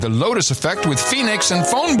The Lotus Effect with Phoenix and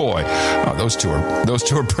Phone Boy. Oh, those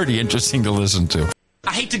two are pretty interesting to listen to.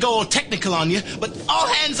 I hate to go all technical on you, but all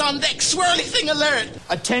hands on deck, swirly thing alert.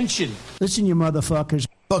 Attention. Listen, you motherfuckers.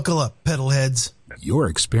 Buckle up, pedalheads. You're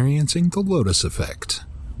experiencing the Lotus Effect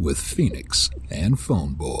with Phoenix and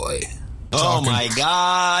Phone Boy. Oh my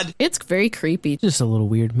God. It's very creepy. Just a little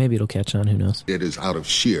weird. Maybe it'll catch on. Who knows? It is out of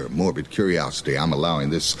sheer morbid curiosity I'm allowing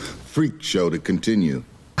this freak show to continue.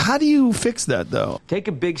 How do you fix that, though? Take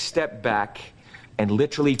a big step back and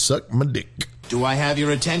literally Suck my dick. Do I have your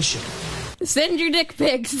attention? Send your dick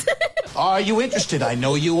pics. Are you interested? I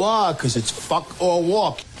know you are, because it's fuck or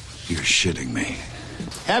walk. You're shitting me.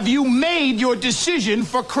 Have you made your decision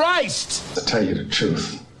for Christ? To tell you the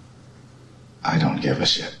truth, I don't give a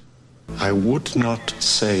shit. I would not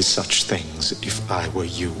say such things if I were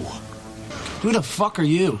you. Who the fuck are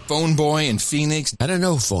you? Phone Boy and Phoenix. I don't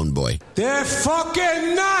know, Phone Boy. They're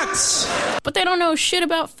fucking nuts! But they don't know shit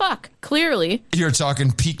about fuck, clearly. You're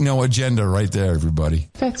talking peak no agenda right there, everybody.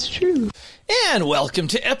 That's true. And welcome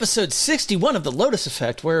to episode 61 of The Lotus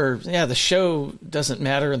Effect, where, the show doesn't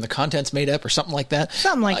matter and the content's made up or something like that.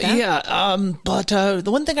 Something like that. But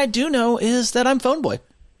the one thing I do know is that I'm Phone Boy.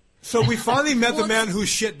 So we finally met the man whose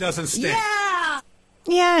shit doesn't stink.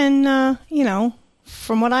 Yeah, and,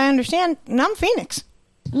 from what I understand, I'm Phoenix.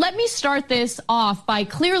 Let me start this off by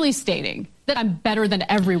clearly stating that I'm better than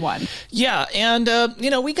everyone. Yeah, and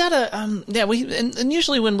we gotta and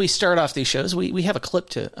usually when we start off these shows, we have a clip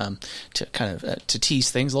to kind of to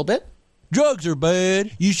tease things a little bit. Drugs are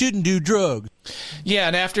bad. You shouldn't do drugs. Yeah,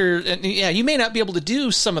 and you may not be able to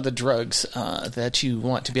do some of the drugs that you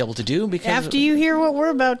want to be able to do because after you hear what we're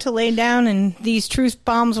about to lay down and these truth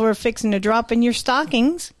bombs we're fixing to drop in your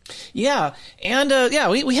stockings. Yeah, and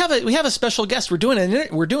we have a special guest. We're doing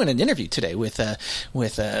an interview today with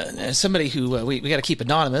somebody who we got to keep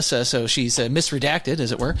anonymous, so she's misredacted,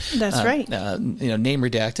 as it were. That's right. Name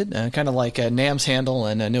redacted, kind of like Nam's handle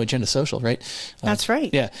and No Agenda Social, right? That's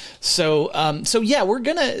right. Yeah. So we're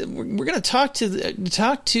gonna talk to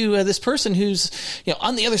this person who's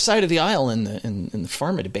on the other side of the aisle in the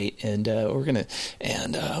pharma debate, and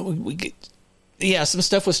some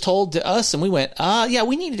stuff was told to us, and we went,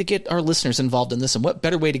 we needed to get our listeners involved in this, and what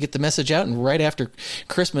better way to get the message out? And right after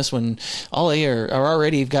Christmas, when all they are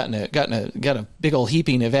already got a big old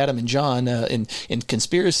heaping of Adam and John in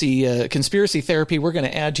conspiracy therapy, we're going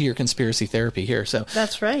to add to your conspiracy therapy here. So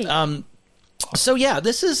that's right.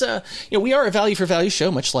 This is we are a value for value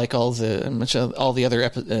show, much like all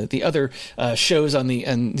the other shows in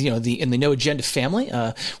the No Agenda family.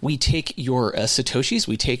 We take your satoshis,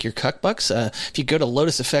 we take your cuck bucks. If you go to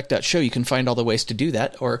lotuseffect.show, you can find all the ways to do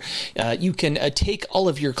that, or you can take all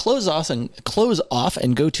of your clothes off and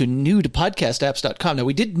go to nudepodcastapps.com. Now,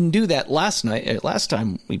 we didn't do that last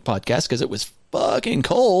time we podcast because it was fucking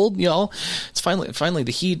cold, y'all. It's finally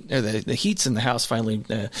the heat, or the heat's in the house finally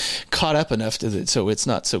caught up enough so it's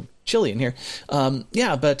not so chilly in here. We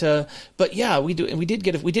did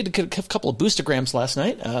get a couple of boostograms last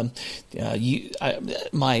night.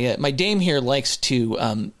 My dame here likes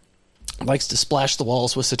to splash the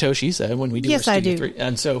walls with satoshis when we do. Yes, our I Studio do. 3.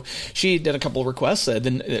 And so she did a couple of requests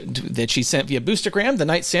that she sent via boostergram. The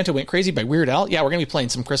Night Santa Went Crazy by Weird Al. Yeah, we're going to be playing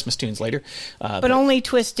some Christmas tunes later. But only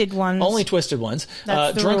twisted ones. Only twisted ones.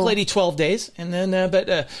 That's the Drunk rule. Lady 12 Days. And then,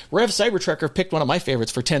 Rev Cybertrucker picked one of my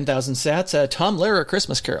favorites for 10,000 sats, Tom Lehrer,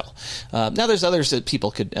 Christmas Carol. Now there's others that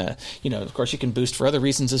people could, of course you can boost for other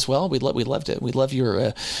reasons as well. We love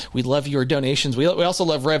your donations. We also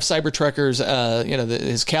love Rev Cybertrucker's,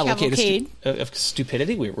 his cavalcade of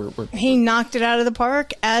stupidity. He knocked it out of the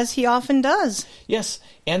park, as he often does. Yes,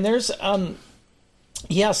 and there's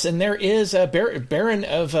there is Baron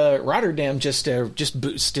of Rotterdam just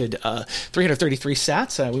boosted 333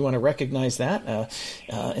 sats. We want to recognize that,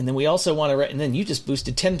 and then we also want to. And then you just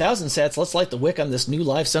boosted 10,000 sats. Let's light the wick on this new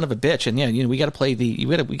live son of a bitch. And we got to play we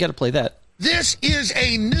got to play that. This is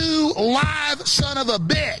a new live son of a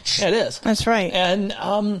bitch. Yeah, it is. That's right. And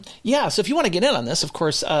so if you want to get in on this, of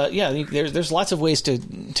course, there's lots of ways to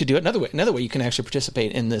do it. Another way you can actually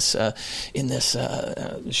participate in this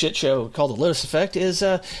shit show called The Lotus Effect is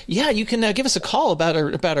you can give us a call about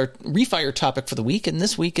our refire topic for the week. And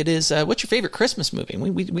this week it is what's your favorite Christmas movie?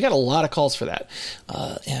 We got a lot of calls for that.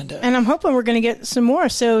 And I'm hoping we're going to get some more.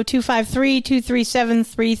 So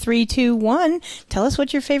 253-237-3321. Tell us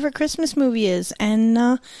what your favorite Christmas movie is. And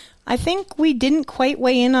I think we didn't quite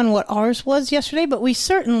weigh in on what ours was yesterday, but we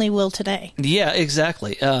certainly will today. Yeah,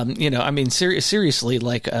 exactly. Seriously,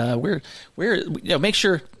 like we're make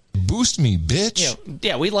sure. Boost me, bitch.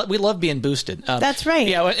 We love being boosted. That's right.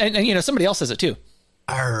 Yeah, and somebody else says it too.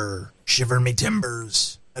 Arr, shiver me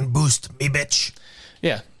timbers and boost me, bitch.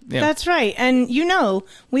 Yeah. That's right. And,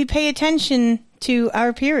 we pay attention to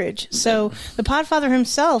our peerage. So the Podfather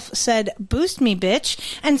himself said, "Boost me,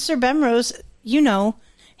 bitch." And Sir Bemrose,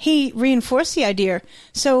 he reinforced the idea.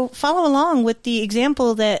 So follow along with the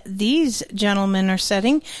example that these gentlemen are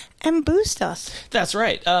setting and boost us. That's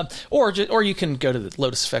right. Or you can go to the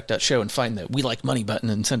lotuseffect.show and find the "We Like Money" button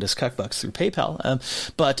and send us $1 through PayPal.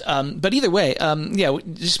 But either way,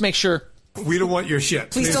 just make sure. We don't want your shit.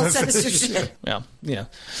 Please don't send us your shit. Well,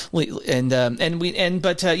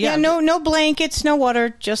 no blankets, no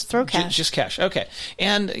water, just throw cash. Just cash. Okay.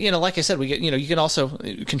 And, like I said, we get, you can also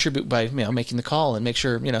contribute by, making the call and make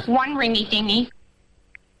sure, One ringy dingy.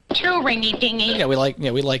 Two ringy dingy. Yeah, we like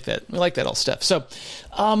that. We like that all stuff. So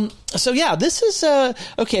this is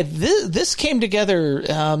okay. This came together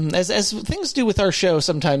as things do with our show.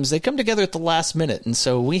 Sometimes they come together at the last minute, and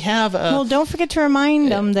so we have. Well, don't forget to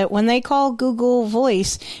remind them that when they call, Google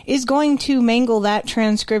Voice is going to mangle that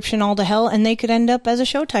transcription all to hell, and they could end up as a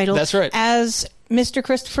show title. That's right. As Mr.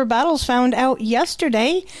 Christopher Battles found out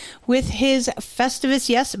yesterday with his Festivus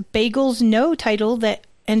Yes, Bagels No title that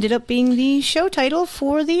ended up being the show title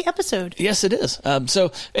for the episode. Yes, it is.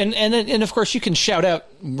 So of course you can shout out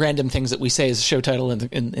random things that we say as a show title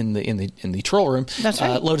in the troll room. That's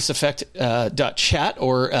right. Lotuseffect.chat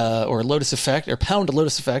or Lotus Effect or pound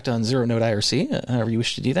Lotus Effect on Zero Node IRC, however you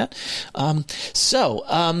wish to do that. I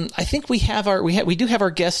think we do have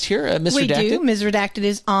our guest here, Ms. Redacted. We do. Ms. Redacted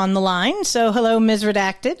is on the line. So hello, Ms.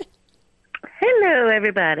 Redacted. Hello,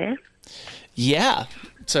 everybody. Yeah.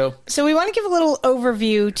 So we want to give a little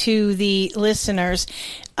overview to the listeners.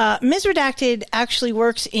 Ms. Redacted actually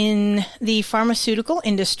works in the pharmaceutical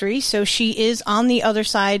industry, so she is on the other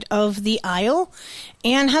side of the aisle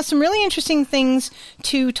and has some really interesting things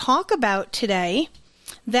to talk about today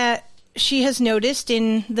that she has noticed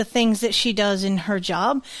in the things that she does in her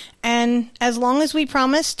job. And as long as we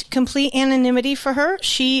promised complete anonymity for her,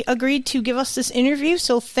 she agreed to give us this interview,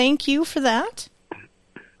 so thank you for that.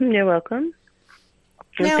 You're welcome.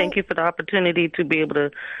 And now, thank you for the opportunity to be able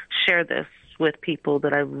to share this with people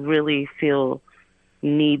that I really feel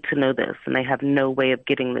need to know this, and they have no way of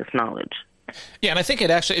getting this knowledge. Yeah, and I think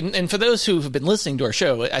it actually, and for those who have been listening to our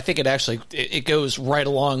show, I think it goes right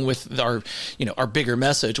along with our bigger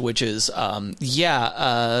message, which is, these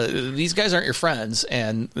guys aren't your friends,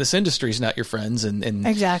 and this industry is not your friends, and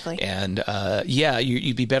exactly, and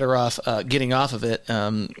you'd be better off getting off of it,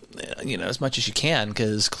 as much as you can,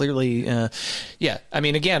 because clearly, I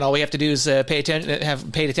mean, again, all we have to do is paid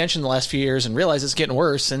attention the last few years and realize it's getting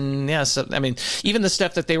worse, and even the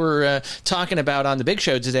stuff that they were talking about on the big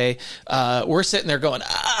show today. We're sitting there going,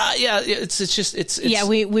 it's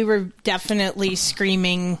we were definitely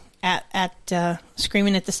screaming at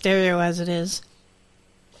screaming at the stereo as it is.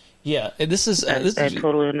 Yeah, this is. I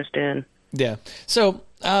totally understand. Yeah. So,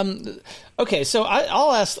 okay. So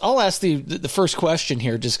I'll ask the first question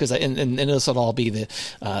here, just because, and this will all be the,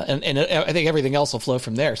 and I think everything else will flow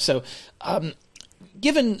from there. So,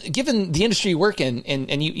 Given the industry you work in,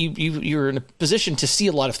 and you're in a position to see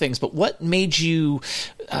a lot of things, but what made you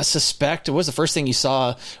suspect, or what was the first thing you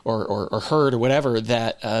saw or heard or whatever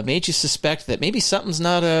that made you suspect that maybe something's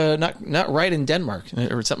not right in Denmark,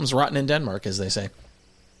 or something's rotten in Denmark, as they say?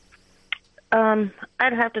 I'd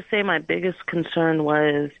have to say my biggest concern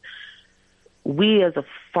was we as a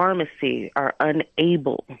pharmacy are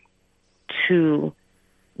unable to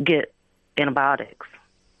get antibiotics.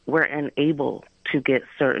 We're unable to get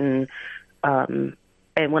certain, and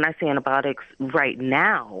when I say antibiotics, right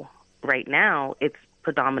now, it's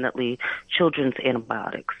predominantly children's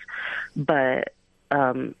antibiotics, but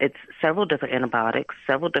it's several different antibiotics,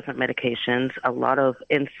 several different medications, a lot of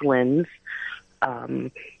insulins,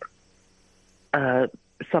 some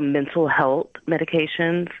mental health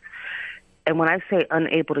medications. And when I say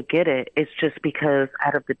unable to get it, it's just because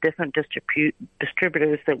out of the different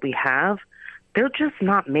distributors that we have, they're just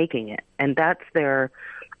not making it. And that's their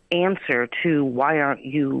answer to why aren't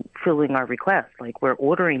you filling our requests? Like, we're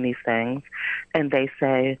ordering these things, and they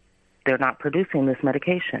say they're not producing this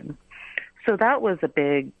medication. So that was a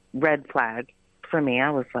big red flag for me.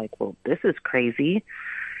 I was like, well, this is crazy.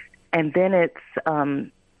 And then it's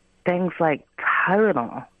things like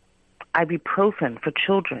Tylenol, ibuprofen for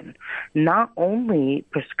children, not only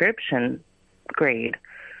prescription grade,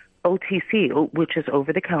 OTC, which is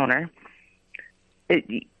over the counter.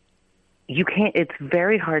 You can't, it's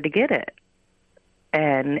very hard to get it.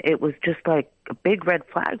 And it was just like a big red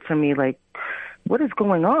flag for me, like, what is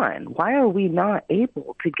going on? Why are we not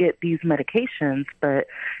able to get these medications, but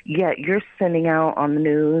yet you're sending out on the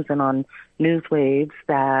news and on news waves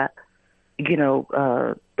that,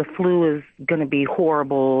 the the flu is going to be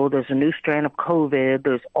horrible. There's a new strand of COVID.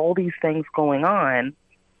 There's all these things going on.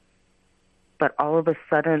 But all of a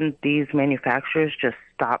sudden, these manufacturers just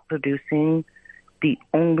stop producing the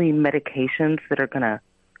only medications that are going to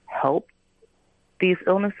help these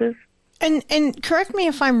illnesses. And correct me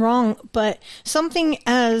if I'm wrong, but something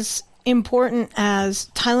as important as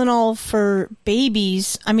Tylenol for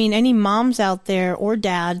babies, I mean, any moms out there or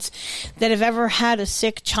dads that have ever had a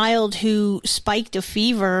sick child who spiked a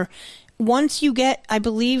fever, once you get, I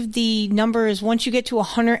believe the number is once you get to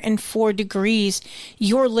 104 degrees,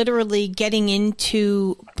 you're literally getting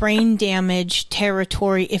into brain damage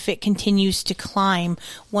territory if it continues to climb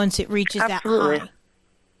once it reaches that high.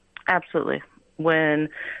 Absolutely. When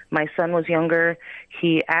my son was younger,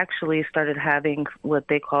 he actually started having what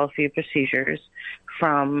they call fever seizures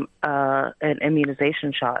from an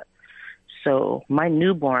immunization shot. So my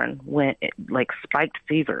newborn went like spiked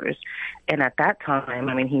fevers. And at that time,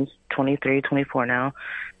 I mean, he's 23, 24 now,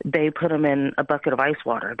 they put him in a bucket of ice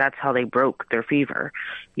water. That's how they broke their fever.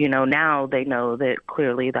 You know, now they know that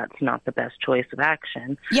clearly that's not the best choice of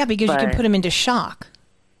action. Yeah, because you can put him into shock.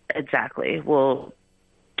 Exactly. Well,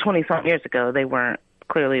 20-some years ago, they weren't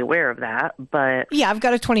clearly aware of that, but yeah, I've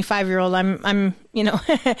got a 25-year-old. I'm, you know,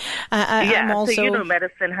 I'm also, so, you know,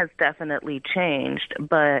 medicine has definitely changed,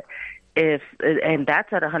 but and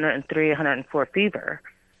that's at 103, 104 fever.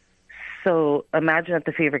 So imagine if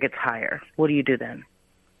the fever gets higher. What do you do then?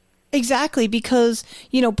 Exactly, because,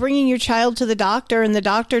 you know, bringing your child to the doctor and the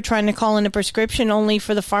doctor trying to call in a prescription only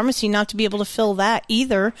for the pharmacy not to be able to fill that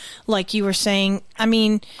either, like you were saying. I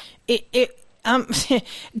mean,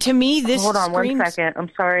 to me, this Hold on screams... 1 second.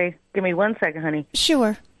 I'm sorry. Give me 1 second, honey.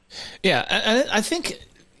 Sure. Yeah, I think,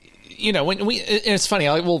 you know, when and it's funny.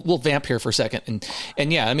 We'll vamp here for a second,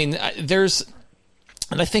 and yeah, I mean,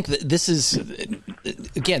 and I think that this is,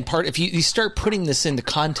 again, part. If you start putting this into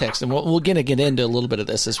context, and we're going to get into a little bit of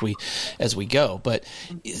this as we go, but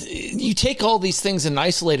you take all these things in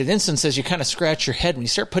isolated instances, you kind of scratch your head. When you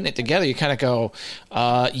start putting it together, you kind of go,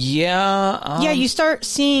 yeah, you start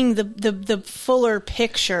seeing the fuller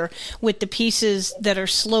picture with the pieces that are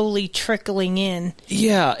slowly trickling in.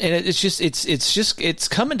 Yeah, and it's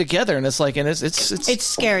coming together, and it's like, and it's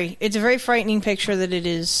scary. It's a very frightening picture that it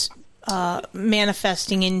is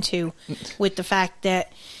manifesting into, with the fact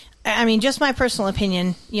that, I mean, just my personal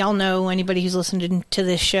opinion, y'all know, anybody who's listened to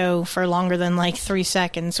this show for longer than like 3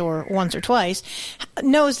 seconds or once or twice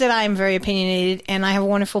knows that I am very opinionated, and I have a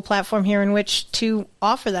wonderful platform here in which to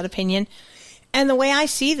offer that opinion. And the way I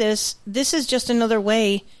see this is just another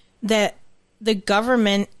way that the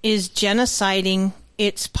government is genociding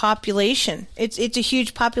its population. It's a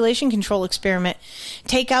huge population control experiment.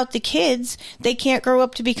 Take out the kids, they can't grow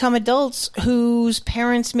up to become adults whose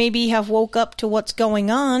parents maybe have woke up to what's going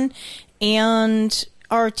on and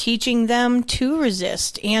are teaching them to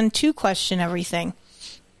resist and to question everything.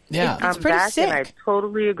 Yeah, it's pretty sick. And I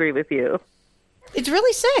totally agree with you. It's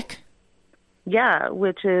really sick. Yeah,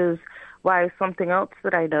 which is why something else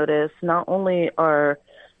that I noticed, not only are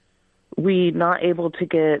we not able to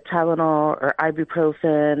get Tylenol or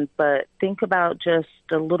ibuprofen, but think about just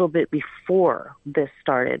a little bit before this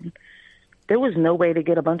started. There was no way to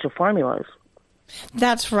get a bunch of formulas.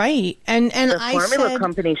 That's right. And the formula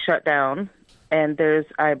company shut down, and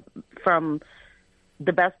from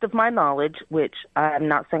the best of my knowledge, which I'm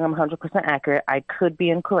not saying I'm 100% accurate, I could be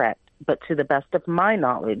incorrect, but to the best of my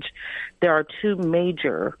knowledge, there are two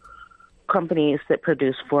major companies that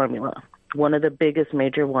produce formula. One of the biggest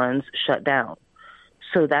major ones shut down.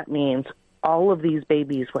 So that means all of these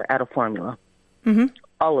babies were out of formula. Mm-hmm.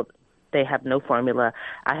 All of them. They have no formula.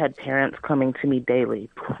 I had parents coming to me daily.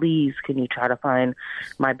 Please, can you try to find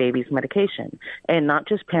my baby's medication? And not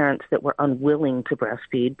just parents that were unwilling to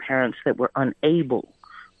breastfeed, parents that were unable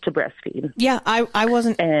to breastfeed. Yeah, I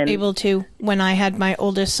wasn't able to when I had my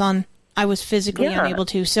oldest son. I was physically unable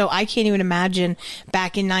to. So I can't even imagine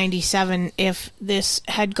back in 97 if this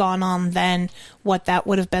had gone on then, what that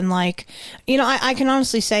would have been like. You know, I can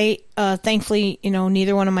honestly say, thankfully, you know,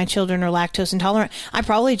 neither one of my children are lactose intolerant. I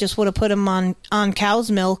probably just would have put them on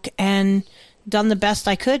cow's milk and done the best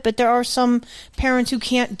I could. But there are some parents who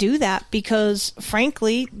can't do that because,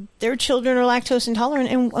 frankly, their children are lactose intolerant.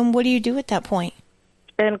 And what do you do at that point?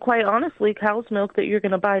 And quite honestly, cow's milk that you're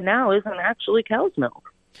going to buy now isn't actually cow's milk.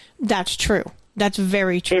 That's true. That's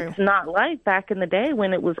very true. It's not like back in the day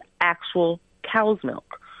when it was actual cow's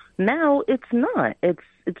milk. Now it's not.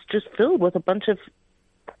 It's just filled with a bunch of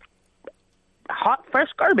hot, fresh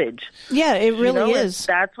garbage. Yeah, it really is.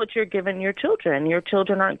 That's what you're giving your children. Your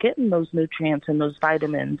children aren't getting those nutrients and those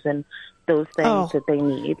vitamins and those things that they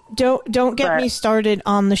need. Don't get me started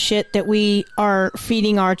on the shit that we are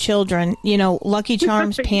feeding our children. You know, Lucky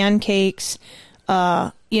Charms, pancakes.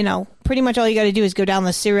 You know, pretty much all you got to do is go down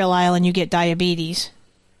the cereal aisle and you get diabetes.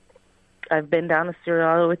 I've been down the cereal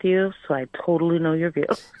aisle with you, so I totally know your view.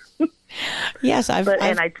 Yes,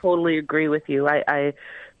 and I totally agree with you. I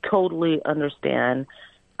totally understand.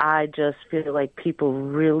 I just feel like people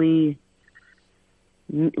really,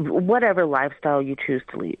 whatever lifestyle you choose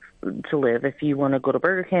to live, if you want to go to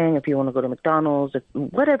Burger King, if you want to go to McDonald's,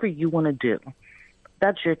 whatever you want to do,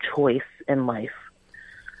 that's your choice in life.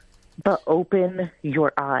 But open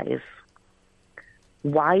your eyes.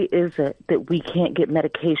 Why is it that we can't get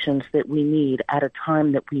medications that we need at a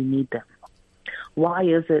time that we need them? Why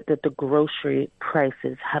is it that the grocery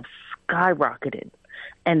prices have skyrocketed?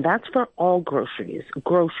 And that's for all groceries.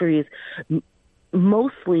 Groceries,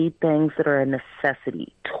 mostly things that are a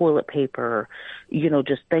necessity, toilet paper, you know,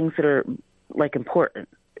 just things that are, like, important.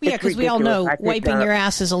 Yeah, because we all know wiping your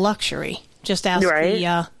ass is a luxury. Just ask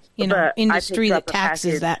the, industry that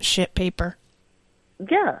taxes that shit paper.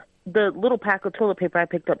 Yeah. The little pack of toilet paper I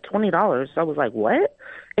picked up, $20. I was like, what?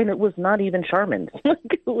 And it was not even Charmin's.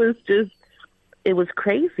 It was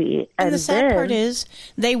crazy. And the sad part is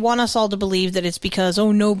they want us all to believe that it's because,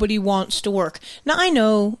 nobody wants to work. Now, I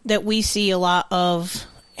know that we see a lot of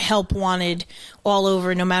help wanted all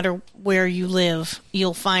over. No matter where you live,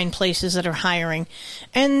 you'll find places that are hiring.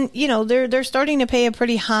 And, you know, they're starting to pay a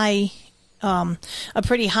pretty high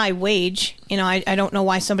wage. You know, I don't know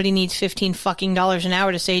why somebody needs $15 an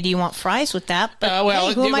hour to say, do you want fries with that? But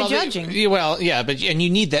who am I judging? But you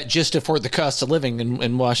need that just to afford the cost of living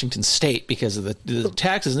in Washington State because of the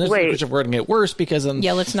taxes, and which are going to get worse because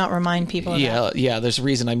let's not remind people of that. Yeah, there's a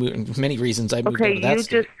reason many reasons I moved out of that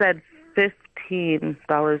state. You just said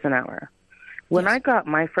 $15 an hour. When I got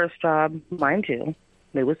my first job, mind you,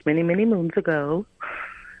 it was many, many moons ago,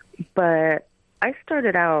 but I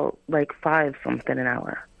started out like $5-something an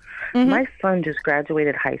hour. Mm-hmm. My son just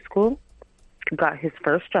graduated high school, got his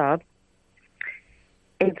first job.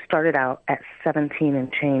 It started out at 17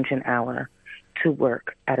 and change an hour to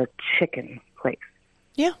work at a chicken place.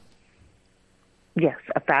 Yeah. Yes,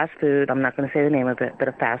 a fast food. I'm not going to say the name of it, but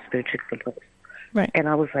a fast food chicken place. Right. And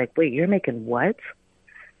I was like, wait, you're making what?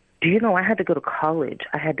 Do you know I had to go to college?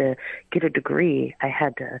 I had to get a degree. I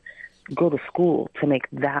had to go to school to make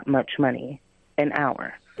that much money an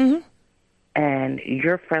hour. Mm-hmm. And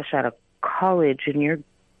you're fresh out of college and you're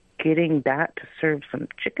getting that to serve some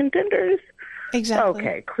chicken tenders? Exactly.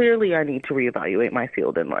 Okay, clearly I need to reevaluate my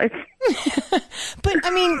field in life. But,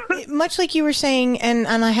 I mean, much like you were saying, and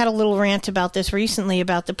I had a little rant about this recently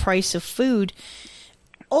about the price of food,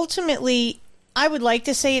 ultimately, I would like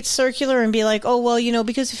to say it's circular and be like, oh, well, you know,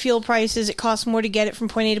 because of fuel prices, it costs more to get it from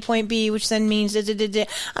point A to point B, which then means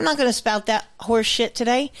I'm not going to spout that horse shit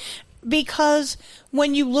today. Because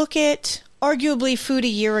when you look at arguably food a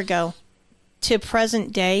year ago to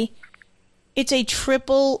present day, it's a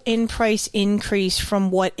triple in price increase from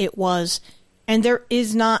what it was. And there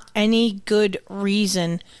is not any good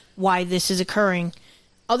reason why this is occurring,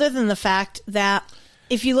 other than the fact that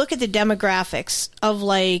if you look at the demographics of,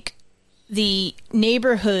 like, the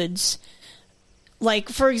neighborhoods, like,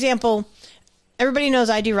 for example, everybody knows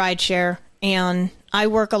I do rideshare, and I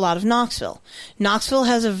work a lot of Knoxville. Knoxville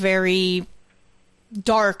has a very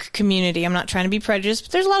dark community. I'm not trying to be prejudiced,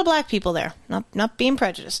 but there's a lot of black people there. Not being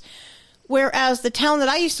prejudiced. Whereas the town that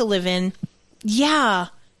I used to live in,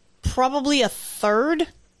 probably a third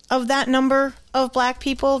of that number of black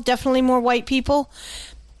people, definitely more white people.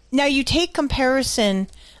 Now you take comparison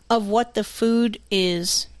of what the food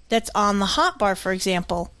is that's on the hot bar, for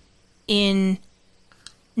example, in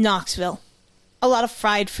Knoxville. A lot of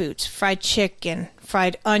fried foods, fried chicken,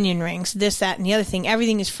 fried onion rings, this, that, and the other thing.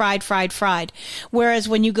 Everything is fried, fried, fried. Whereas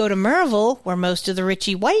when you go to Maryville, where most of the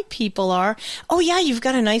richy white people are, you've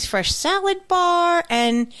got a nice fresh salad bar.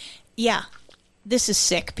 And, this is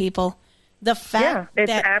sick, people. The fact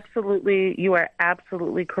you are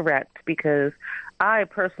absolutely correct, because I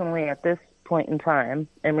personally, at this point in time,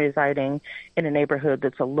 am residing in a neighborhood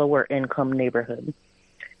that's a lower income neighborhood.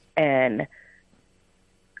 And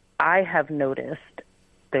I have noticed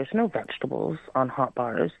there's no vegetables on hot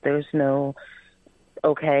bars. There's no,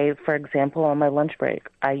 for example, on my lunch break,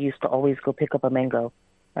 I used to always go pick up a mango.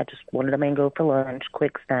 I just wanted a mango for lunch,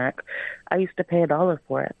 quick snack. I used to pay $1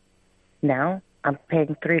 for it. Now I'm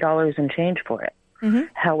paying $3 and change for it. Mm-hmm.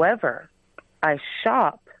 However, I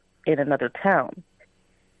shop in another town,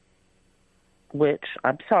 which,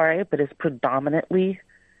 I'm sorry, but is predominantly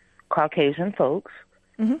Caucasian folks.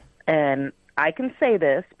 Mm-hmm. And I can say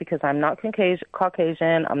this because I'm not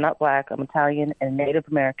Caucasian, I'm not black, I'm Italian and Native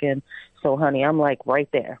American. So, honey, I'm like right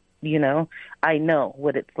there. You know, I know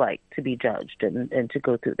what it's like to be judged and to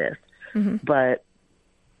go through this. Mm-hmm. But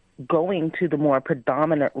going to the more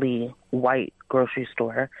predominantly white grocery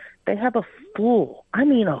store, they have a full,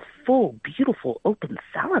 beautiful open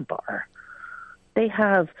salad bar. They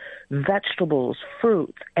have vegetables,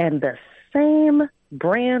 fruits, and the same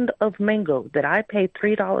brand of mango that I paid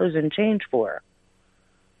 $3 and change for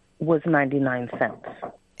was 99 cents.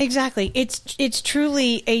 Exactly. It's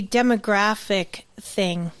truly a demographic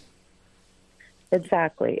thing.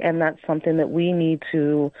 Exactly. And that's something that we need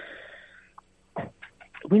to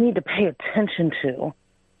pay attention to.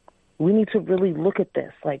 We need to really look at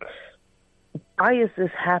this. Like, why is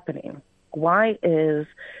this happening? Why is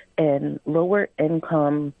in lower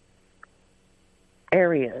income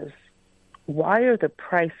areas, why are the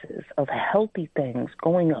prices of healthy things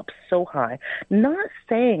going up so high? Not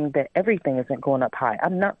saying that everything isn't going up high.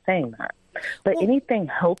 I'm not saying that. But anything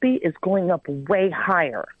healthy is going up way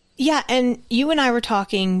higher. Yeah, and you and I were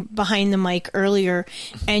talking behind the mic earlier,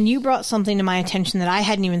 and you brought something to my attention that I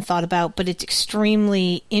hadn't even thought about, but it's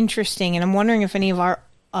extremely interesting, and I'm wondering if any of our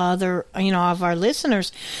of our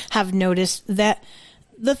listeners have noticed that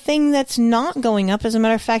the thing that's not going up, as a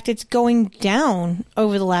matter of fact, it's going down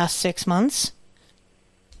over the last 6 months.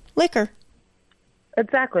 Liquor.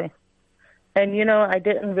 Exactly. And, I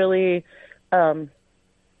didn't really,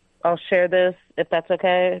 I'll share this, if that's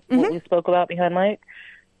okay, what we spoke about behind mic.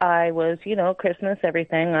 I was, Christmas,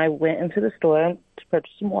 everything. I went into the store to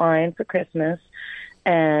purchase some wine for Christmas,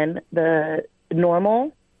 and the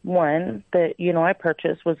normal one that, I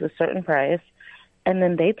purchased was a certain price, and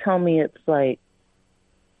then they tell me it's like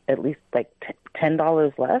at least like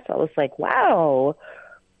 $10 less. I was like, wow,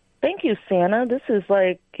 thank you, Santa. This is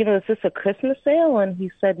like, is this a Christmas sale? And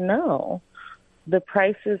he said, no, the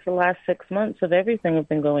prices the last 6 months of everything have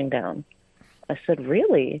been going down. I said,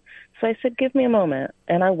 really? So I said, give me a moment.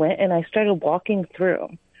 And I went and I started walking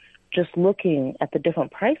through, just looking at the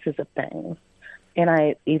different prices of things. And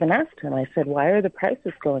I even asked him, I said, why are the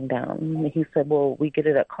prices going down? And he said, well, we get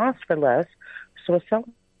it at cost for less, so we're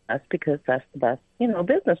selling less because that's the best,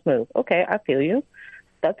 business move. Okay, I feel you.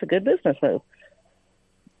 That's a good business move.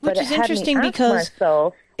 Which is interesting because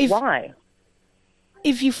why?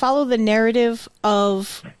 If you follow the narrative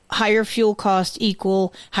of higher fuel cost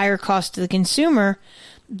equal higher cost to the consumer,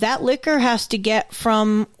 that liquor has to get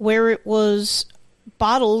from where it was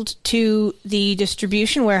bottled to the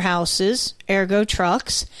distribution warehouses, ergo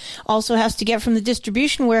trucks, also has to get from the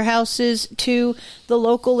distribution warehouses to the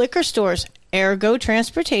local liquor stores, ergo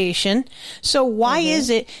transportation. So why is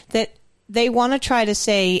it that they want to try to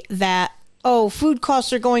say that, food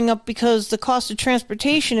costs are going up because the cost of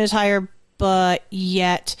transportation is higher, but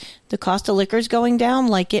yet the cost of liquor is going down,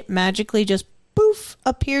 like it magically just poof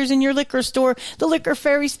appears in your liquor store. The liquor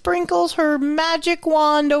fairy sprinkles her magic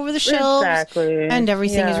wand over the shelves, and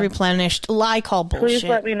everything is replenished. Lie, call bullshit. Please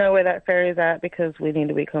let me know where that fairy's at because we need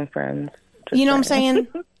to become friends. You know what I'm saying?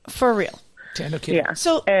 For real. No kidding. Yeah.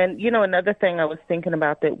 So, and another thing I was thinking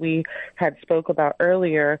about that we had spoke about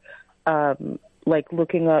earlier, like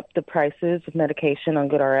looking up the prices of medication on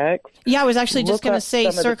GoodRx. Yeah, I was actually just going to say,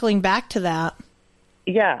 circling back to that.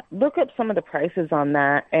 Yeah, look up some of the prices on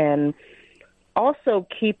that, and also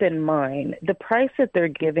keep in mind the price that they're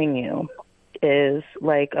giving you is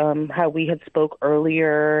like how we had spoke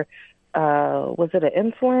earlier. Was it an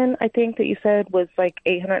insulin? I think that you said was like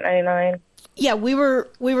 $899. Yeah, we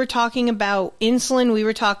were talking about insulin. We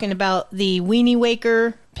were talking about the Weenie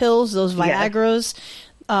Waker pills, those Viagras.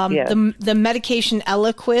 The medication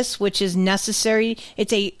Eliquis, which is necessary.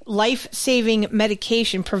 It's a life-saving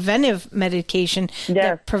medication, preventive medication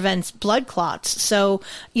that prevents blood clots. So,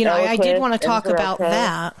 Eliquis, I did want to talk about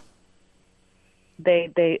that.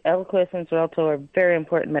 Eliquis and Xarelto are very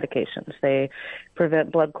important medications. They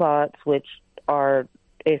prevent blood clots, which are,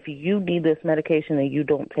 if you need this medication and you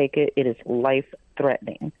don't take it, it is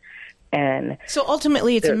life-threatening. And so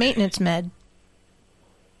ultimately, it's a maintenance med.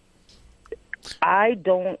 I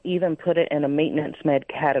don't even put it in a maintenance med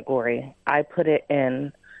category. I put it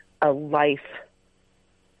in a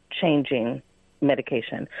life-changing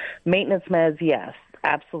medication. Maintenance meds, yes,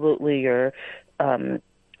 absolutely. Your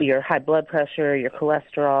high blood pressure, your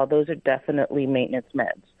cholesterol, those are definitely maintenance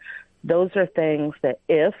meds. Those are things that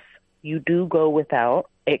if you do go without,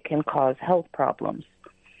 it can cause health problems.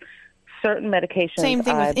 Certain medications... Same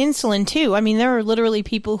thing with insulin, too. I mean, there are literally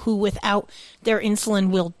people who without their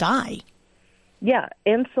insulin will die. Yeah,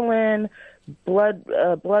 insulin, blood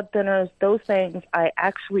thinners, those things I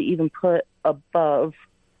actually even put above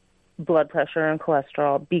blood pressure and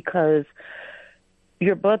cholesterol, because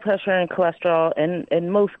your blood pressure and cholesterol, in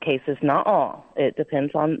most cases, not all, it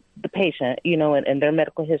depends on the patient, and their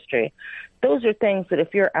medical history. Those are things that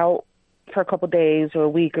if you're out for a couple of days or a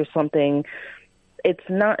week or something, it's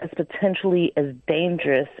not as potentially as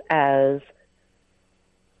dangerous as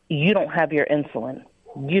you don't have your insulin,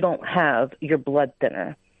 you don't have your blood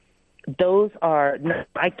thinner. Those are,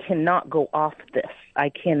 I cannot go off this. I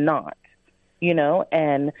cannot,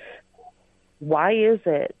 and why is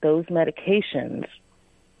it those medications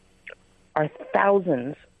are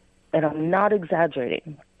thousands, and I'm not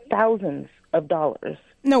exaggerating, thousands of dollars?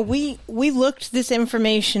 No, we looked this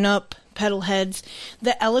information up, Pedalheads.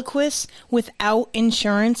 The Eliquis without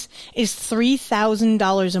insurance is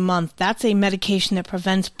 $3,000 a month. That's a medication that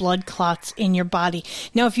prevents blood clots in your body.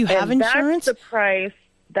 Now, if you have insurance, that's the price.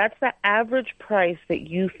 That's the average price that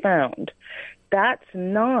you found. That's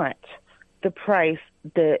not the price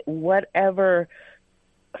that whatever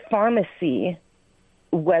pharmacy,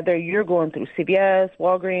 whether you're going through CVS,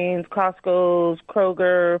 Walgreens, Costco's,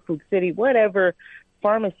 Kroger, Food City, whatever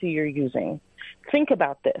pharmacy you're using. Think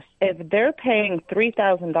about this. If they're paying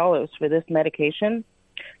 $3,000 for this medication,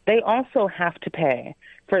 they also have to pay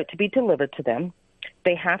for it to be delivered to them.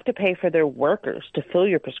 They have to pay for their workers to fill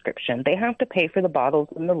your prescription. They have to pay for the bottles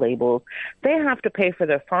and the labels. They have to pay for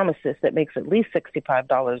their pharmacist that makes at least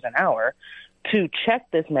 $65 an hour to check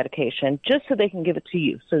this medication just so they can give it to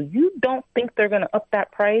you. So you don't think they're going to up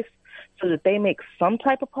that price so that they make some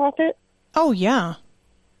type of profit? Oh, yeah.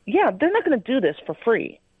 Yeah, they're not going to do this for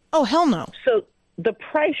free. Oh, hell no. So the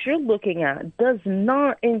price you're looking at does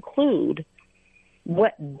not include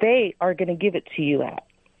what they are going to give it to you at.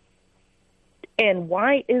 And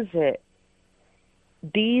why is it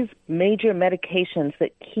these major medications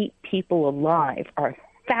that keep people alive are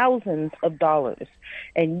thousands of dollars?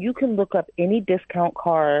 And you can look up any discount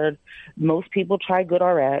card. Most people try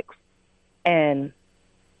GoodRx, and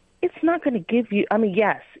it's not going to give you,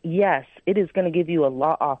 yes, it is going to give you a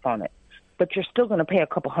lot off on it, but you're still going to pay a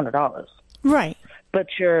couple $100. Right. But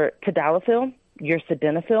your tadalafil, your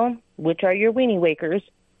sildenafil, which are your weenie wakers,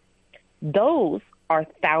 those are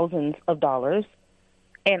thousands of dollars,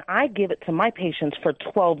 and I give it to my patients for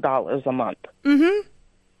 $12 a month. Mm-hmm.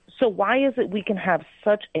 So why is it we can have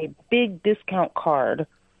such a big discount card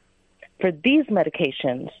for these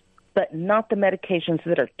medications, but not the medications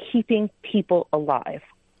that are keeping people alive?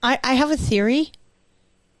 I have a theory.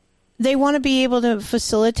 They want to be able to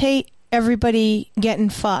facilitate everybody getting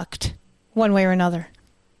fucked one way or another.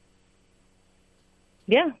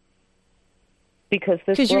 Yeah. Because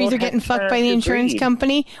you're either getting fucked by the insurance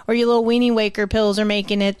company or your little weenie waker pills are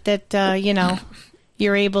making it that,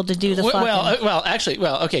 you're able to do the fucking.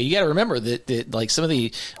 Okay. You got to remember that like some of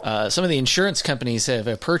the insurance companies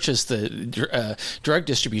have purchased the drug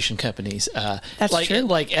distribution companies. That's like, true.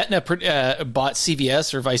 Like Aetna bought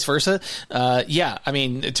CVS or vice versa.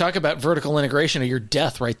 Talk about vertical integration of your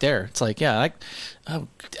death right there. It's like, I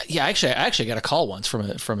actually got a call once from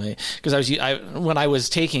a because when I was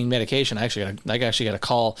taking medication, I actually got a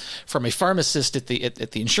call from a pharmacist at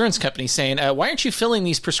the insurance company saying, "Why aren't you filling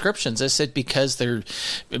these prescriptions?" I said, "Because they're,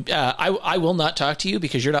 I will not talk to you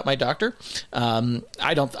because you're not my doctor.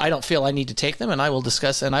 I don't feel I need to take them, and I will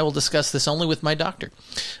discuss this only with my doctor."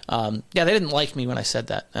 They didn't like me when I said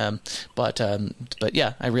that, but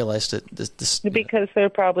I realized that this because they're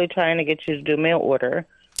probably trying to get you to do mail order.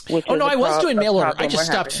 I was doing mail order. I just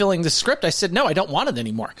stopped filling the script. I said, no, I don't want it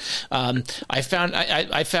anymore. I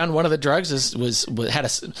found one of the drugs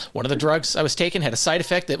one of the drugs I was taking had a side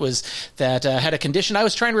effect that had a condition I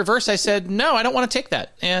was trying to reverse. I said, no, I don't want to take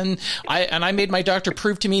that. And I made my doctor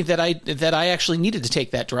prove to me that I actually needed to take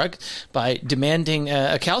that drug by demanding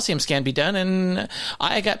a calcium scan be done. And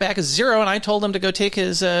I got back a 0, and I told him to go take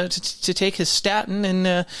his take his statin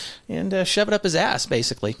and shove it up his ass.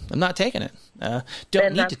 Basically, I'm not taking it.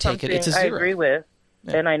 Don't need to take it. It's a 0. I agree with,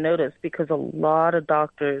 and I noticed because a lot of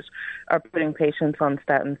doctors are putting patients on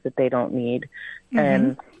statins that they don't need,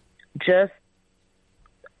 and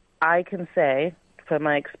I can say from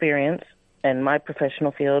my experience and my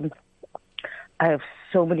professional field, I have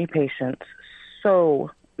so many patients that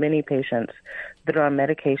are on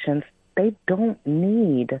medications they don't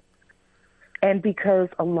need, and because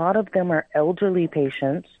a lot of them are elderly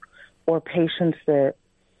patients or patients that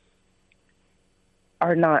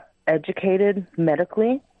are not educated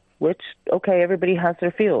medically, which, okay, everybody has their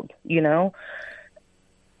field,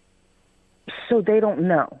 so they don't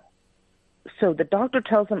know. So the doctor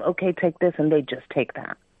tells them, okay, take this, and they just take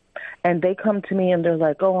that. And they come to me and they're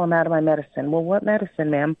like, oh, I'm out of my medicine. Well, what medicine,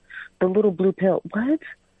 ma'am? The little blue pill. What?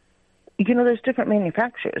 There's different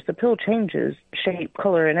manufacturers. The pill changes shape,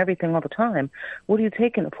 color, and everything all the time. What are you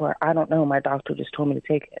taking it for? I don't know. My doctor just told me to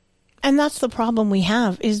take it. And that's the problem we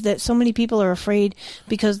have, is that so many people are afraid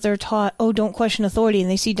because they're taught, oh, don't question authority, and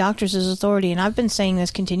they see doctors as authority. And I've been saying this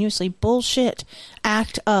continuously. Bullshit.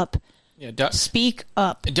 Act up. Yeah, Speak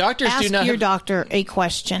up. Doctors Ask do not your have... doctor a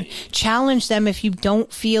question. Challenge them if you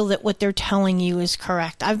don't feel that what they're telling you is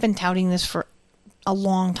correct. I've been touting this for a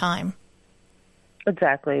long time.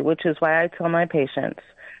 Exactly, which is why I tell my patients,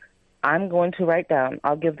 I'm going to write down,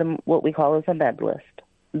 I'll give them what we call as a med list.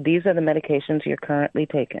 These are the medications you're currently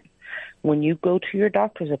taking. When you go to your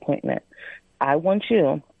doctor's appointment, I want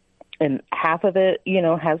you, and half of it,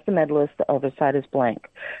 has the med list, the other side is blank.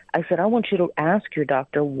 I said, I want you to ask your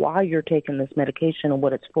doctor why you're taking this medication and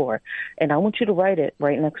what it's for, and I want you to write it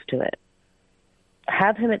right next to it.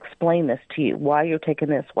 Have him explain this to you, why you're taking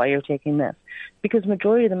this, why you're taking this. Because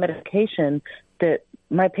majority of the medication that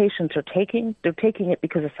my patients are taking, they're taking it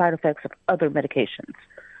because of side effects of other medications.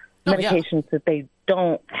 Medications that they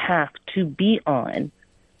don't have to be on.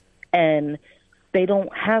 And they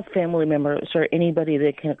don't have family members or anybody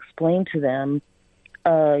that can explain to them,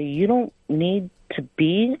 you don't need to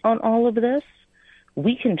be on all of this.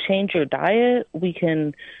 We can change your diet. We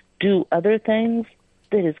can do other things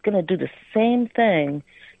that is going to do the same thing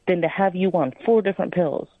than to have you on 4 different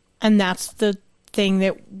pills. And that's the thing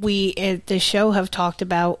that we at the show have talked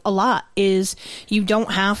about a lot, is you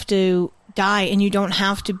don't have to die and you don't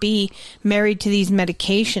have to be married to these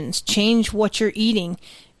medications. Change what you're eating.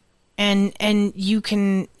 And you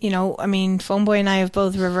can, Phoneboy and I have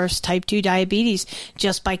both reversed type 2 diabetes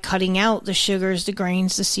just by cutting out the sugars, the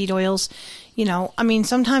grains, the seed oils.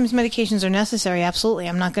 Sometimes medications are necessary, absolutely.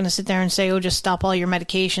 I'm not going to sit there and say, oh, just stop all your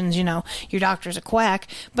medications, your doctor's a quack.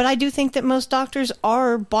 But I do think that most doctors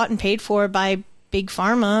are bought and paid for by Big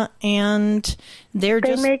Pharma, and they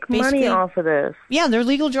make money off of this. Yeah, they're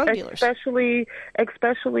legal drug dealers. Especially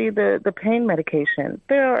the pain medication.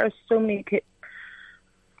 There are so many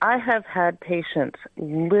I have had patients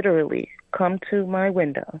literally come to my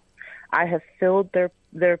window. I have filled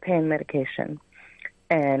their pain medication,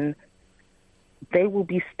 and they will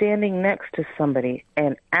be standing next to somebody,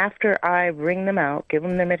 and after I ring them out, give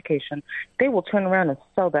them their medication, they will turn around and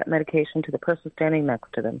sell that medication to the person standing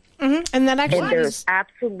next to them. Mm-hmm. And that actually there's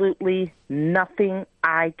absolutely nothing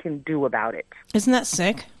I can do about it. Isn't that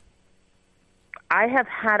sick? I have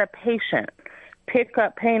had a patient pick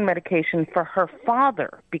up pain medication for her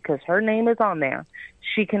father because her name is on there.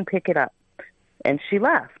 She can pick it up. And she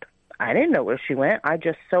left. I didn't know where she went. I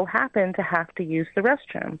just so happened to have to use the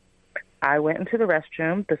restroom. I went into the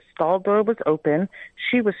restroom. The stall door was open.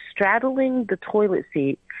 She was straddling the toilet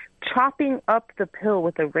seat, chopping up the pill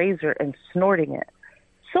with a razor and snorting it.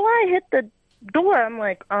 So I hit the door. I'm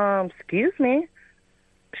like, excuse me.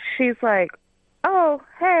 She's like, oh,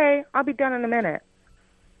 hey, I'll be done in a minute.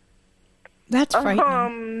 That's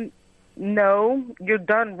frightening. No, you're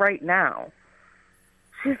done right now.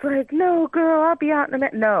 She's like, no, girl, I'll be out in a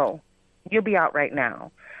minute. No, you'll be out right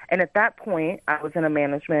now. And at that point, I was in a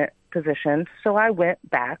management position, so I went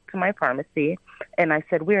back to my pharmacy, and I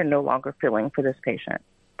said, we are no longer filling for this patient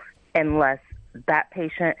unless that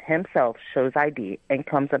patient himself shows ID and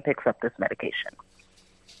comes and picks up this medication.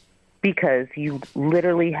 Because you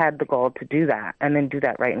literally had the gall to do that and then do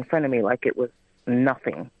that right in front of me like it was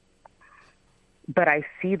nothing. But I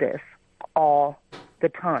see this all the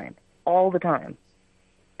time.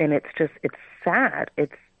 And it's sad.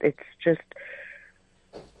 It's just,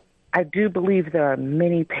 I do believe there are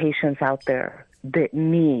many patients out there that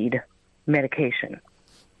need medication.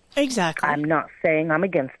 Exactly. I'm not saying I'm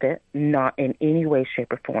against it, not in any way,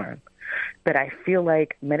 shape, or form. But I feel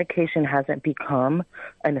like medication hasn't become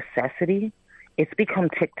a necessity. It's become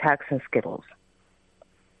Tic Tacs and Skittles.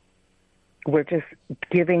 We're just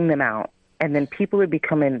giving them out. And then people are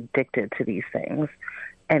becoming addicted to these things,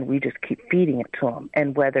 and we just keep feeding it to them.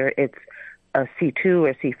 And whether it's a C2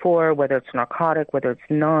 or C4, whether it's narcotic, whether it's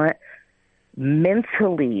not,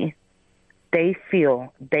 mentally, they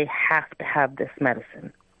feel they have to have this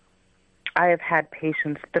medicine. I have had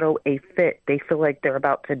patients throw a fit. They feel like they're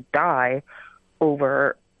about to die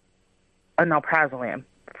over an alprazolam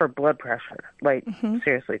for blood pressure. Like,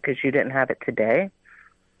 seriously, because you didn't have it today.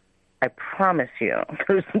 I promise you,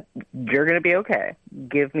 you're going to be okay.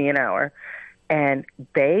 Give me an hour. And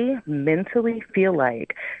they mentally feel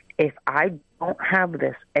like if I don't have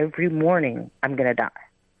this every morning, I'm going to die.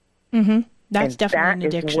 Mm-hmm. That's definitely an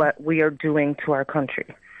addiction. That is what we are doing to our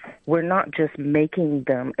country. We're not just making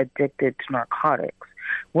them addicted to narcotics.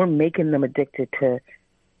 We're making them addicted to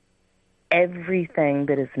everything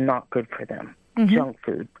that is not good for them. junk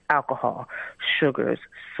food, alcohol, sugars,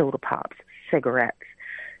 soda pops, cigarettes,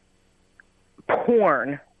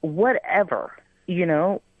 porn, whatever,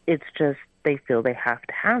 it's just they feel they have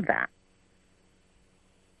to have that.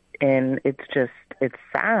 And it's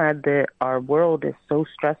sad that our world is so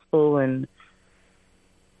stressful and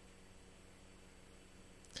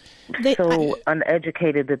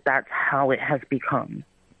uneducated that that's how it has become.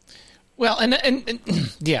 Well, and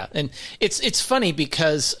yeah, and it's funny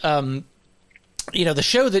because the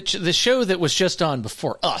show that was just on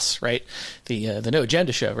before us, right? The No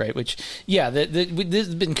Agenda show, right? Which this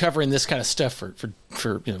has been covering this kind of stuff for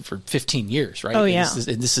 15 years, right? Oh yeah,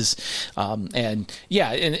 and this is and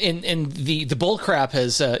the bull crap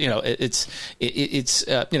has it's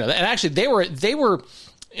and actually they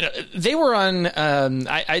were on.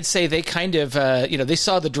 I'd say they kind of they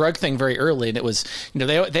saw the drug thing very early, and it was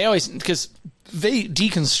they always, because they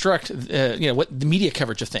deconstruct what the media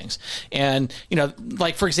coverage of things, and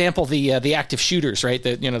like for example the active shooters, right?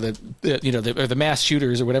 Or the mass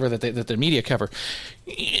shooters or whatever that the media cover.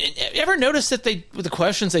 Ever notice that the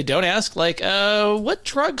questions they don't ask, like what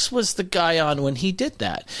drugs was the guy on when he did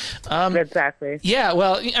that? Exactly. Yeah.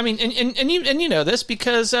 Well, I mean, and you know this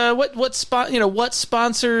because what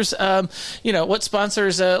sponsors what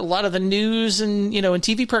sponsors a lot of the news and and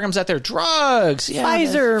TV programs out there? Drugs. Yeah,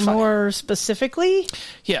 Pfizer more specifically.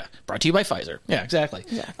 Yeah, brought to you by Pfizer. Yeah, exactly.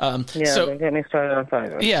 Yeah. So don't get me started on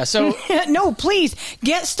Pfizer. Yeah. So no, please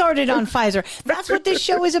get started on Pfizer. That's what this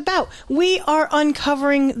show is about. We are uncovering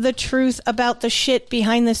the truth about the shit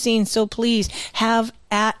behind the scenes. So please have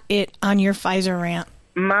at it on your Pfizer rant.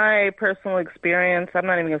 My personal experience, I'm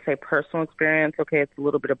not even going to say personal experience. Okay, it's a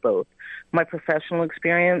little bit of both. My professional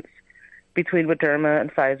experience between Moderna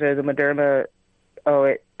and Pfizer, the Moderna,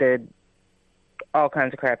 it did all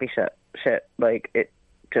kinds of crappy shit. Like, it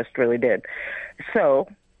just really did. So,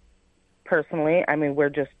 personally, I mean,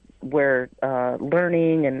 we're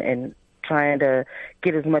learning and trying to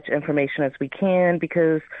get as much information as we can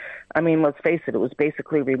because, I mean, let's face it, it was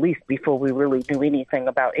basically released before we really knew anything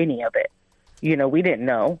about any of it. We didn't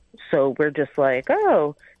know. So we're just like,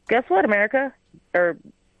 oh, guess what, America? Or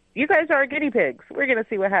you guys are guinea pigs. We're going to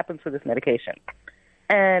see what happens with this medication.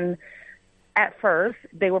 And at first,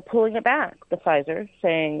 they were pulling it back, the Pfizer,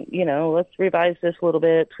 saying, let's revise this a little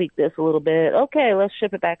bit, tweak this a little bit. Okay, let's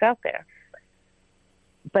ship it back out there.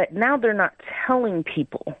 But now they're not telling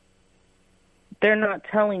people. They're not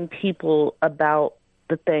telling people about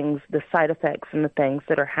the things, the side effects and the things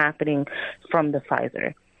that are happening from the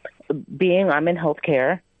Pfizer. I'm in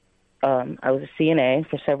healthcare. I was a CNA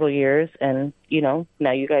for several years, and,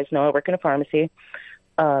 now you guys know I work in a pharmacy.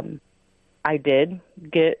 I did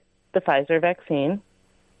get the Pfizer vaccine,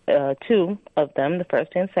 2 of them, the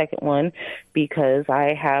first and second one, because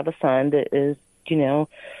I have a son that is,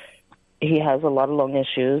 he has a lot of lung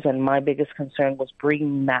issues, and my biggest concern was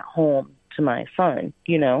bringing that home to my son,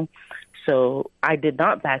 So I did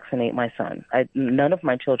not vaccinate my son. None of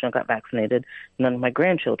my children got vaccinated. None of my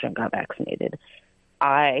grandchildren got vaccinated.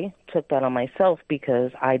 I took that on myself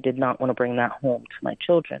because I did not want to bring that home to my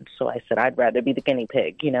children. So I said I'd rather be the guinea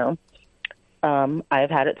pig, I've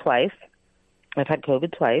had it twice. I've had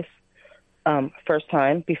COVID twice. First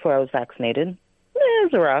time before I was vaccinated,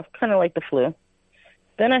 it was rough, kind of like the flu.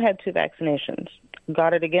 Then I had 2 vaccinations.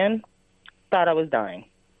 Got it again, thought I was dying.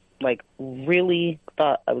 Like, really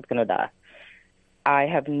thought I was going to die. I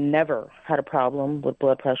have never had a problem with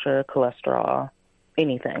blood pressure, cholesterol,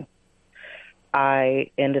 anything.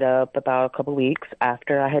 I ended up about a couple weeks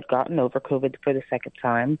after I had gotten over COVID for the second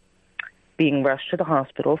time, being rushed to the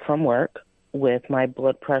hospital from work with my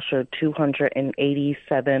blood pressure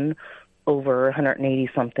 287 over 180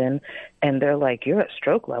 something. And they're like, you're at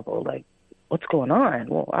stroke level. Like, what's going on?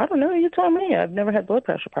 Well, I don't know. You told me. I've never had blood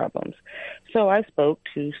pressure problems. So I spoke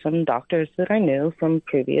to some doctors that I knew from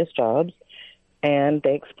previous jobs, and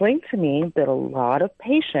they explained to me that a lot of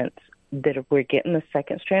patients that were getting the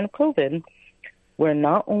second strand of COVID were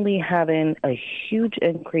not only having a huge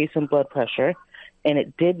increase in blood pressure, and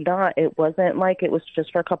it wasn't like it was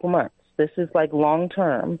just for a couple months. This is like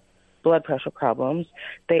long-term blood pressure problems.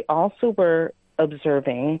 They also were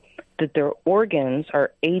observing that their organs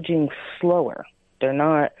are aging slower. They're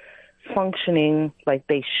not functioning like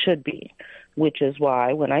they should be, which is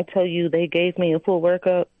why when I tell you they gave me a full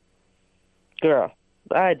workup, girl,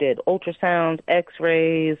 I did ultrasounds,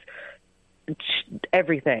 x-rays,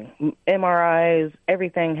 everything, MRIs,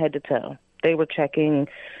 everything head to toe. They were checking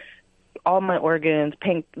all my organs,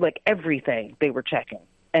 everything they were checking.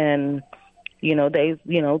 And,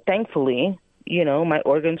 thankfully, my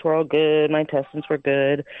organs were all good, my intestines were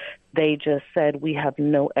good. They just said, we have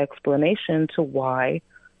no explanation to why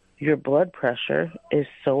your blood pressure is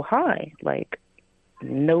so high, like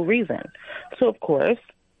no reason. So of course,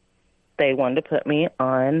 they wanted to put me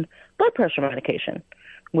on blood pressure medication,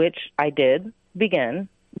 which I did begin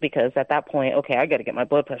because at that point, okay, I got to get my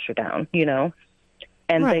blood pressure down, you know,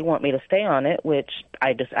 and Right. they want me to stay on it, which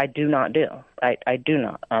I do not do. I do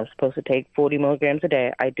not. I'm supposed to take 40 milligrams a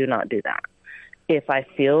day. I do not do that. If I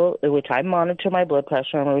feel, which I monitor my blood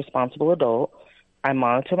pressure, I'm a responsible adult. I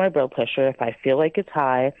monitor my blood pressure. If I feel like it's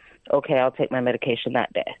high, okay, I'll take my medication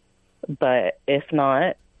that day. But if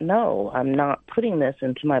not, no, I'm not putting this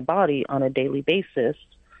into my body on a daily basis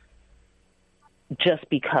just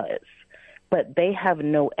because. But they have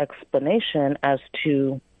no explanation as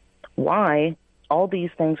to why all these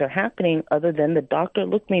things are happening other than the doctor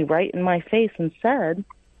looked me right in my face and said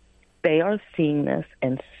they are seeing this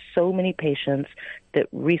in so many patients that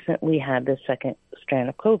recently had this second strand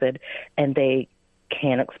of COVID, and they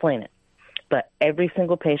can't explain it. But every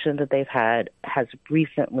single patient that they've had has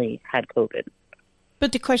recently had COVID.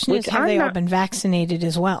 But the question is, have they all been vaccinated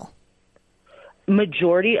as well?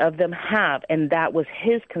 Majority of them have, and that was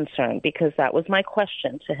his concern because that was my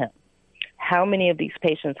question to him. How many of these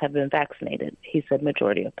patients have been vaccinated? He said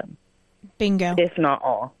majority of them. Bingo. If not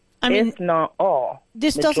all. I mean, if not all.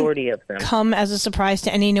 This majority doesn't of them. come as a surprise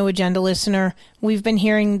to any No Agenda listener. We've been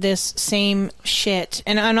hearing this same shit.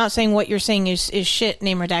 And I'm not saying what you're saying is shit,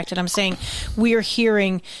 name redacted. I'm saying we're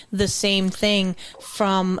hearing the same thing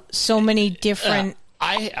from so many different...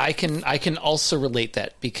 I can also relate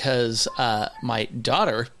that because my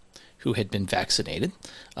daughter, who had been vaccinated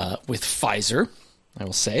with Pfizer, I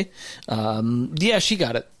will say, she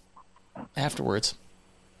got it afterwards.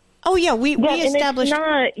 Oh, yeah, we established... And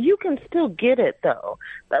it's not, you can still get it, though.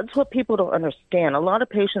 That's what people don't understand. A lot of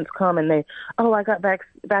patients come and they, I got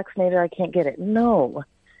vaccinated, I can't get it. No,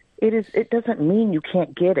 it doesn't mean you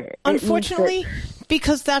can't get it. Unfortunately,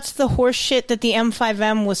 because that's the horse shit that the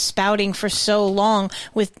M5M was spouting for so long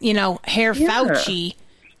with, Herr Fauci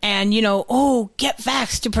and, get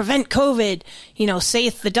vaxxed to prevent COVID,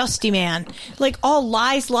 saith the dusty man. Like, all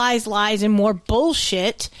lies, and more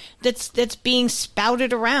bullshit that's being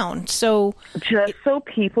spouted around. So just so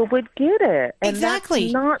people would get it. And exactly.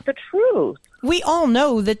 That's not the truth. We all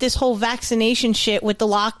know that this whole vaccination shit with the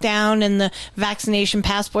lockdown and the vaccination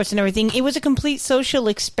passports and everything, it was a complete social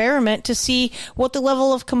experiment to see what the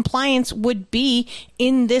level of compliance would be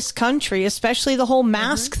in this country, especially the whole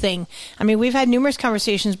mask thing. I mean, we've had numerous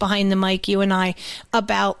conversations behind the mic, you and I,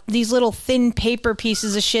 about these little thin paper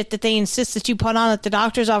pieces of shit that they insist that you put on at the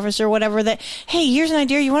doctor's office or whatever that, hey, here's an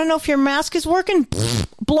idea. You want to know if your mask is working?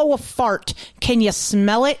 Blow a fart. Can you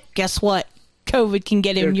smell it? Guess what? COVID can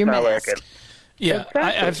get in your mask. Working. Yeah,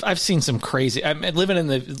 exactly. I've seen some crazy. I'm living in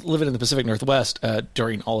the Pacific Northwest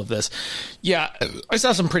during all of this. Yeah, I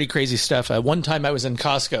saw some pretty crazy stuff. One time I was in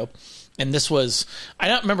Costco, and this was, I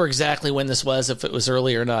don't remember exactly when this was, if it was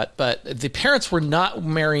early or not, but the parents were not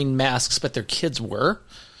wearing masks, but their kids were.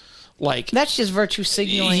 Like, that's just virtue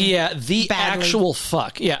signaling. Yeah, the badly. actual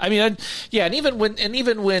fuck. Yeah, I mean, and even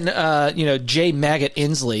when J. Maggot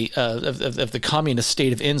Inslee of the communist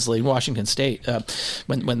state of Inslee, Washington State,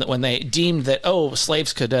 when they deemed that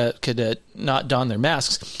slaves could not don their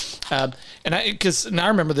masks, and I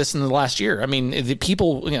remember this in the last year. I mean, the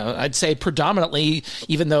people, I'd say predominantly,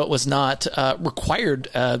 even though it was not required,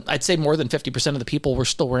 I'd say more than 50% of the people were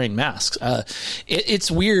still wearing masks. It's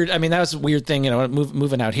weird. I mean, that was a weird thing.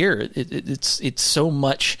 Moving out here. It's so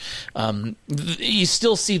much. You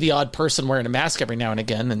still see the odd person wearing a mask every now and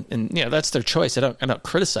again, and that's their choice. I don't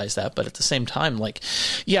criticize that, but at the same time,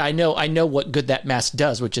 I know what good that mask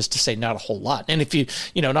does, which is to say not a whole lot. And if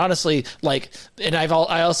and honestly, and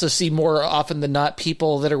I also see more often than not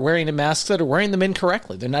people that are wearing a mask that are wearing them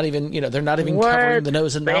incorrectly. They're not even covering the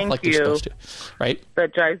nose and mouth like they're supposed to, right?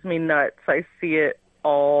 That drives me nuts. I see it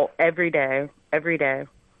every day.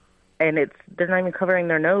 And they're not even covering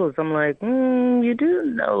their nose. I'm like, you do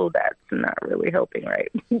know that's not really helping,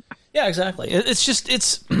 right? Yeah, exactly.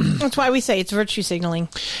 That's why we say it's virtue signaling.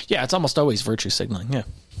 Yeah, it's almost always virtue signaling. Yeah.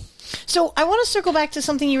 So I want to circle back to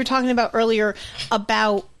something you were talking about earlier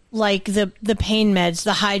about the pain meds,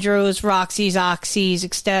 the hydros, roxys, oxys,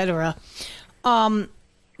 etc.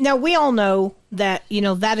 Now, we all know that,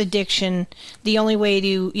 that addiction, the only way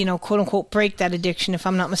to, quote unquote, break that addiction, if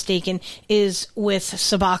I'm not mistaken, is with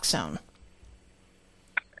Suboxone.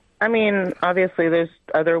 I mean, obviously there's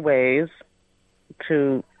other ways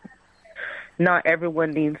to, not everyone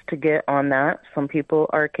needs to get on that. Some people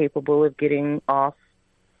are capable of getting off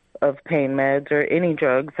of pain meds or any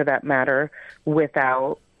drug for that matter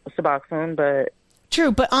without Suboxone, but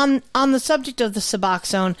True, but on the subject of the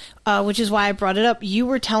Suboxone, which is why I brought it up, you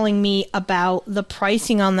were telling me about the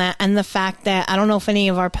pricing on that and the fact that, I don't know if any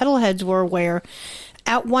of our pedal heads were aware,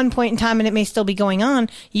 at one point in time, and it may still be going on,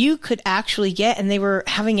 you could actually get, and they were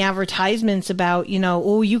having advertisements about,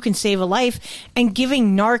 you can save a life, and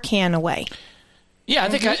giving Narcan away. Yeah, I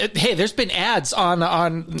think, hey, there's been ads on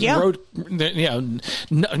road,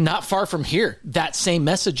 not far from here, that same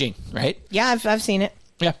messaging, right? Yeah, I've seen it.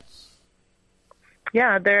 Yeah.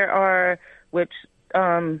 Yeah, there are, which,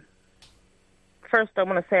 first I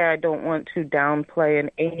want to say I don't want to downplay in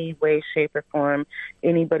any way, shape, or form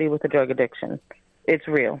anybody with a drug addiction. It's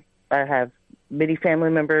real. I have many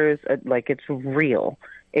family members, it's real.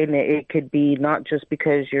 And it could be not just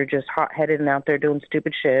because you're just hot-headed and out there doing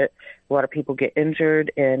stupid shit. A lot of people get injured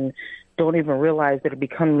and don't even realize that they're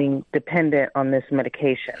becoming dependent on this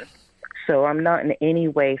medication. So I'm not in any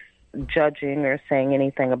way judging or saying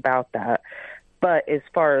anything about that. But as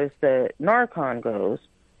far as the Narcan goes,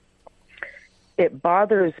 it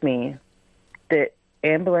bothers me that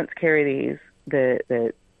ambulance carry these,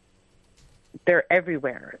 that they're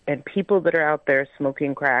everywhere, and people that are out there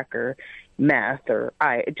smoking crack or meth or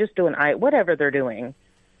just doing whatever they're doing,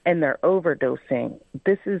 and they're overdosing.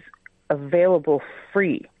 This is available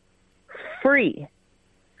free.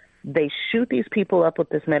 They shoot these people up with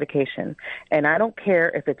this medication, and I don't care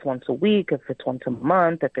if it's once a week, if it's once a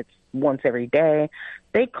month, if it's once every day.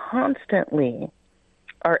 They constantly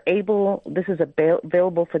are able. This is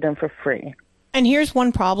available for them for free. And here's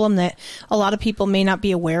one problem that a lot of people may not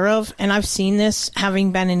be aware of, and I've seen this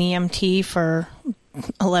having been an EMT for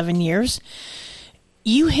 11 years.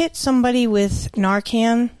 You hit somebody with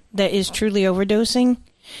Narcan that is truly overdosing,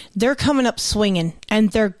 they're coming up swinging, and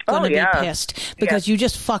they're going to be pissed because you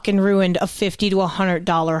just fucking ruined a $50 to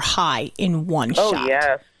 $100 high in one shot. Oh,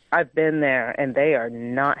 yes. I've been there, and they are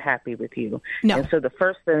not happy with you. No. And so the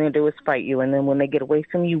first thing they do is fight you, and then when they get away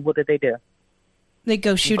from you, what do? They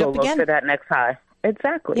go shoot up again. Go look for that next high.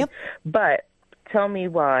 Exactly. Yep. But tell me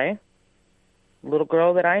why little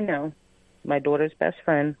girl that I know, my daughter's best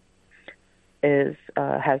friend, has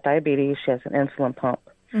diabetes. She has an insulin pump.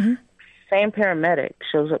 Mm-hmm. Same paramedic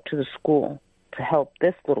shows up to the school to help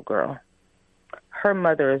this little girl. Her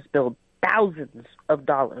mother has billed thousands of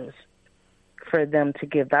dollars for them to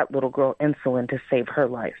give that little girl insulin to save her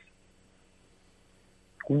life.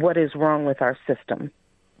 What is wrong with our system?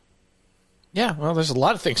 Yeah, well, there's a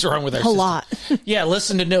lot of things wrong with our system. A lot. Yeah,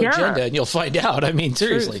 listen to No Agenda and you'll find out. I mean,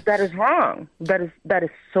 seriously. That is wrong. That is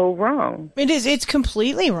so wrong. It is. It's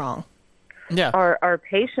completely wrong. Yeah. Our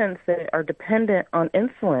patients that are dependent on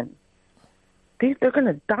insulin, they're going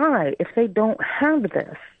to die if they don't have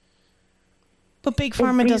this. But Big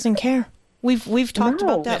Pharma doesn't care. We've talked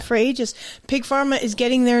about that for ages. Big Pharma is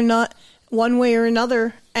getting their nut one way or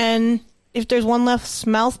another, and if there's one less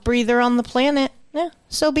mouth breather on the planet,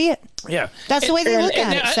 so be it. Yeah, that's the way they look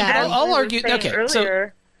at it. Sadly. I'll argue. Okay, so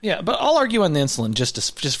yeah, but I'll argue on the insulin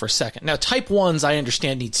just for a second. Now, type 1s, I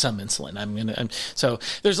understand, need some insulin. So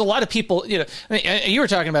there's a lot of people. You were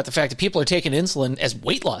talking about the fact that people are taking insulin as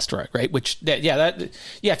weight loss drug, right? Which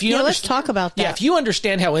if you let's talk about that. Yeah, if you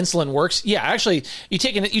understand how insulin works, actually, you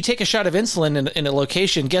take a shot of insulin in a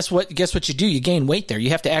location. Guess what you do? You gain weight there. You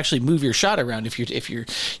have to actually move your shot around if you're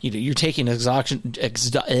taking exogenous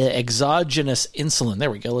insulin. There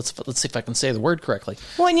we go. Let's see if I can say the word correctly.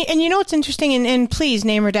 Well, and you know what's interesting, and please,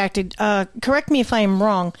 name redacted, correct me if I am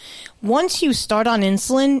wrong. Once you start on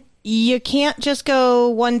insulin, you can't just go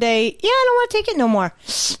one day, I don't want to take it no more.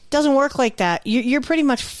 Doesn't work like that. You're pretty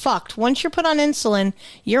much fucked. Once you're put on insulin,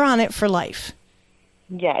 you're on it for life.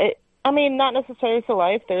 Yeah, not necessarily for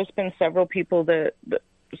life. There's been several people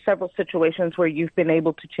several situations where you've been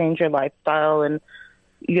able to change your lifestyle and,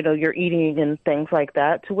 your eating and things like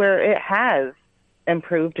that to where it has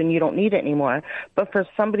improved and you don't need it anymore. But for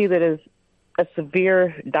somebody that is a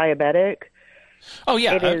severe diabetic,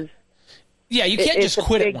 it is. Yeah, you can't just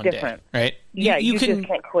quit it one day, right? You just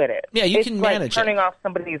can't quit it. Yeah, you it's can like manage turning off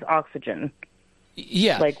somebody's oxygen.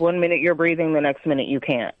 Yeah. Like 1 minute you're breathing, the next minute you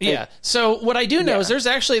can't. Yeah. So what I do know is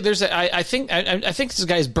I think this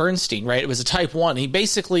guy's Bernstein, right? It was a type 1. He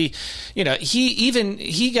basically,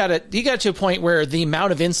 he got to a point where the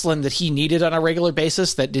amount of insulin that he needed on a regular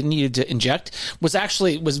basis that didn't need to inject was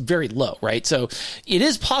very low, right? So it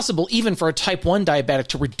is possible even for a type 1 diabetic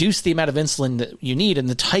to reduce the amount of insulin that you need and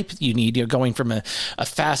the type that you need, going from a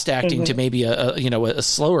fast acting to maybe a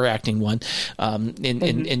slower acting one,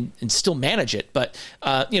 and still manage it. But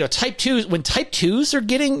but type 2, when type 2s are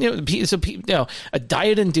getting a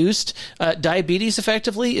diet induced diabetes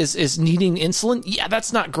effectively is needing insulin. Yeah,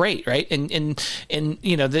 that's not great, right? And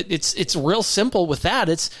that it's real simple with that.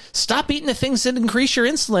 It's stop eating the things that increase your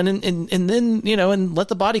insulin, and then and let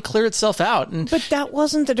the body clear itself out. But that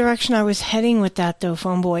wasn't the direction I was heading with that, though,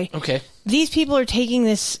 phone boy. Okay. These people are taking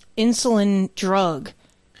this insulin drug.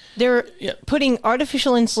 They're putting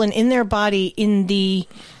artificial insulin in their body in the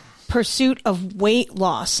pursuit of weight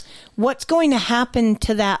loss. What's going to happen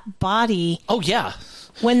to that body? Oh, yeah.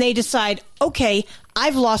 When they decide, okay,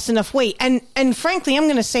 I've lost enough weight. And frankly, I'm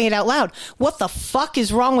going to say it out loud. What the fuck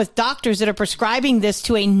is wrong with doctors that are prescribing this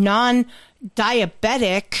to a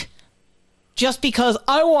non-diabetic just because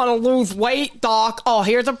I want to lose weight, doc? Oh,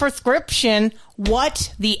 here's a prescription.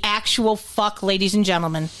 What the actual fuck, ladies and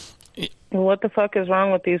gentlemen? What the fuck is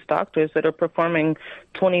wrong with these doctors that are performing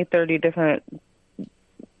 20, 30 different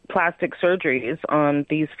plastic surgeries on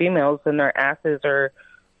these females, and their asses are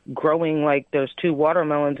growing like there's 2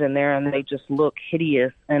 watermelons in there, and they just look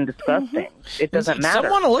hideous and disgusting? Mm-hmm. It doesn't matter.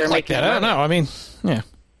 Some want to look like that. I don't know. I mean, yeah.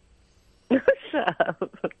 Shut up.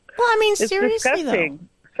 Well, I mean, it's seriously, disgusting. though.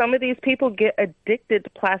 Some of these people get addicted to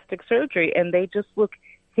plastic surgery, and they just look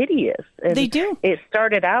hideous. And they do. It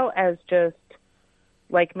started out as just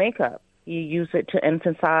like makeup. You use it to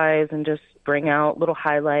emphasize and just bring out little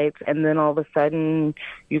highlights, and then all of a sudden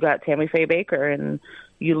you got Tammy Faye Baker and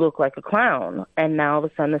you look like a clown. And now all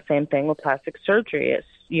of a sudden the same thing with plastic surgery. It's,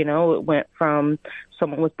 it went from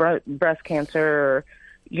someone with breast cancer, or,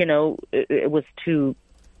 it was to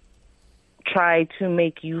try to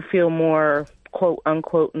make you feel more quote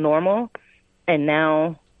unquote normal. And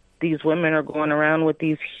now these women are going around with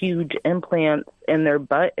these huge implants in their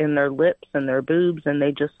butt, in their lips, and their boobs, and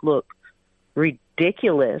they just look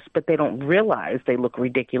ridiculous, but they don't realize they look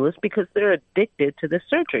ridiculous because they're addicted to this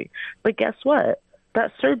surgery. But guess what?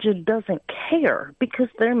 That surgeon doesn't care because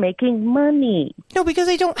they're making money. No, because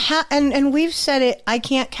they don't have, and we've said it, I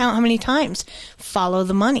can't count how many times, follow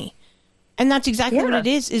the money. And that's exactly what it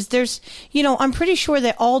is there's, I'm pretty sure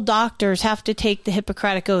that all doctors have to take the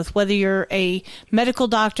Hippocratic Oath, whether you're a medical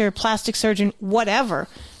doctor, plastic surgeon, whatever.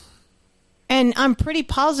 And I'm pretty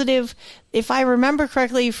positive, if I remember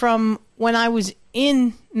correctly from when I was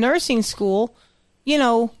in nursing school,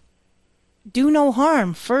 do no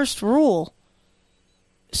harm, first rule.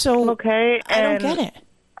 So okay, I don't get it.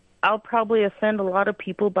 I'll probably offend a lot of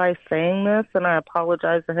people by saying this, and I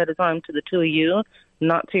apologize ahead of time to the two of you,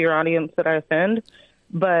 not to your audience that I offend,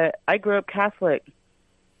 but I grew up Catholic.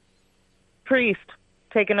 Priest,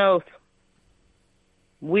 take an oath.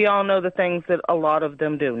 We all know the things that a lot of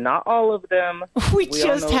them do. Not all of them. We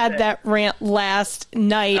just had that rant last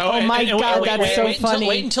night. Oh my God, that's so funny.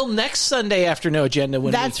 Wait until next Sunday after No Agenda.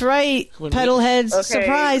 That's right. Pedalheads,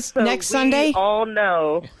 surprise, so next Sunday. We all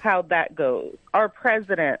know how that goes. Our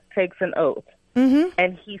president takes an oath,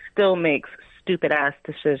 and he still makes stupid-ass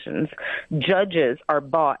decisions. Judges are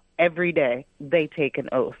bought every day. They take an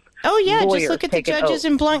oath. Oh, yeah, Lawyers just look at the judges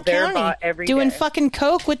in Blount County doing fucking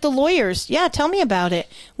coke with the lawyers. Yeah, tell me about it.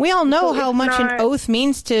 We all know how much an oath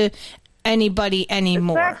means to anybody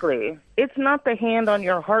anymore. Exactly. It's not the hand on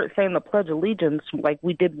your heart saying the Pledge of Allegiance like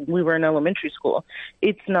we did when we were in elementary school.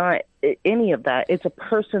 It's not any of that. It's a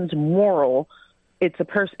person's moral. It's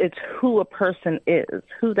who a person is,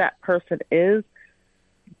 who that person is.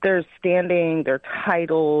 Their standing, their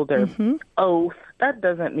title, their oath. That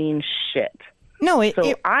doesn't mean shit. No,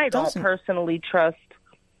 I don't personally trust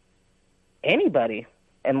anybody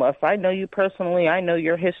unless I know you personally. I know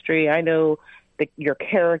your history. I know your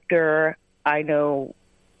character. I know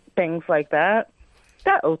things like that.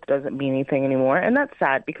 That oath doesn't mean anything anymore, and that's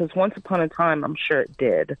sad because once upon a time, I'm sure it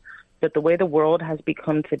did. But the way the world has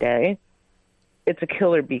become today, it's a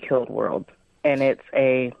kill or be killed world, and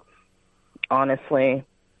it's honestly,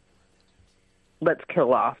 let's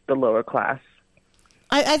kill off the lower class.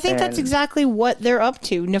 I think that's exactly what they're up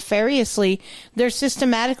to. Nefariously, they're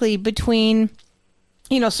systematically between,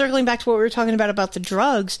 circling back to what we were talking about the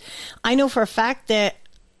drugs. I know for a fact that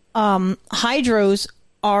hydros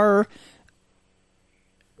are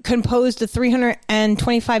composed of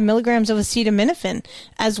 325 milligrams of acetaminophen,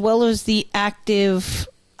 as well as the active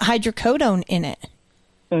hydrocodone in it.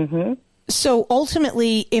 Mm-hmm. So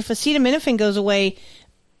ultimately, if acetaminophen goes away,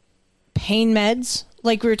 pain meds,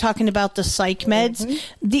 like we were talking about the psych meds,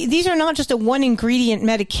 these are not just a one-ingredient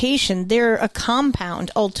medication. They're a compound,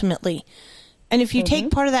 ultimately. And if you take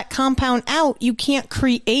part of that compound out, you can't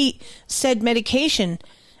create said medication.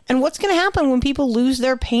 And what's going to happen when people lose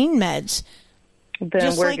their pain meds?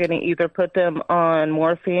 Then we're going to either put them on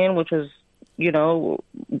morphine, which is,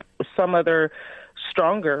 some other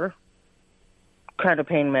stronger kind of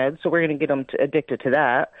pain meds, so we're going to get them addicted to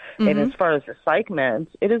that. And as far as the psych meds,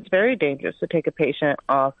 it is very dangerous to take a patient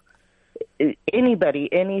off. Anybody,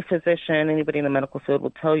 any physician, anybody in the medical field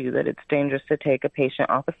will tell you that it's dangerous to take a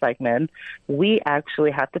patient off a psych med. We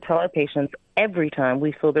actually have to tell our patients every time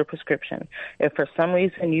we fill their prescription, if for some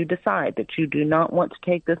reason you decide that you do not want to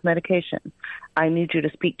take this medication, I need you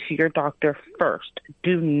to speak to your doctor first.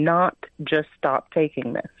 Do not just stop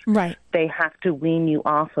taking this. Right. They have to wean you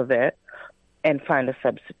off of it and find a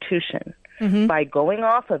substitution. By going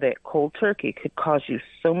off of it, cold turkey could cause you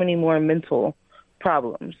so many more mental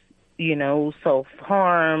problems,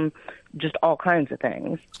 self-harm, just all kinds of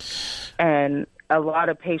things. And a lot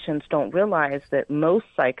of patients don't realize that most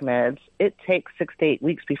psych meds, it takes 6 to 8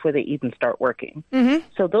 weeks before they even start working.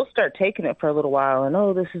 So they'll start taking it for a little while and,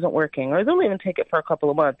 this isn't working. Or they'll even take it for a couple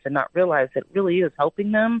of months and not realize it really is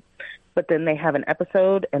helping them. But then they have an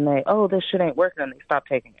episode and they, this shit ain't working, and they stop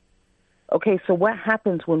taking it. Okay, so what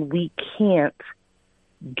happens when we can't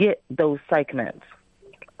get those psych meds?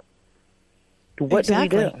 What do we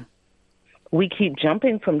do? We keep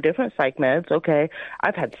jumping from different psych meds. Okay,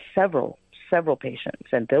 I've had several patients,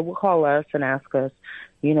 and they will call us and ask us,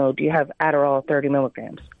 do you have Adderall 30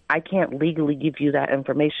 milligrams? I can't legally give you that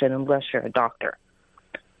information unless you're a doctor.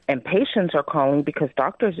 And patients are calling because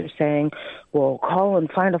doctors are saying, well, call and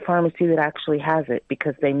find a pharmacy that actually has it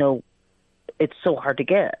because they know it's so hard to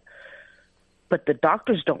get. But the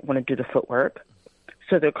doctors don't want to do the footwork.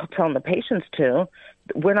 So they're telling the patients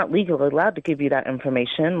we're not legally allowed to give you that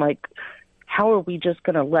information. Like, how are we just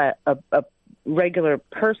going to let a regular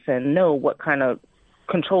person know what kind of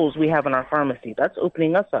controls we have in our pharmacy? That's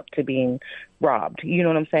opening us up to being robbed. You know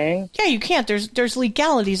what I'm saying? Yeah, you can't. There's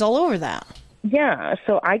legalities all over that. Yeah,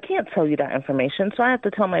 so I can't tell you that information. So I have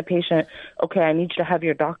to tell my patient, okay, I need you to have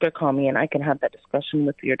your doctor call me, and I can have that discussion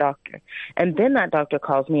with your doctor. And then that doctor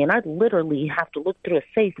calls me, and I literally have to look through a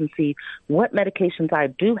safe and see what medications I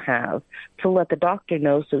do have to let the doctor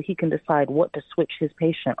know so he can decide what to switch his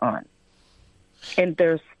patient on. And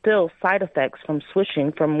there's still side effects from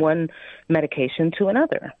switching from one medication to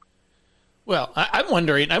another. Well, I'm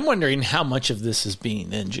wondering how much of this is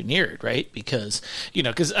being engineered, right? Because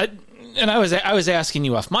I was asking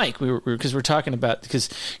you off mic. We were talking about, because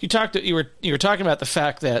you were talking about the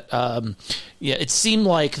fact that it seemed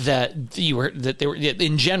like that there were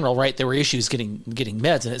in general, right, there were issues getting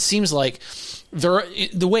meds, and it seems like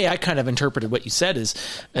the way I kind of interpreted what you said is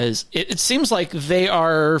it seems like they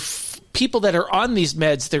are people that are on these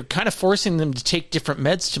meds, they're kind of forcing them to take different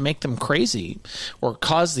meds to make them crazy or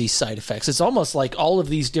cause these side effects. It's almost like all of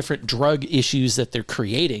these different drug issues that they're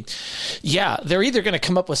creating. Yeah, they're either going to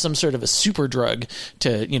come up with some sort of a super drug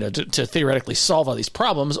to theoretically solve all these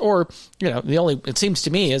problems, or it seems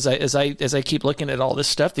to me as I keep looking at all this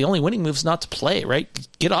stuff, the only winning move is not to play, right?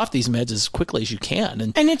 Get off these meds as quickly as you can.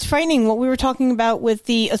 And it's frightening what we were talking about with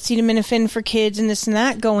the acetaminophen for kids and this and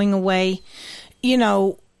that going away.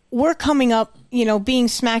 We're coming up, being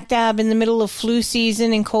smack dab in the middle of flu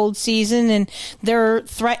season and cold season, and they're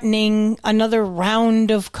threatening another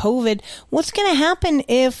round of COVID. What's going to happen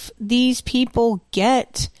if these people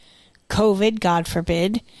get COVID, God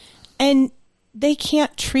forbid, and they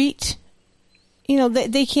can't treat,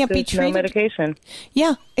 they can't be treated? No medication.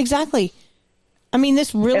 Yeah, exactly. I mean,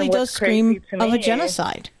 this really does scream of a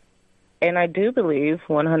genocide. And I do believe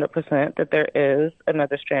 100% that there is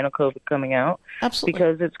another strain of COVID coming out. Absolutely.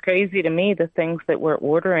 Because it's crazy to me, the things that we're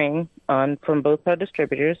ordering from both our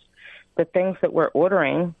distributors, the things that we're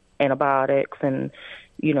ordering, antibiotics and,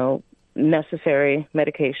 necessary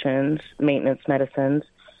medications, maintenance medicines,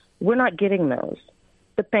 we're not getting those.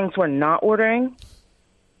 The things we're not ordering,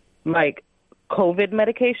 like COVID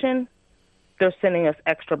medication, they're sending us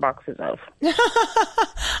extra boxes of.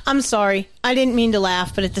 I'm sorry. I didn't mean to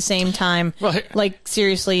laugh, but at the same time,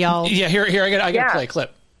 seriously, y'all. Yeah, here I got to play a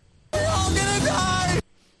clip. We're all gonna die.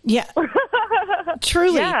 Yeah.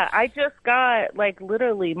 Truly. Yeah, I just got,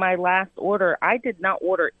 literally my last order. I did not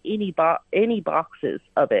order any boxes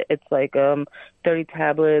of it. It's 30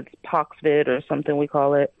 tablets, Poxvid or something we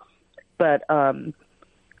call it. But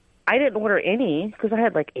I didn't order any because I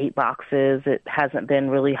had 8 boxes. It hasn't been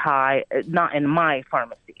really high, not in my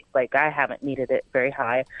pharmacy. I haven't needed it very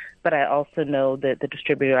high, but I also know that the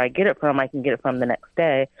distributor I get it from, I can get it from the next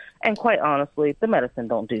day. And quite honestly, the medicine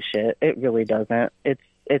don't do shit. It really doesn't.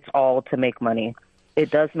 It's all to make money.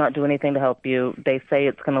 It does not do anything to help you. They say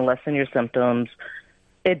it's going to lessen your symptoms.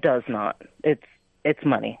 It does not. It's it's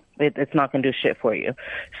money. It's not going to do shit for you.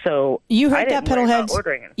 So You I heard that, didn't worry about pedalheads.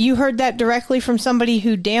 ordering it. You heard that directly from somebody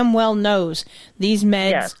who damn well knows these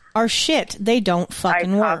meds Yes. are shit. They don't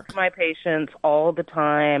fucking I work. talk to my patients all the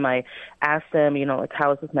time. I ask them, like,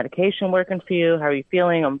 how is this medication working for you? How are you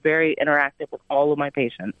feeling? I'm very interactive with all of my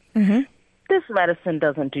patients. Mm-hmm. This medicine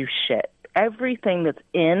doesn't do shit. Everything that's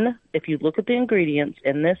in, if you look at the ingredients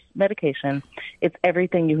in this medication, it's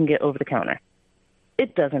everything you can get over the counter.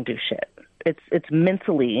 It doesn't do shit. It's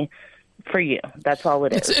mentally for you. That's all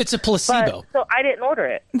it is. It's a placebo. So I didn't order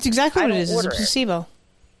it. It's exactly I what it don't is. It's a order it. placebo.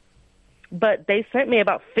 But they sent me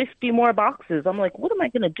about 50 more boxes. I'm like, what am I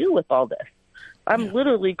going to do with all this? I'm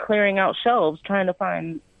literally clearing out shelves trying to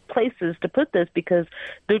find places to put this because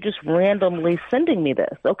they're just randomly sending me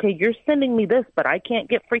this. Okay, you're sending me this, but I can't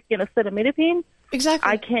get freaking acetaminophen? Exactly.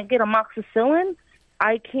 I can't get amoxicillin?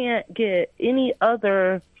 I can't get any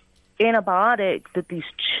other antibiotics that these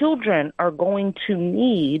children are going to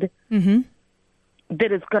need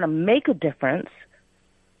that is going to make a difference,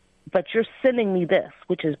 but you're sending me this,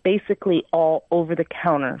 which is basically all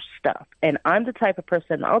over-the-counter stuff. And I'm the type of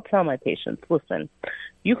person, I'll tell my patients, listen,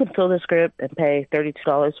 you can fill this script and pay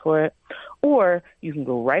 $32 for it, or you can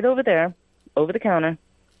go right over there, over the counter,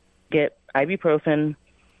 get ibuprofen,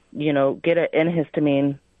 get an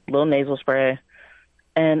antihistamine, little nasal spray,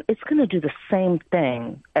 and it's going to do the same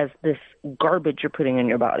thing as this garbage you're putting in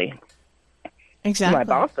your body. Exactly. My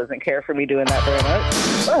boss doesn't care for me doing that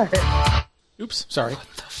very much. But Oops, sorry.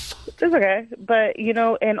 it's okay. But,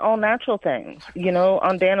 and all natural things,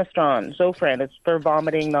 ondansetron, Zofran, it's for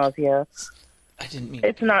vomiting, nausea. I didn't mean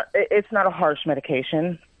It's not a harsh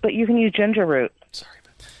medication, but you can use ginger root.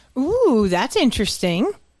 Ooh, that's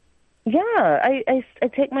interesting. Yeah, I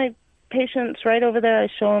take my patients right over there. I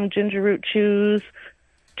show them ginger root chews.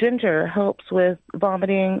 Ginger helps with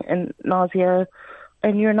vomiting and nausea,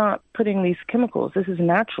 and you're not putting these chemicals. This is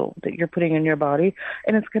natural that you're putting in your body,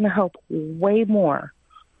 and it's going to help way more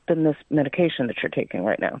than this medication that you're taking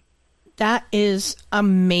right now. That is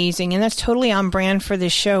amazing, and that's totally on brand for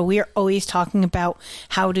this show. We are always talking about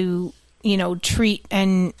how to, treat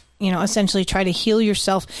and, essentially try to heal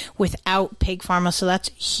yourself without Pig Pharma, so that's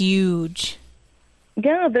huge.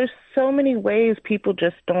 Yeah, there's so many ways people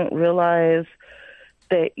just don't realize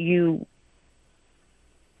that you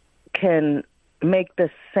can make the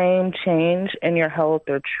same change in your health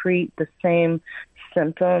or treat the same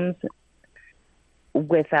symptoms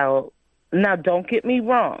without... Now, don't get me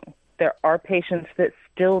wrong. There are patients that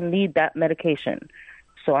still need that medication.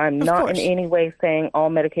 So I'm not in any way saying all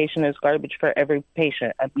medication is garbage for every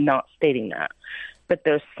patient. I'm not stating that. But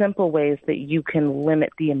there's simple ways that you can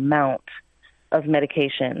limit the amount of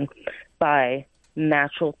medication by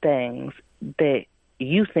natural things that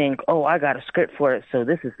you think, oh, I got a script for it, so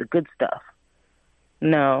this is the good stuff.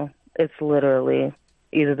 No, it's literally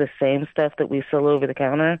either the same stuff that we sell over the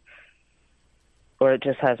counter or it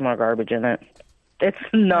just has more garbage in it. It's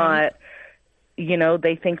not,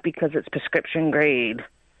 they think because it's prescription grade.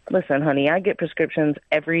 Listen, honey, I get prescriptions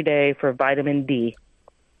every day for vitamin D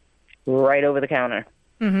right over the counter.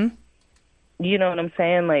 Mm-hmm. You know what I'm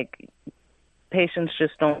saying? Like, patients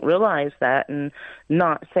just don't realize that, and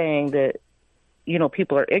not saying that,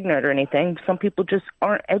 people are ignorant or anything. Some people just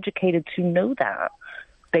aren't educated to know that.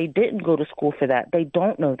 They didn't go to school for that. They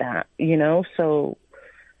don't know that, So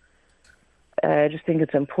I just think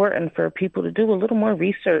it's important for people to do a little more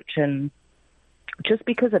research. And just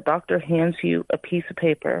because a doctor hands you a piece of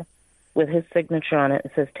paper with his signature on it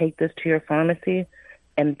and says, take this to your pharmacy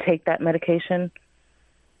and take that medication,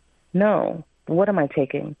 no. What am I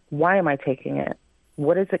taking? Why am I taking it?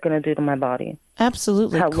 What is it going to do to my body?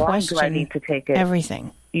 Absolutely. How long do I need to take it?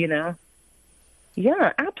 Everything.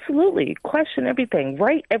 Yeah, absolutely. Question everything.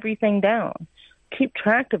 Write everything down. Keep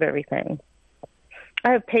track of everything.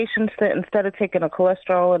 I have patients that instead of taking a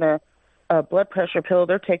cholesterol and a blood pressure pill,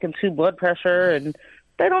 they're taking 2 blood pressure, and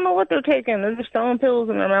they don't know what they're taking. They're just throwing pills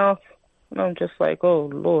in their mouth. And I'm just like, oh,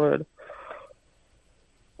 Lord.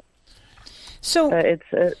 So I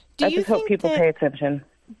just hope people pay attention.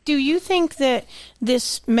 Do you think that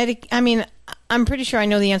this I'm pretty sure I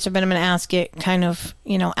know the answer, but I'm going to ask it kind of,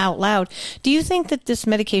 out loud. Do you think that this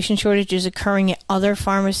medication shortage is occurring at other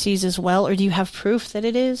pharmacies as well, or do you have proof that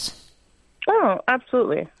it is? Oh,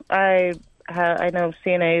 absolutely. I know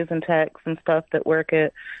CNAs and techs and stuff that work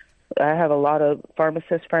at... I have a lot of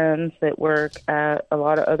pharmacist friends that work at a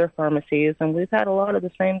lot of other pharmacies, and we've had a lot of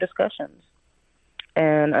the same discussions.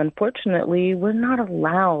 And unfortunately, we're not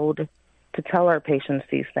allowed to tell our patients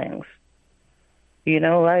these things.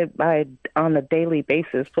 I on a daily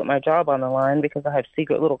basis put my job on the line because I have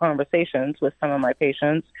secret little conversations with some of my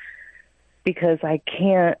patients because I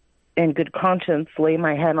can't in good conscience lay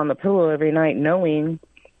my head on the pillow every night knowing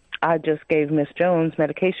I just gave Miss Jones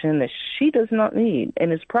medication that she does not need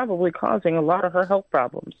and is probably causing a lot of her health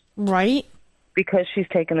problems. Right. Because she's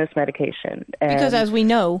taken this medication. And because as we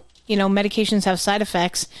know, medications have side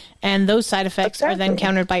effects, and those side effects are then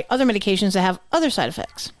countered by other medications that have other side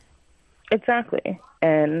effects. Exactly.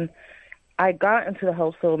 And I got into the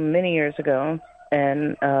health field many years ago,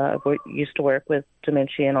 and used to work with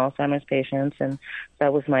dementia and Alzheimer's patients, and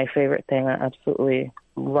that was my favorite thing. I absolutely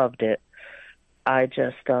loved it. I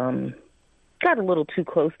just got a little too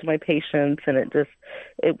close to my patients, and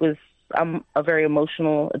I'm a very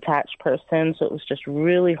emotional, attached person, so it was just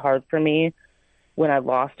really hard for me when I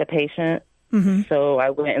lost a patient. Mm-hmm. So I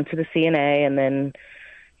went into the CNA and then,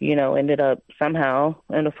 ended up somehow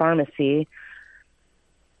in a pharmacy.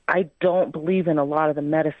 I don't believe in a lot of the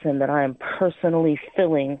medicine that I am personally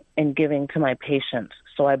filling and giving to my patients.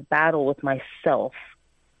 So I battle with myself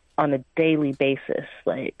on a daily basis.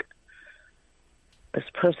 Like, this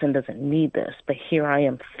person doesn't need this, but here I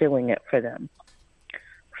am filling it for them.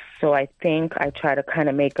 So I think I try to kind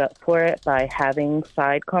of make up for it by having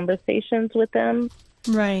side conversations with them.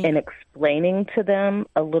 Right. And explaining to them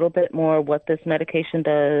a little bit more what this medication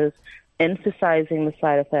does, emphasizing the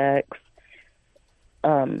side effects,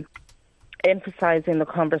 emphasizing the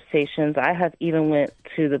conversations. I have even went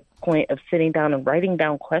to the point of sitting down and writing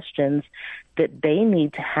down questions that they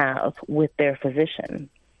need to have with their physician.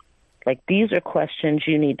 Like, these are questions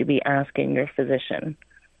you need to be asking your physician,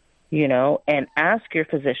 and ask your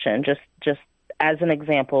physician, just as an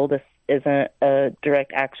example. This isn't a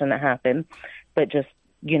direct action that happened, but just,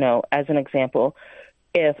 as an example,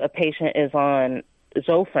 if a patient is on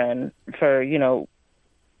Zofran for,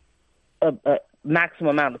 a maximum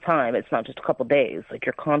amount of time, it's not just a couple days, like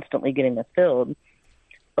you're constantly getting this filled.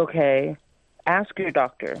 Okay, ask your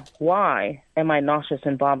doctor, why am I nauseous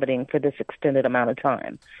and vomiting for this extended amount of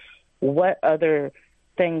time? What other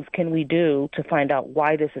things can we do to find out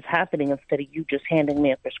why this is happening instead of you just handing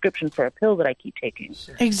me a prescription for a pill that I keep taking?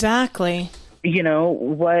 Exactly.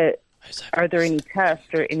 What are there any tests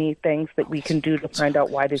or any things that we can do to find out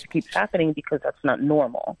why this keeps happening, because that's not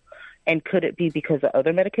normal? And could it be because of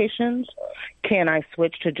other medications? Can I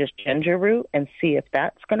switch to just ginger root and see if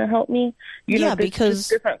that's going to help me? Because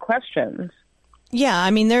different questions. Yeah, I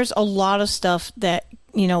mean, there's a lot of stuff that,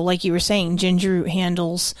 like you were saying, ginger root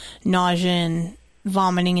handles nausea and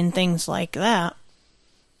vomiting and things like that.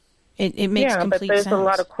 It makes complete sense. Yeah, but there's a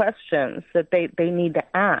lot of questions that they need to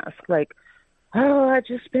ask. Like, oh, I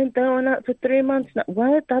just been throwing up for 3 months now.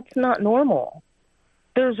 What? That's not normal.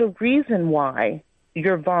 There's a reason why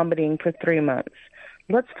you're vomiting for 3 months.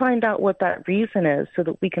 Let's find out what that reason is so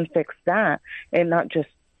that we can fix that and not just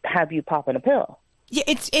have you popping a pill. Yeah,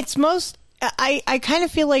 it's most... I kind of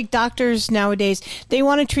feel like doctors nowadays, they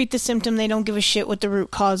want to treat the symptom. They don't give a shit what the root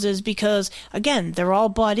cause is because, again, they're all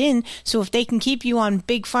bought in. So if they can keep you on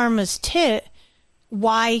Big Pharma's tit,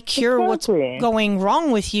 why cure what's going wrong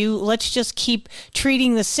with you? Let's just keep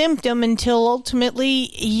treating the symptom until ultimately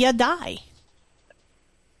you die.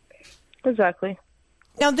 Exactly.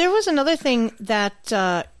 Now, there was another thing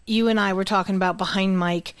that you and I were talking about behind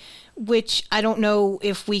mic, which I don't know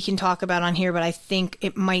if we can talk about on here, but I think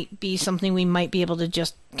it might be something we might be able to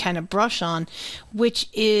just kind of brush on, which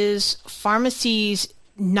is pharmacies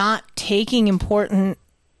not taking important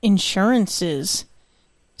insurances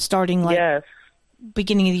starting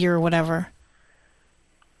beginning of the year or whatever.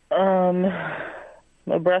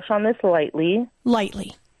 I'll brush on this lightly.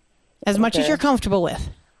 Lightly. As much as you're comfortable with.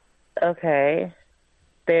 Okay.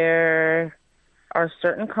 There are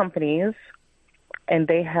certain companies, and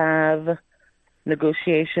they have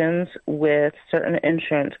negotiations with certain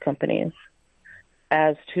insurance companies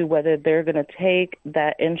as to whether they're going to take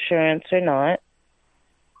that insurance or not.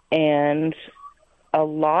 And a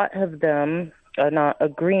lot of them are not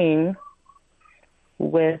agreeing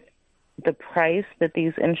with the price that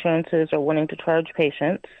these insurances are wanting to charge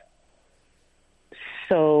patients.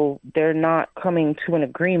 So they're not coming to an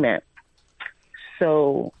agreement.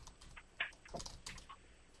 So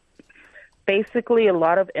basically, a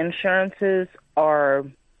lot of insurances are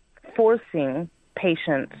forcing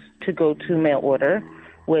patients to go to mail order,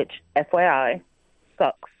 which, FYI,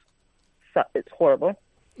 sucks. It's horrible.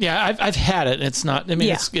 Yeah, I've had it. It's not. I mean,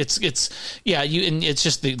 Yeah. and it's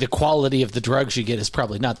just the quality of the drugs you get is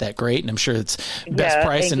probably not that great, and I'm sure it's best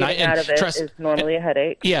price. And getting out of it is normally a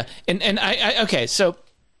headache. Yeah, and I okay, so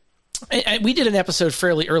we did an episode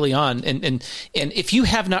fairly early on, and if you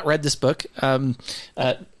have not read this book,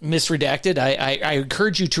 Misredacted, I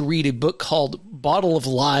encourage you to read a book called Bottle of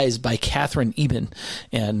Lies by Catherine Eben.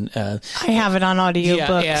 And I have it on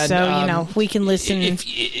audiobook, so we can listen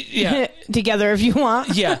together if you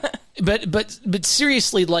want. Yeah. But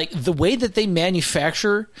seriously, like the way that they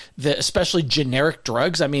manufacture especially generic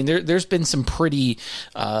drugs, I mean, there's been some pretty,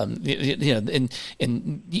 and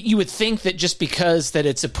you would think that just because that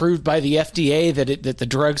it's approved by the FDA that the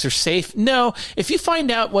drugs are safe. No, if you find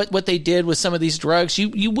out what they did with some of these drugs,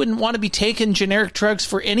 you wouldn't want to be taking generic drugs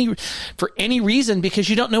for any reason, because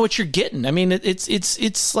you don't know what you're getting. I mean,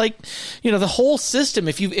 it's like, the whole system.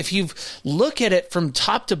 If you look at it from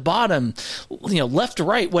top to bottom, left to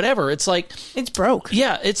right, whatever. It's like it's broke.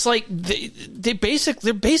 Yeah, it's like they're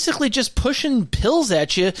basically just pushing pills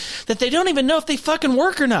at you that they don't even know if they fucking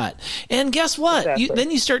work or not. And guess what? Exactly.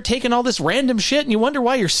 Then you start taking all this random shit, and you wonder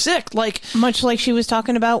why you're sick. Like much like she was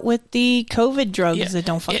talking about with the COVID drugs that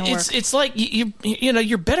don't fucking work. It's like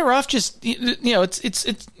you're better off just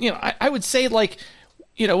I would say, like,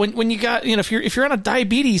 when you got, if you're on a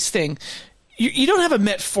diabetes thing. You don't have a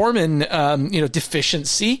metformin,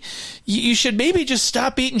 deficiency. You should maybe just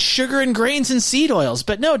stop eating sugar and grains and seed oils.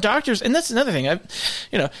 But no, doctors, and that's another thing.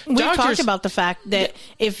 We've talked about the fact that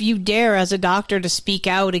if you dare as a doctor to speak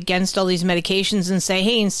out against all these medications and say,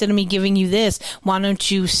 hey, instead of me giving you this, why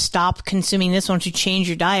don't you stop consuming this? Why don't you change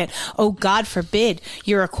your diet? Oh, God forbid.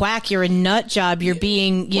 You're a quack. You're a nut job. You're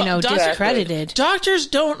being, discredited. Doctors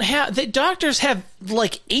doctors have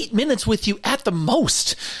like 8 minutes with you at the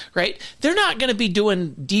most, right? They're not going to be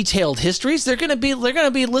doing detailed histories. They're going to be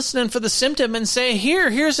listening for the symptom and say,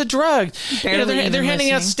 here's a drug. They're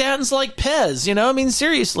handing out statins like Pez. I mean,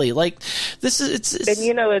 seriously, like this is. It's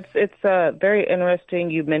And very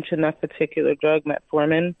interesting. You mentioned that particular drug,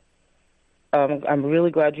 metformin. I'm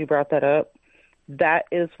really glad you brought that up. That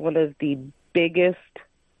is one of the biggest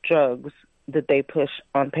drugs that they push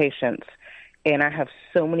on patients. And I have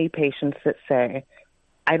so many patients that say,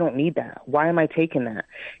 I don't need that. Why am I taking that?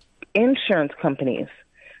 Insurance companies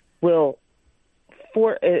will,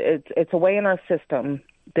 it's a way in our system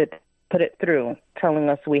that put it through, telling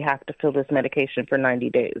us we have to fill this medication for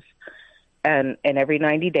 90 days. And every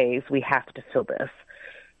 90 days, we have to fill this.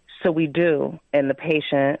 So we do, and the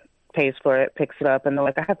patient pays for it, picks it up, and they're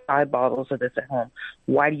like, I have 5 bottles of this at home.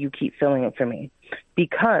 Why do you keep filling it for me?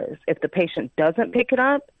 Because if the patient doesn't pick it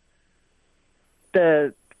up,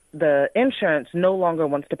 the insurance no longer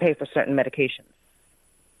wants to pay for certain medications.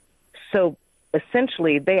 So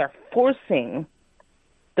essentially, they are forcing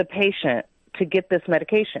the patient to get this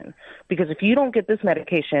medication, because if you don't get this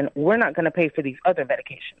medication, we're not going to pay for these other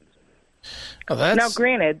medications. Oh, Now,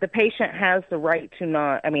 granted, the patient has the right to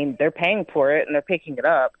not, I mean, they're paying for it and they're picking it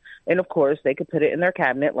up. And of course, they could put it in their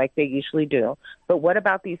cabinet like they usually do. But what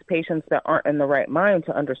about these patients that aren't in the right mind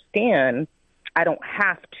to understand, I don't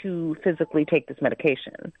have to physically take this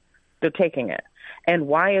medication? They're taking it. And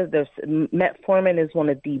why is this? Metformin is one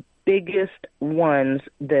of the biggest ones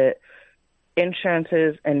that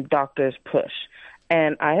insurances and doctors push.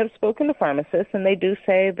 And I have spoken to pharmacists, and they do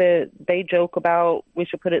say that they joke about we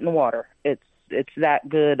should put it in the water. It's that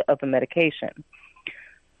good of a medication.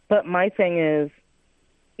 But my thing is,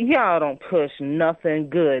 y'all don't push nothing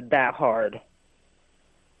good that hard.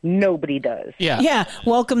 Nobody does. Yeah.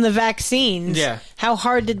 Welcome the vaccines. Yeah. How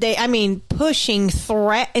hard did they? I mean, pushing,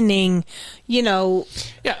 threatening. Yeah,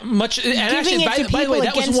 much. And giving actually, it to by the way,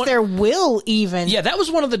 that against was one, their will, even. Yeah, that was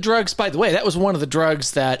one of the drugs. By the way, that was one of the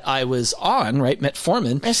drugs that I was on. Right,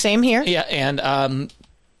 metformin. Same here. Yeah,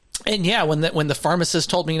 and yeah, when the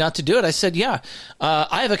pharmacist told me not to do it, I said,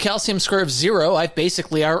 I have a calcium score of 0.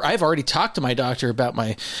 I've already talked to my doctor about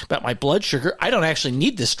my blood sugar. I don't actually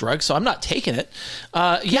need this drug, so I'm not taking it.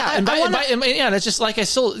 And it's just like I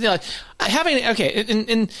still having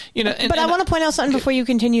okay, But I want to point out something before you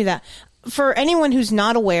continue that. For anyone who's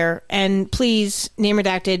not aware, and please, name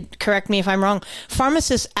redacted, correct me if I'm wrong,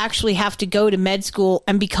 pharmacists actually have to go to med school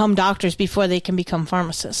and become doctors before they can become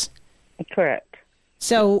pharmacists. Correct.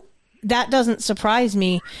 So that doesn't surprise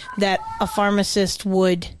me that a pharmacist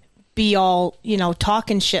would be all,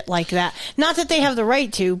 talking shit like that. Not that they have the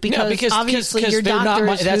right to, because obviously your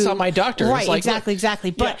doctors. That's not my doctor. Right, like, exactly.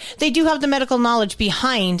 But they do have the medical knowledge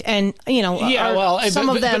behind, and some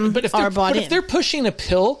of them are bought in. But if they're pushing a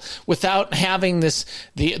pill without having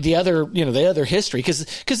the other history, because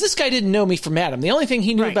this guy didn't know me from Adam. The only thing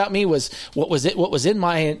he knew about me was what was in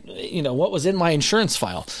my insurance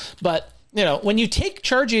file, but. when you take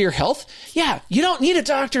charge of your health, you don't need a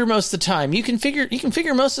doctor most of the time. You can figure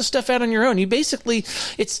most of the stuff out on your own. You basically,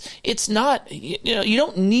 it's not, you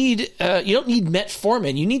don't need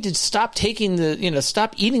metformin. You need to stop taking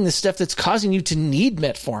stop eating the stuff that's causing you to need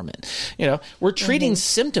metformin. We're treating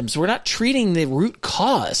symptoms. We're not treating the root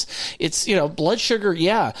cause. It's, blood sugar.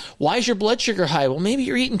 Yeah. Why is your blood sugar high? Well, maybe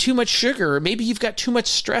you're eating too much sugar, or maybe you've got too much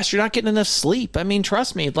stress. You're not getting enough sleep. I mean,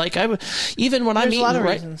 trust me, like even when I'm eating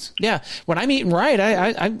right, when I'm eating right,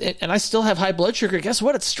 I still have high blood sugar. Guess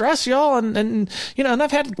what? It's stress, y'all, and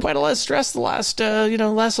I've had quite a lot of stress the last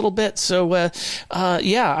little bit. So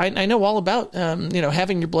I know all about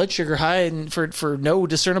having your blood sugar high and for no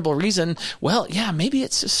discernible reason. Well, yeah, maybe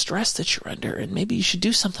it's just stress that you're under, and maybe you should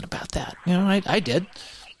do something about that. I did.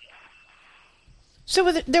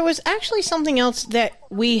 So there was actually something else that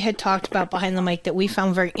we had talked about behind the mic that we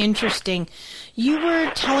found very interesting. You were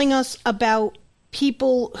telling us about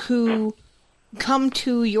people who come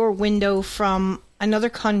to your window from another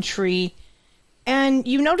country, and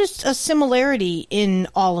you noticed a similarity in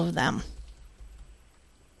all of them.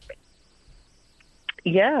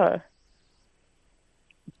 Yeah.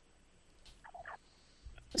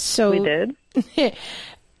 So we did.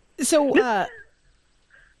 So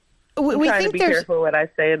we trying think to be there's careful what I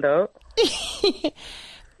say, though.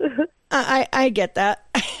 I get that.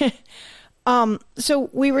 So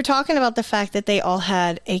we were talking about the fact that they all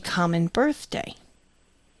had a common birthday.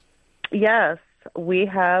 Yes, we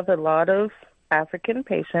have a lot of African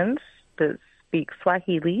patients that speak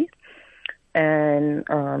Swahili, and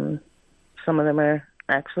some of them are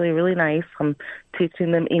actually really nice. I'm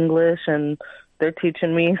teaching them English, and they're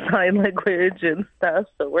teaching me sign language and stuff,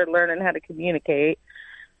 so we're learning how to communicate.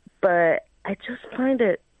 But I just find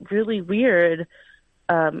it really weird.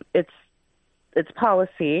 It's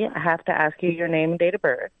policy. I have to ask you your name and date of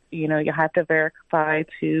birth. You have to verify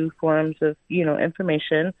 2 forms of,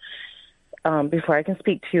 information before I can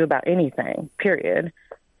speak to you about anything, period.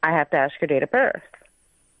 I have to ask your date of birth.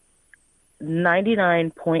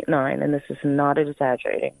 99.9, and this is not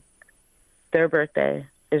exaggerating, their birthday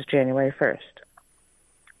is January 1st.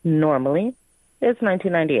 Normally, it's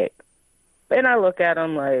 1998. And I look at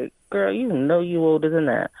them like, girl, you older than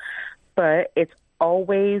that. But it's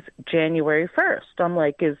always January 1st. I'm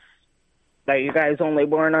like, are you guys only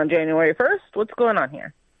born on January 1st? What's going on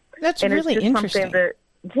here? That's and really it's just interesting.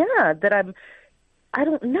 I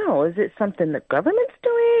don't know. Is it something the government's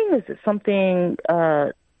doing? Is it something...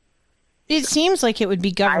 it seems like it would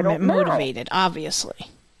be government motivated, obviously.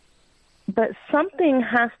 But something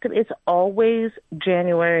has to... It's always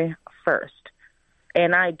January 1st.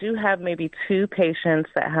 And I do have maybe 2 patients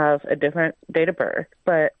that have a different date of birth.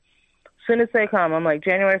 But as soon as they come, I'm like,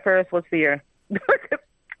 January 1st, what's the year?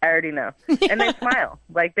 I already know. And they smile.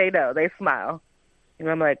 Like, they know. They smile. And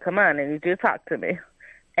I'm like, come on, and you do talk to me.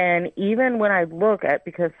 And even when I look at,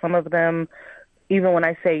 because some of them, even when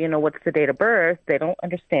I say, what's the date of birth, they don't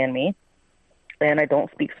understand me. And I don't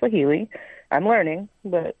speak Swahili. I'm learning,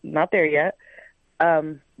 but not there yet.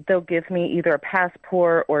 They'll give me either a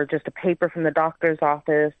passport or just a paper from the doctor's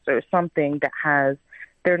office or something that has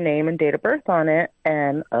their name and date of birth on it.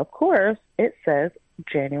 And, of course, it says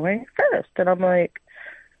January 1st. And I'm like,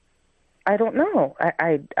 I don't know.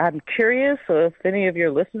 I'm curious. So if any of your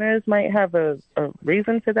listeners might have a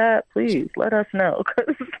reason for that, please let us know.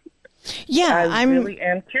 'Cause I really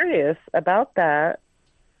am curious about that.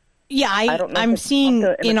 Yeah, I'm seeing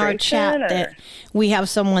in our chat that we have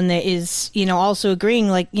someone that is, also agreeing,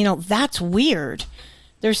 like, that's weird.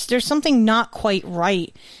 There's something not quite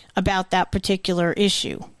right about that particular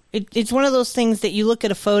issue. It's one of those things that you look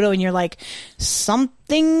at a photo and you're like,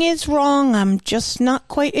 something is wrong. I'm just not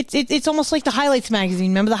quite. It's almost like the Highlights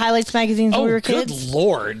magazine. Remember the Highlights magazines when we were kids? Good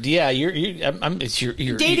Lord. Yeah, you're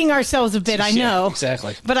dating ourselves a bit, I know. Yeah,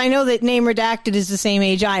 exactly. But I know that Name Redacted is the same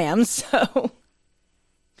age I am, so...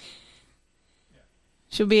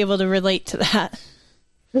 She'll be able to relate to that.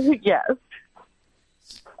 Yes.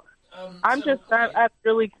 I'm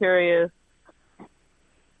really curious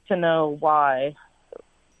to know why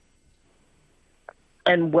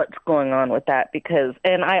and what's going on with that,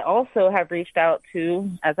 and I also have reached out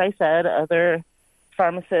to, as I said, other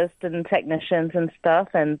pharmacists and technicians and stuff,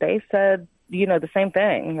 and they said, the same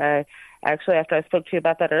thing. Actually, after I spoke to you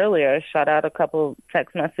about that earlier, I shot out a couple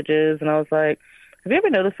text messages, and I was like, have you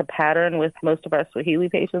ever noticed a pattern with most of our Swahili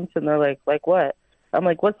patients? And they're like what? I'm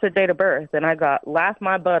like, what's their date of birth? And I got, laugh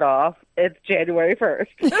my butt off. It's January 1st.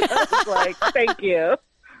 I was like, thank you.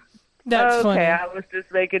 That's funny. Okay, I was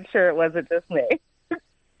just making sure it wasn't just me.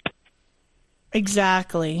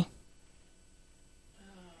 Exactly.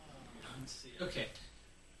 Let's see. Okay.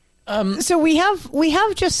 So we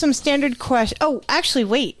have just some standard questions. Oh, actually,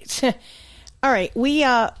 wait. All right,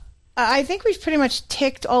 I think we've pretty much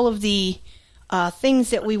ticked all of the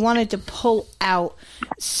things that we wanted to pull out.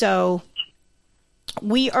 So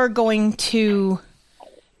we are going to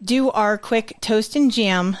do our quick toast and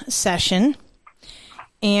jam session,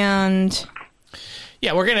 and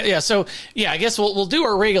we're gonna. So I guess we'll do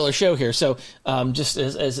our regular show here. So just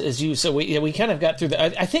as you, so we kind of got through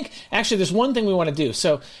the. I think actually there's one thing we want to do.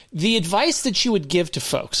 So the advice that you would give to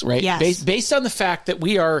folks, right? Yes. Based on the fact that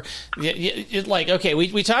we are like, okay,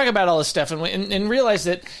 we talk about all this stuff and realize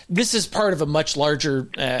that this is part of a much larger.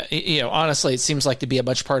 Honestly, it seems like to be a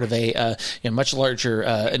much part of a much larger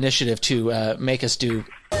initiative to make us do.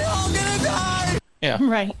 Yeah.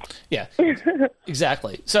 Right. Yeah.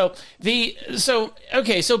 Exactly. So so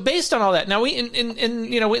based on all that, now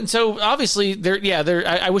so obviously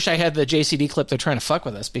I wish I had the JCD clip. They're trying to fuck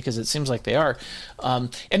with us because it seems like they are.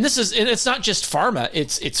 And it's not just pharma.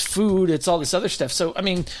 It's food. It's all this other stuff. So I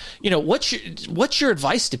mean, what's your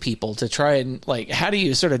advice to people to try and how do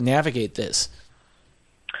you sort of navigate this?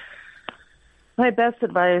 My best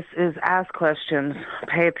advice is ask questions,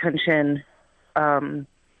 pay attention.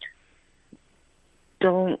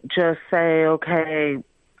 Don't just say, okay,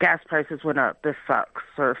 gas prices went up, this sucks,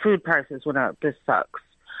 or food prices went up, this sucks.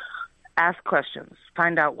 Ask questions.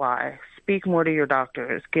 Find out why. Speak more to your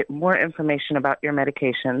doctors. Get more information about your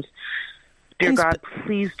medications. Dear God,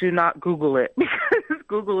 please do not Google it, because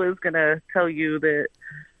Google is going to tell you that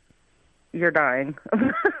you're dying.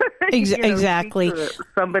 Exactly. Speak to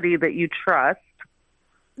somebody that you trust.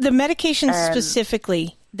 The medications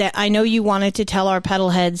specifically that I know you wanted to tell our pedal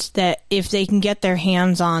heads that if they can get their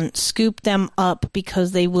hands on, scoop them up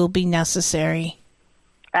because they will be necessary.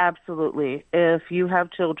 Absolutely. If you have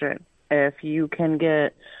children, if you can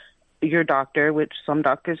get your doctor, which some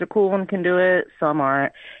doctors are cool and can do it, some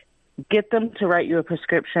aren't, get them to write you a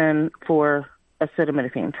prescription for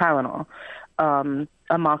acetaminophen, Tylenol,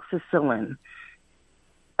 amoxicillin,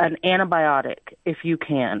 an antibiotic if you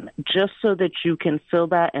can, just so that you can fill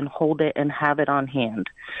that and hold it and have it on hand.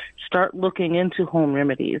 Start looking into home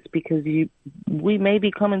remedies because we may be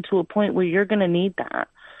coming to a point where you're going to need that.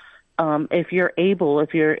 If you're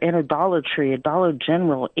in a Dollar Tree, a Dollar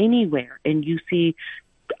General, anywhere, and you see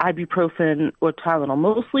ibuprofen or Tylenol,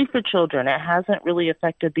 mostly for children, it hasn't really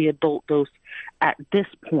affected the adult dose at this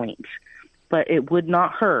point, but it would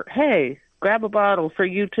not hurt. Hey, grab a bottle for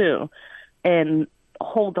you too, and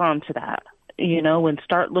hold on to that, and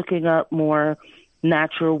start looking up more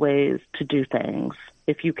natural ways to do things.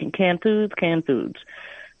 If you can can foods.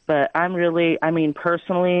 But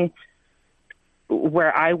personally,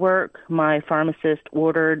 where I work, my pharmacist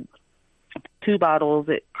ordered 2 bottles.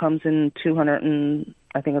 It comes in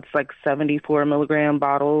 74 milligram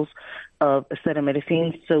bottles of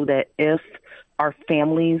acetaminophen, so that if our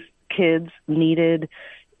family's kids needed,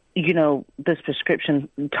 this prescription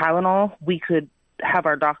Tylenol, we could have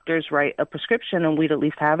our doctors write a prescription and we'd at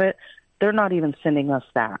least have it. They're not even sending us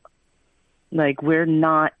that. We're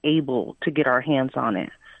not able to get our hands on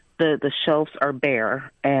it. The shelves are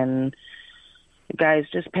bare, and guys,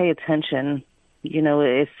 just pay attention.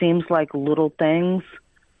 It seems like little things,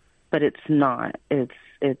 but it's not. It's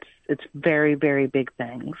very, very big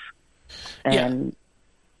things. And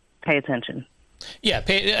pay attention. Yeah,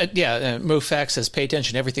 MoFax says, "Pay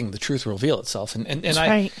attention. Everything, the truth will reveal itself." And That's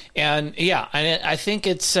right. I think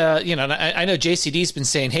it's I know JCD's been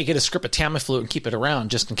saying, "Hey, get a script of Tamiflu and keep it around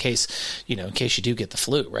just in case you do get the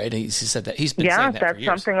flu." Right? He said that he's been saying that for years. Yeah,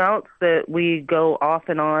 that's something else that we go off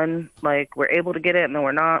and on. We're able to get it and then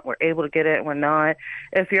we're not. We're able to get it and we're not.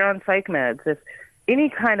 If you're on psych meds, if any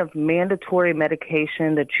kind of mandatory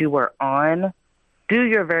medication that you are on, do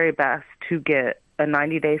your very best to get a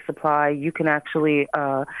 90-day supply. You can actually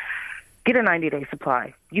get a 90-day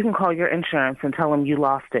supply. You can call your insurance and tell them you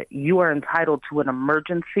lost it. You are entitled to an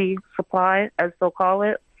emergency supply, as they'll call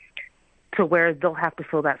it, to where they'll have to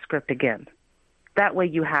fill that script again. That way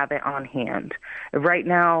you have it on hand. Right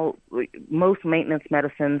now, most maintenance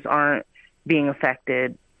medicines aren't being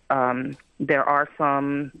affected. There are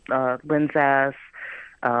some, Linzess,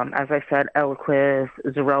 as I said, Eliquis,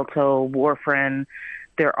 Xarelto, Warfarin.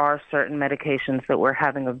 There are certain medications that we're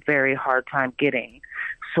having a very hard time getting.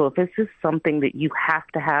 So if this is something that you have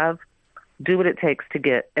to have, do what it takes to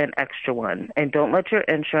get an extra one. And don't let your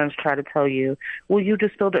insurance try to tell you, well, you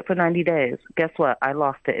just filled it for 90 days. Guess what? I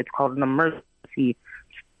lost it. It's called an emergency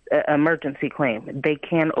claim. They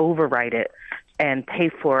can override it and pay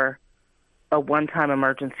for a one-time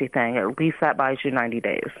emergency thing. At least that buys you 90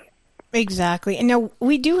 days. Exactly. And now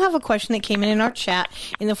we do have a question that came in our chat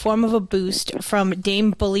in the form of a boost from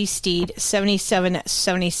Dame Bully Steed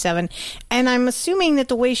 7777. And I'm assuming that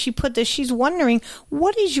the way she put this, she's wondering,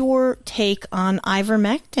 what is your take on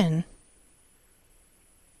ivermectin?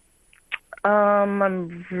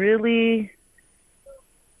 I'm really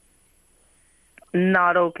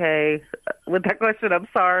not okay with that question. I'm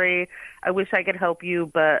sorry. I wish I could help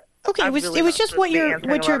you, but okay, it was just what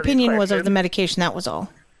your opinion was of the medication. That was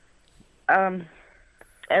all.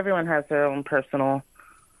 Everyone has their own personal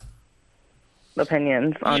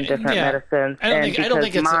opinions on different medicines. I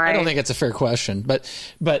don't think it's a fair question, but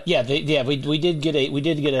we did get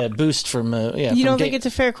a boost from You don't think it's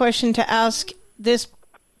a fair question to ask this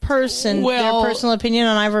person their personal opinion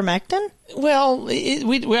on ivermectin? Well,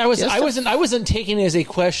 I wasn't taking it as a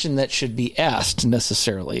question that should be asked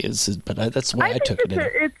necessarily, but that's why I took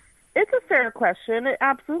it. It's a fair question. It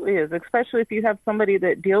absolutely is, especially if you have somebody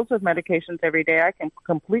that deals with medications every day. I can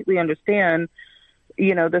completely understand,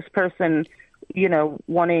 this person,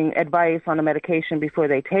 wanting advice on a medication before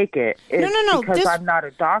they take it. No. Because I'm not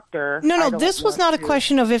a doctor. No. This was not a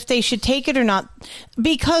question of if they should take it or not,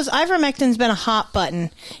 because ivermectin's been a hot button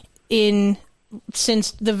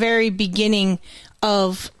since the very beginning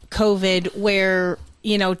of COVID, where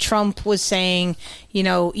Trump was saying,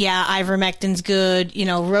 ivermectin's good.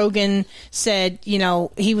 Rogan said,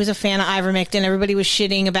 he was a fan of ivermectin. Everybody was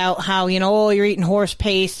shitting about how, you're eating horse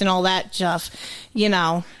paste and all that stuff,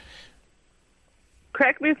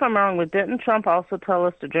 Correct me if I'm wrong, but didn't Trump also tell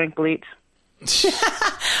us to drink bleach?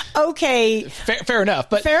 Okay. Fair enough.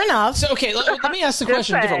 But fair enough. So, okay, let me ask the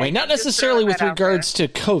question a different way. Not necessarily with regards to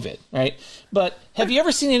COVID, right? But have you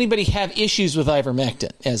ever seen anybody have issues with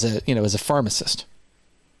ivermectin as a pharmacist?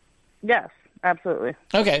 Yes, absolutely.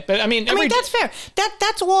 Okay, but I mean that's fair.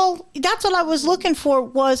 That's all. That's what I was looking for.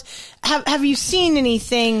 Was have you seen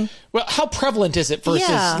anything? Well, how prevalent is it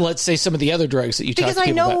versus, let's say, some of the other drugs that you talk to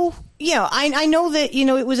people about? I know that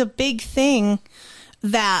it was a big thing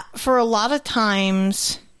that for a lot of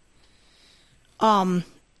times,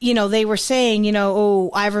 they were saying,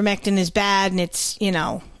 ivermectin is bad and it's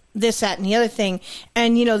this, that, and the other thing,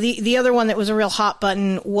 and the other one that was a real hot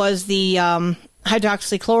button was the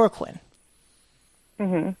hydroxychloroquine.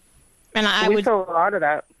 Mm-hmm. And we fill a lot of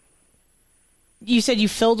that. You said you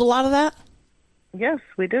filled a lot of that? Yes,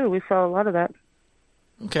 we do. We fill a lot of that.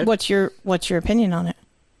 Okay. What's your opinion on it?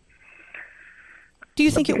 Do you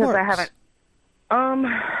think it works? I haven't. I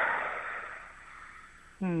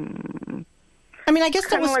mean, I guess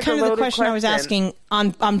that was kind of the question I was asking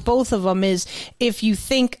on both of them, is if you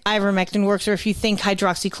think ivermectin works or if you think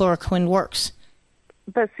hydroxychloroquine works.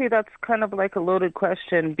 But see, that's kind of like a loaded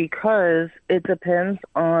question because it depends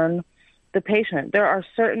on the patient. There are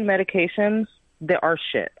certain medications that are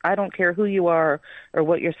shit. I don't care who you are or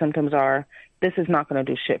what your symptoms are. This is not going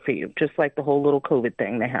to do shit for you, just like the whole little COVID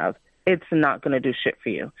thing they have. It's not going to do shit for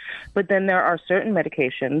you. But then there are certain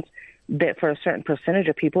medications that for a certain percentage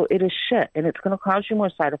of people, it is shit, and it's going to cause you more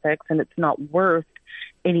side effects, and it's not worth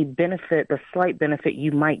any benefit, the slight benefit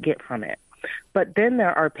you might get from it. But then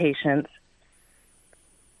there are patients,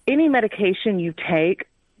 any medication you take,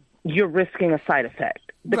 you're risking a side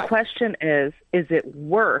effect. The question is it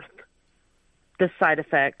worth the side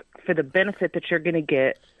effect for the benefit that you're going to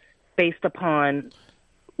get based upon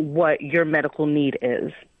what your medical need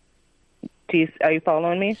is? Are you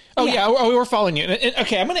following me? Oh yeah, we're following you.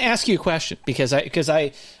 Okay, I'm going to ask you a question because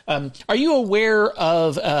I are you aware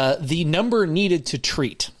of the number needed to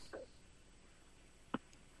treat?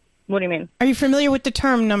 What do you mean? Are you familiar with the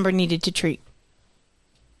term number needed to treat?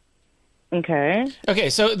 Okay,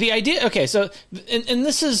 so the idea. Okay, so and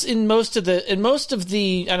this is in most of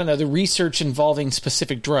the I don't know, the research involving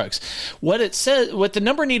specific drugs. What it says, what the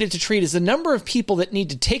number needed to treat is the number of people that need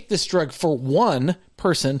to take this drug for one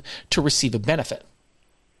person to receive a benefit.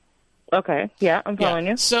 Okay, yeah, I'm following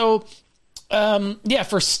you. So,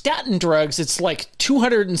 for statin drugs, it's like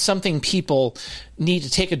 200 and something people need to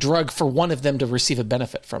take a drug for one of them to receive a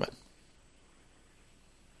benefit from it.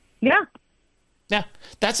 Yeah. Yeah,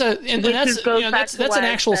 that's an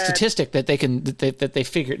actual statistic that they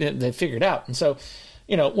figured out, and so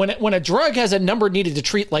when a drug has a number needed to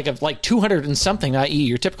treat like 200 and something, i.e.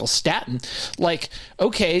 your typical statin,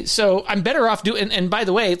 okay, so I'm better off doing. And by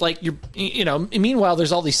the way, meanwhile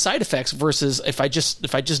there's all these side effects versus if I just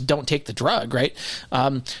don't take the drug, right?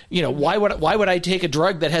 Why would I take a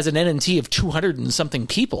drug that has an NNT of 200 and something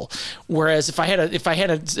people, whereas if I had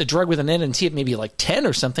a drug with an NNT of maybe like 10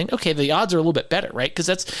 or something, okay, the odds are a little bit better, right?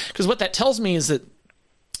 Because what that tells me is that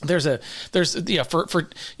there's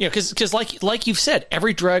because like you've said,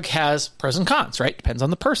 every drug has pros and cons, right? Depends on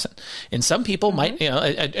the person. And some people might,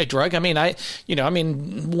 a drug. I mean,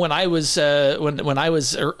 when I was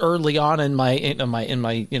early on in my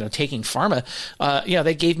taking pharma,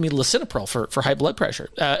 they gave me lisinopril for high blood pressure.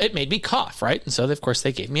 It made me cough, right? And so of course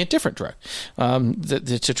they gave me a different drug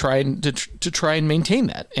to try and maintain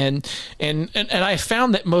that. And I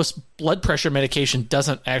found that most blood pressure medication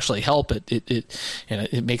doesn't actually help.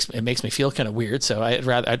 It makes me feel kind of weird, so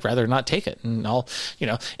I'd rather not take it. And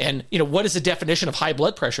what is the definition of high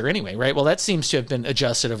blood pressure anyway, right? Well, that seems to have been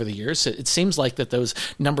adjusted over the years. It seems like that those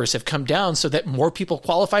numbers have come down so that more people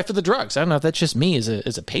qualify for the drugs. I don't know if that's just me as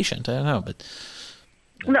a patient. I don't know, but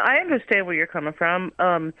no, I understand where you're coming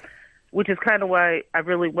from, which is kind of why I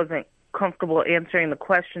really wasn't comfortable answering the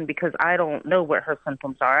question, because I don't know what her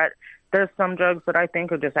symptoms are. There's some drugs that I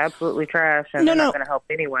think are just absolutely trash and they're not going to help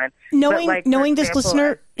anyone. Knowing this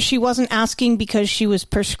listener, she wasn't asking because she was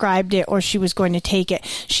prescribed it or she was going to take it.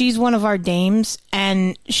 She's one of our dames,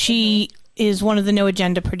 and she is one of the No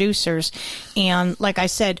Agenda producers. And like I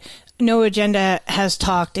said, No Agenda has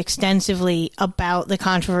talked extensively about the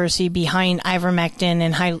controversy behind ivermectin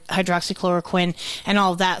and hydroxychloroquine and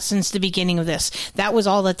all of that since the beginning of this. That was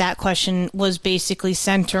all that question was basically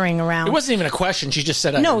centering around. It wasn't even a question. She just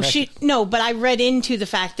said No, but I read into the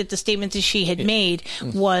fact that the statement that she had made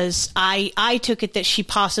was, I took it that she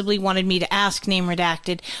possibly wanted me to ask, name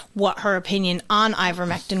redacted, what her opinion on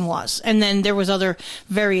ivermectin was. And then there was other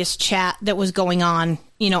various chat that was going on,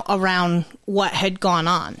 around what had gone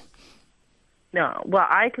on. No, well,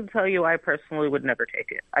 I can tell you I personally would never take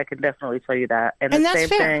it. I can definitely tell you that. And the same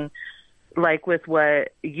thing, like with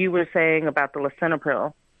what you were saying about the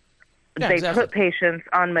lisinopril. Yeah, they put patients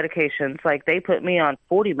on medications. Like, they put me on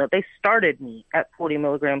 40 they started me at 40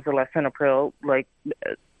 milligrams of lisinopril, like,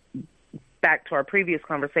 back to our previous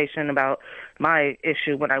conversation about my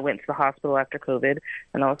issue when I went to the hospital after COVID.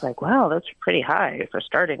 And I was like, wow, that's pretty high for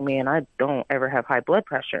starting me, and I don't ever have high blood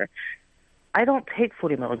pressure. I don't take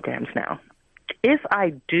 40 milligrams now. If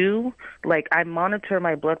I do, I monitor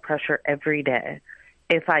my blood pressure every day.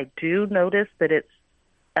 If I do notice that it's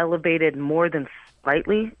elevated more than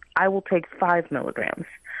slightly, I will take 5 milligrams,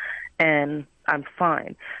 and I'm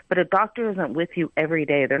fine. But a doctor isn't with you every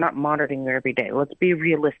day. They're not monitoring you every day. Let's be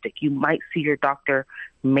realistic. You might see your doctor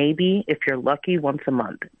maybe, if you're lucky, once a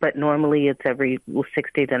month, but normally it's every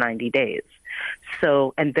 60 to 90 days.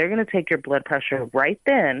 So, and they're going to take your blood pressure right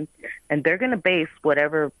then, and they're going to base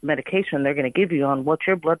whatever medication they're going to give you on what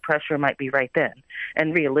your blood pressure might be right then.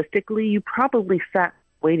 And realistically, you probably sat in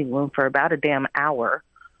the waiting room for about a damn hour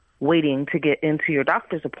waiting to get into your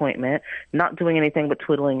doctor's appointment, not doing anything but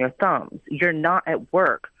twiddling your thumbs. You're not at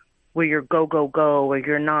work where you're go, or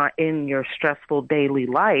you're not in your stressful daily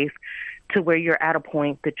life to where you're at a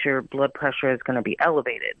point that your blood pressure is going to be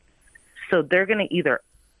elevated. So they're going to either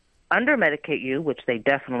under-medicate you, which they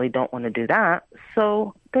definitely don't want to do that,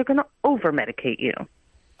 so they're going to over-medicate you.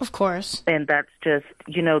 Of course. And that's just,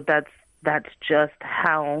 that's just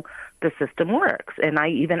how the system works. And I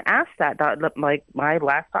even asked that, like my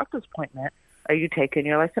last doctor's appointment, are you taking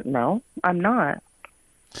your license? No, I'm not.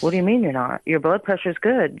 What do you mean you're not? Your blood pressure's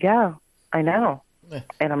good. Yeah, I know.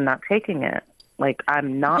 And I'm not taking it.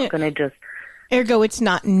 I'm not going to just... Ergo, it's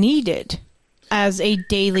not needed as a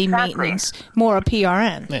daily maintenance, more a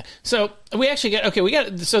PRN. Yeah. So we actually got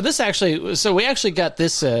this actually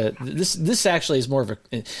is more of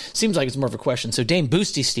it seems like it's more of a question. So Dame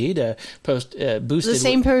Boosty Steed boosted the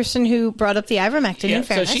same person who brought up the ivermectin. In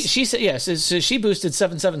fairness, so she said yes. So she boosted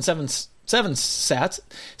 777 sats,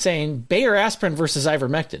 saying Bayer aspirin versus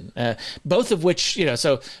ivermectin, both of which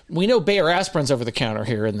So we know Bayer aspirin's over the counter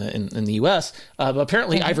here in the U.S. But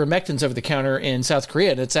apparently ivermectin's over the counter in South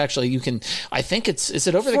Korea. And it's actually I think is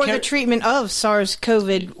it over the counter for the treatment of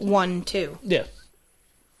SARS-CoV-1-2. Yeah.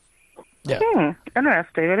 Yeah.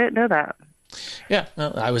 Interesting. I didn't know that. Yeah,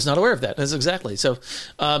 no, I was not aware of that. That's exactly. So,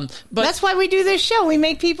 but that's why we do this show. We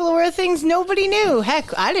make people aware of things nobody knew.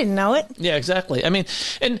 Heck, I didn't know it. Yeah, exactly. I mean,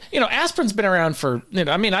 and aspirin's been around for,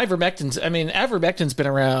 ivermectin's been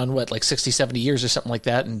around, 60, 70 years or something like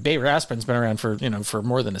that. And Bayer aspirin's been around for, for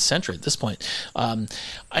more than a century at this point. And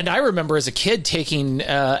I remember as a kid taking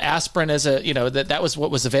aspirin as a, that was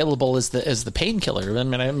what was available as the painkiller. I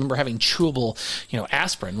mean, I remember having chewable,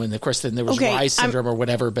 aspirin when, of course, then there was Reye's syndrome or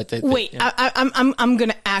whatever. But I'm going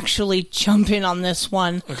to actually jump in on this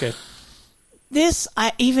one. Okay.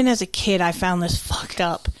 Even as a kid, I found this fucked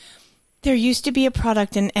up. There used to be a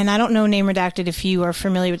product, and I don't know, name redacted, if you are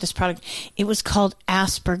familiar with this product. It was called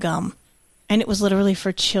Aspergum. and it was literally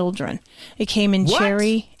for children. It came in What?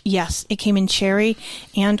 cherry. Yes, it came in cherry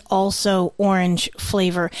and also orange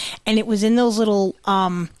flavor. And it was in those little,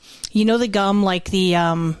 you know, the gum, like the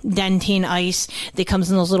Dentine Ice that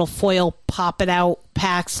comes in those little foil pop it out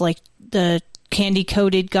packs, like the candy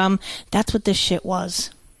coated gum. That's what this shit was.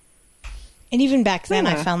 And even back then,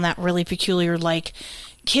 I found that really peculiar. Like,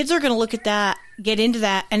 kids are going to look at that, get into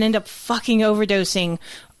that, and end up fucking overdosing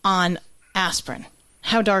on aspirin.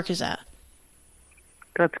 How dark is that?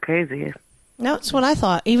 That's crazy. No, it's what I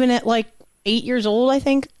thought. Even at like 8 years old, I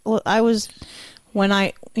think I was when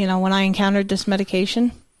I encountered this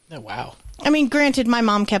medication. Oh, wow. I mean, granted, my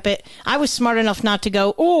mom kept it. I was smart enough not to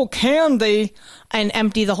go, oh, candy, and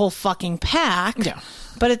empty the whole fucking pack. Yeah.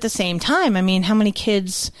 But at the same time, I mean, how many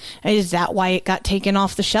kids, is that why it got taken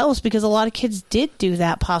off the shelves? Because a lot of kids did do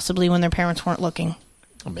that possibly when their parents weren't looking.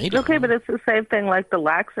 Maybe. Okay, but it's the same thing like the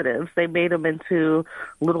laxatives. They made them into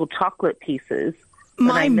little chocolate pieces.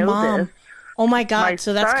 My mom. Oh, my God.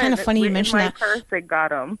 So that's kind of funny you mention that. In my purse, they got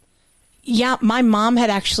them. Yeah, my mom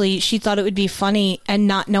had actually, she thought it would be funny, and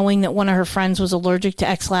not knowing that one of her friends was allergic to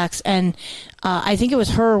X-Lax, and I think it was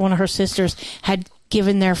her or one of her sisters had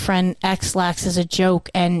given their friend X-Lax as a joke,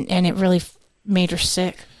 and it really made her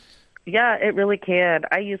sick. Yeah, it really can.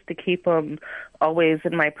 I used to keep them always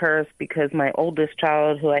in my purse because my oldest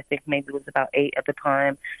child, who I think maybe was about 8 at the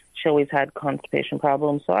time, she always had constipation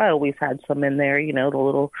problems. So I always had some in there, you know, the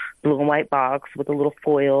little blue and white box with the little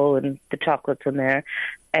foil and the chocolates in there.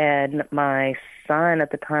 And my son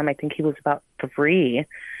at the time, I think he was about 3,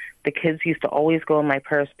 the kids used to always go in my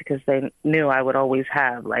purse because they knew I would always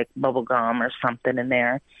have like bubble gum or something in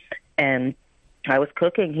there. And I was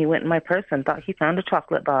cooking. He went in my purse and thought he found a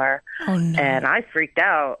chocolate bar. Oh, no. And I freaked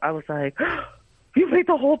out. I was like, you ate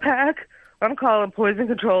the whole pack? I'm calling poison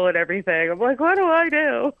control and everything. I'm like, what do I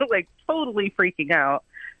do? Like, totally freaking out.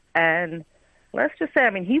 And let's just say, I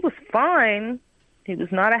mean, he was fine. He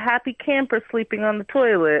was not a happy camper sleeping on the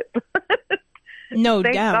toilet. No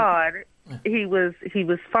Thank doubt. God he was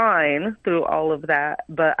fine through all of that.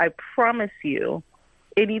 But I promise you,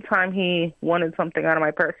 anytime he wanted something out of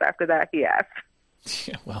my purse after that, he asked.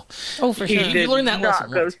 Yeah, well, oh, for sure. You learned that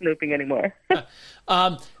lesson. Not go snooping anymore.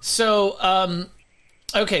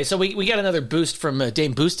 Okay, so we got another boost from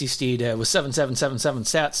Dame Boosty Steed with 7777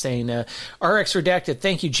 sat saying, RX Redacted,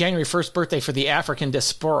 thank you, January 1st birthday for the African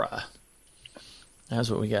diaspora. That's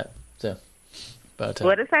what we got. So, but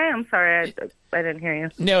what did it say? I'm sorry, I didn't hear you.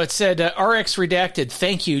 No, it said, RX Redacted,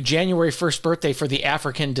 thank you, January 1st birthday for the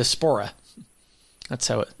African diaspora. That's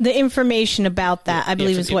how it... The information about that, I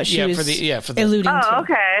believe, is what she was alluding to. Oh,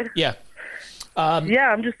 okay. Yeah. I'm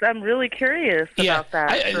really curious about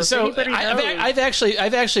that. I've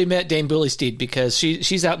actually met Dame Bullysteed because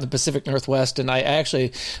she's out in the Pacific Northwest, and I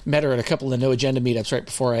actually met her at a couple of No Agenda meetups right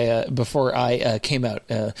before I came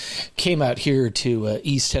out here to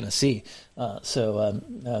East Tennessee. She's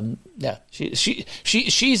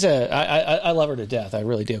I love her to death. I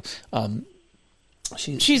really do.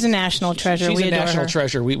 She's a national treasure. She's we a adore national her.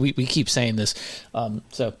 treasure. We keep saying this.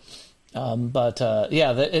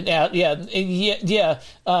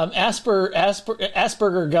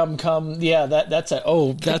 Asperger gum come. Yeah, that's a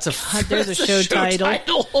there's a show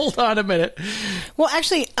title. Hold on a minute. Well,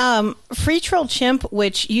 actually, Free Troll Chimp,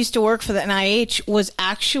 which used to work for the NIH, was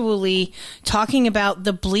actually talking about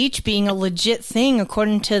the bleach being a legit thing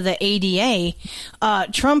according to the ADA.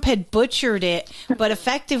 Trump had butchered it, but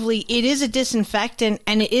effectively it is a disinfectant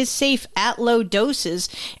and it is safe at low doses.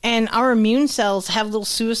 And our immune cells have little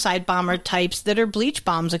suicide bomber types that are bleach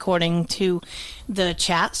bombs, according to the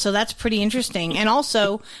chat. So that's pretty interesting. And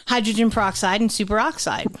also hydrogen peroxide and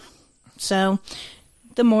superoxide. So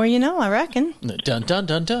the more you know, I reckon. Dun, dun,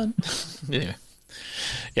 dun, dun. Yeah.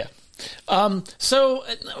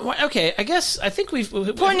 Okay, I think we've...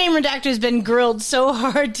 Poor Name Redactor has been grilled so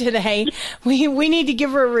hard today. We need to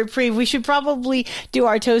give her a reprieve. We should probably do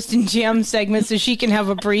our Toast and Jam segment so she can have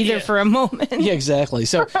a breather for a moment. Yeah, exactly.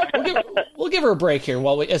 So we'll give her a break here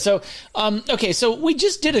while we... So we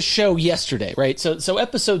just did a show yesterday, right? So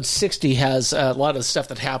episode 60 has a lot of stuff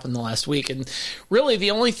that happened the last week, and really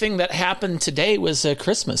the only thing that happened today was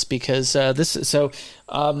Christmas, because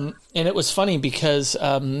and it was funny because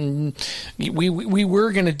we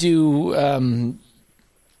were going to do a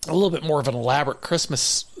little bit more of an elaborate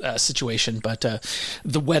Christmas situation, but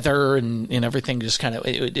the weather and everything just kind of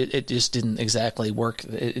it just didn't exactly work.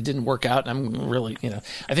 It didn't work out, and I'm really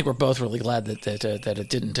I think we're both really glad that it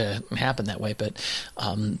didn't happen that way. But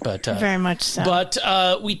very much so. But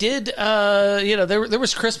we did. There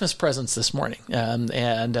was Christmas presents this morning,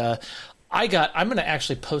 and I'm going to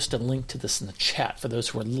actually post a link to this in the chat for those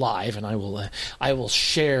who are live, and I will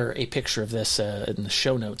share a picture of this in the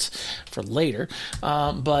show notes for later.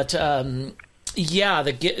 Yeah,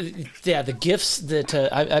 the gifts that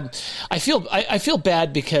I feel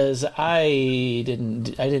bad because I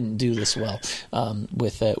didn't do this well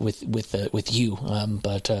with you,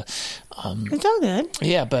 but it's all good.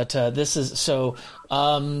 Yeah, but this is so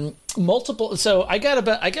multiple. So I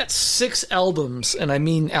got 6 albums, and I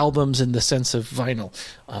mean albums in the sense of vinyl.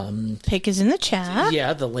 Pick is in the chat.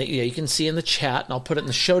 Yeah, you can see in the chat, and I'll put it in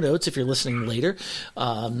the show notes if you're listening later.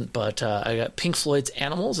 But I got Pink Floyd's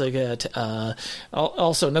Animals. I got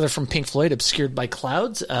also another from Pink Floyd, Obscured by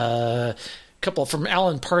Clouds. Couple from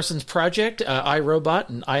Alan Parsons' Project, I, Robot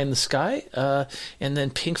and Eye in the Sky, and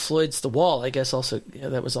then Pink Floyd's The Wall. I guess also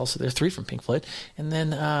that was also there. 3 from Pink Floyd, and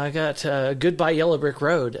then I got Goodbye Yellow Brick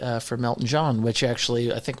Road from Elton John, which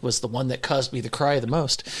actually I think was the one that caused me to cry the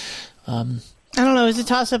most. I don't know. It was a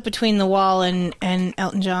toss-up between The Wall and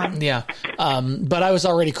Elton John. Yeah, but I was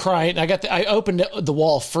already crying. I opened The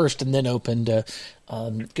Wall first, and then opened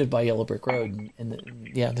Goodbye Yellow Brick Road, and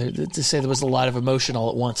to say there was a lot of emotion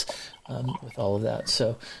all at once with all of that.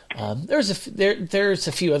 So there's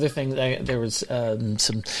a few other things. There was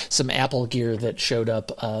some Apple gear that showed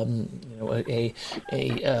up. A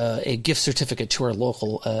gift certificate to our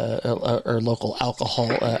local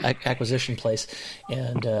alcohol acquisition place,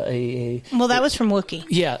 and well, that was from Wookiee.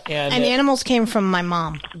 Yeah, and animals came from my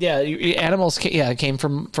mom. Yeah, animals. Came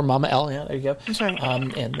from Mama L. Yeah, there you go. That's right.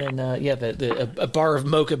 And then a bar of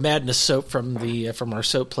Mocha Madness soap from our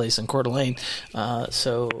soap place in Coeur d'Alene.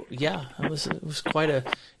 So yeah. It was quite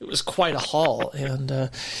a haul, and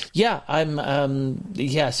I'm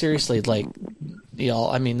seriously, like,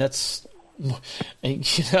 I mean, that's,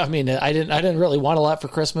 I mean, I didn't really want a lot for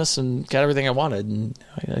Christmas, and got everything I wanted, and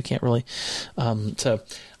I can't really,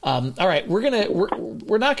 all right,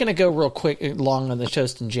 we're not gonna go real long on the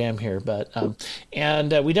toast and jam here, but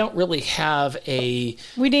we don't really have a.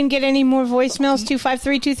 We didn't get any more voicemails.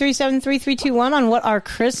 253-237-3321 on what our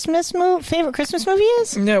favorite Christmas movie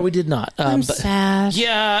is. No, we did not. I'm sad.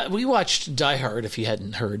 Yeah, we watched Die Hard. If you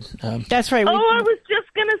hadn't heard, that's right. I was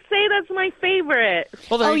just gonna say that's my favorite.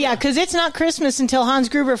 Well, because it's not Christmas until Hans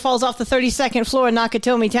Gruber falls off the 32nd floor of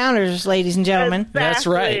Nakatomi Towers, ladies and gentlemen. Exactly. That's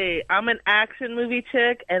right. I'm an action movie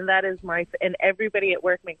chick, and that is and everybody at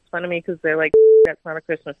work makes fun of me because they're like, that's not a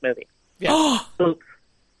Christmas movie. Yeah. Oops.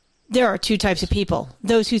 There are 2 types of people: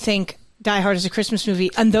 those who think Die Hard is a Christmas movie,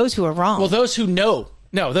 and those who are wrong. Well, those who know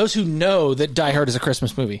that Die Hard is a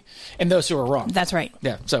Christmas movie, and those who are wrong. That's right.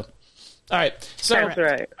 Yeah. So. All right. So, that's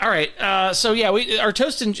right. All right. So yeah, our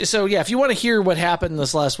toast and if you want to hear what happened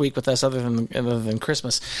this last week with us, other than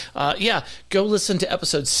Christmas, go listen to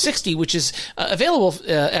episode 60, which is available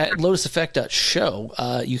at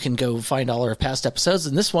lotuseffect.show. You can go find all our past episodes,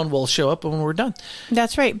 and this one will show up when we're done.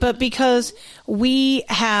 That's right. But because we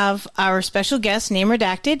have our special guest, name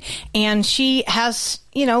redacted, and she has,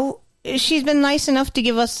 she's been nice enough to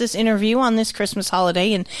give us this interview on this Christmas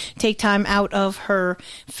holiday and take time out of her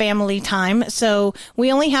family time. So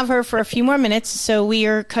we only have her for a few more minutes. So we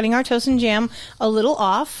are cutting our toast and jam a little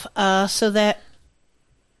off so that,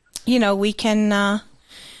 we can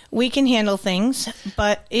handle things.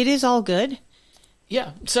 But it is all good.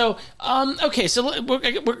 Yeah. So, okay. So we're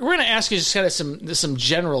going to ask you just kind of some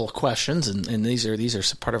general questions, and these are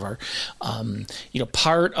some part of our,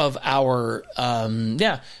 part of our,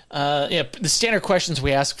 the standard questions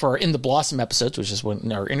we ask for In the Blossom episodes, which is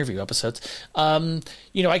our interview episodes. I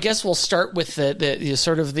guess we'll start with the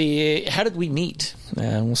sort of the how did we meet?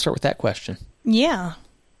 We'll start with that question. Yeah.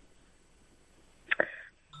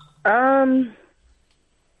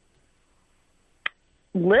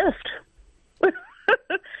 Lyft.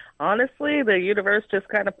 Honestly, the universe just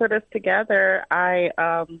kind of put us together. I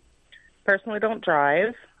personally don't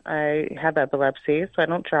drive. I have epilepsy, so I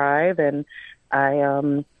don't drive, and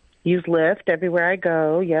I use Lyft everywhere I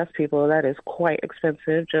go. Yes, people, that is quite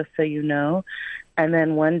expensive, just so you know. And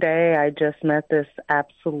then one day I just met this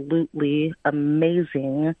absolutely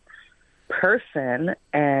amazing person,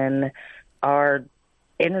 and our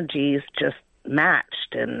energies just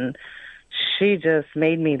matched, and she just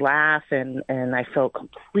made me laugh, and I felt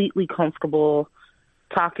completely comfortable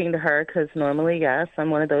talking to her because normally, yes,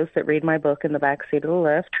 I'm one of those that read my book in the backseat of the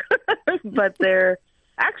Lyft. But I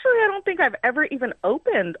don't think I've ever even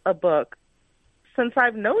opened a book since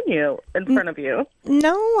I've known you in front of you.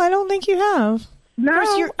 No, I don't think you have. No, of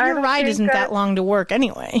course, your ride isn't that long to work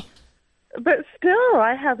anyway. But still,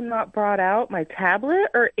 I have not brought out my tablet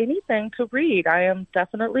or anything to read. I am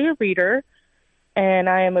definitely a reader. And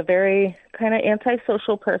I am a very kind of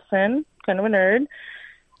antisocial person, kind of a nerd.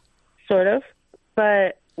 sort of.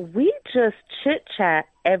 But we just chit-chat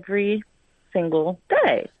every single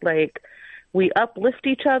day. Like, we uplift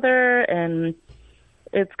each other, and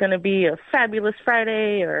it's going to be a fabulous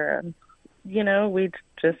Friday, or, you know, we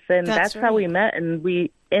just, and that's how we met, and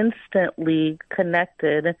we instantly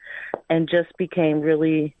connected and just became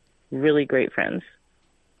really, really great friends.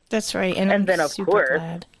 That's right. And then, I'm of super course,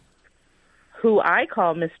 glad. who I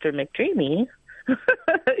call Mr. McDreamy,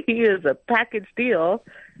 he is a package deal.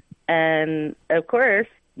 And, of course,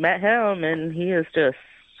 met him, and he is just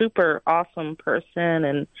super awesome person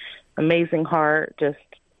and amazing heart. Just,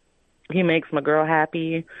 he makes my girl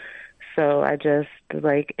happy. So I just,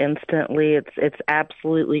 like, instantly, it's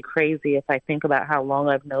absolutely crazy if I think about how long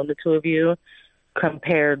I've known the two of you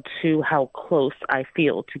compared to how close I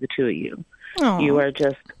feel to the two of you. Aww. You are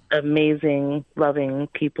just amazing, loving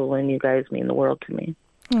people, and you guys mean the world to me.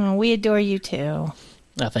 Oh, we adore you too.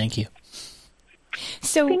 Oh, thank you.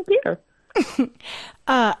 So, thank you.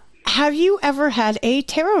 Have you ever had a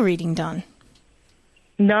tarot reading done?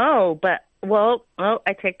 No, but, well,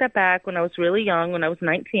 I take that back. When I was really young, when I was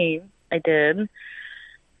 19, I did.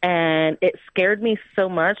 And it scared me so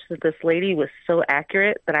much that this lady was so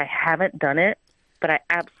accurate that I haven't done it. But I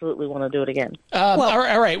absolutely want to do it again. All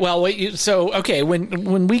right. Well, okay.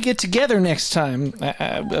 When we get together next time,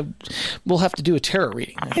 we'll have to do a tarot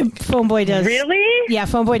reading. Phone Boy does. Really? Yeah,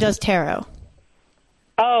 Phone Boy does tarot.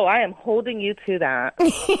 Oh, I am holding you to that.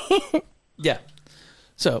 Yeah.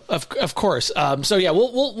 So of course. So yeah,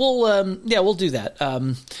 we'll do that.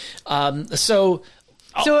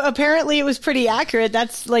 So apparently it was pretty accurate.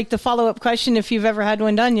 That's like the follow-up question, if you've ever had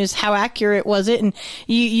one done, is how accurate was it? And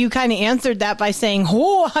you kind of answered that by saying,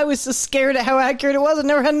 oh, I was so scared at how accurate it was. I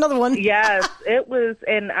never had another one. Yes, it was.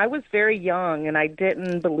 And I was very young, and I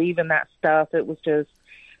didn't believe in that stuff. It was just,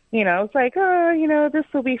 it's like, oh, this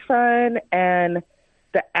will be fun. And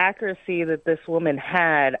the accuracy that this woman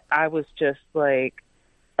had, I was just like,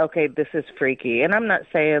 okay, this is freaky. And I'm not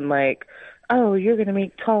saying like, oh, you're going to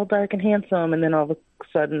meet tall, dark, and handsome, and then all of a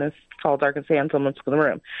sudden this tall, dark, and handsome is in the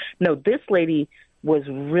room. No, this lady was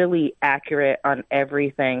really accurate on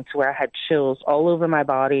everything to where I had chills all over my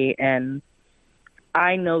body, and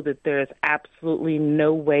I know that there's absolutely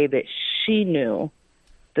no way that she knew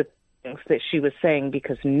the things that she was saying,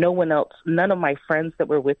 because none of my friends that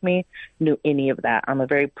were with me knew any of that. I'm a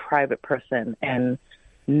very private person, and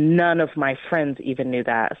none of my friends even knew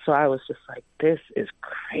that. So I was just like, this is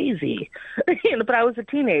crazy. But I was a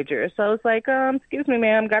teenager. So I was like, excuse me,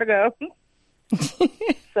 ma'am, gotta go.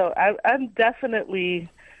 So I'm definitely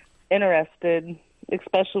interested,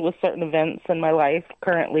 especially with certain events in my life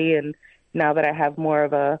currently. And now that I have more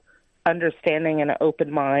of a understanding and an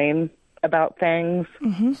open mind about things,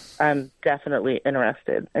 I'm definitely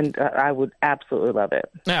interested. And I would absolutely love it.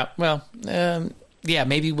 Yeah, well, yeah,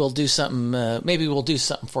 maybe we'll do something. Maybe we'll do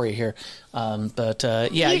something for you here.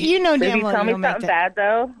 Yeah, you know damn well. Tell me something bad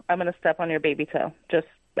though, I'm gonna step on your baby toe. Just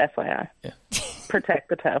FYI. Yeah. Protect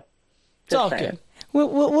the toe. It's all good.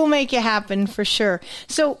 We'll make it happen for sure.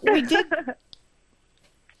 So we did.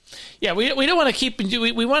 Yeah, we don't want to keep.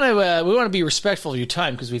 We want to be respectful of your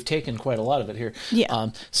time, because we've taken quite a lot of it here.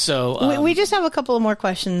 Yeah. We just have a couple of more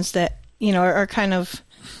questions that are kind of.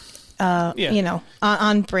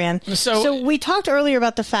 On brand. So we talked earlier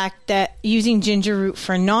about the fact that using ginger root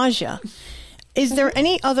for nausea. Is there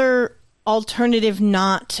any other alternative,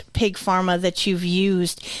 not pig pharma, that you've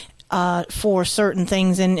used for certain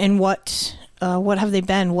things, and what have they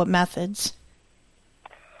been? What methods?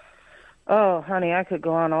 Oh, honey, I could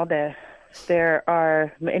go on all day. There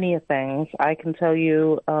are many things. I can tell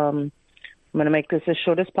you, I'm going to make this as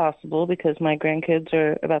short as possible because my grandkids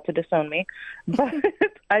are about to disown me. But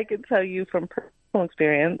I can tell you from personal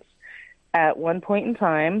experience, at one point in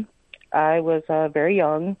time, I was very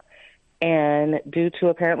young, and due to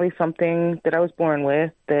apparently something that I was born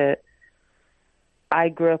with, that I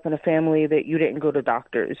grew up in a family that you didn't go to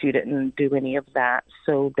doctors. You didn't do any of that.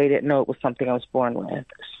 So they didn't know it was something I was born with.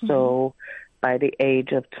 Mm-hmm. So by the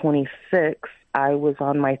age of 26, I was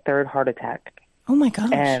on my third heart attack. Oh, my gosh.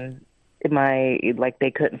 And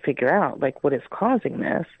they couldn't figure out what is causing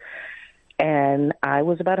this. And I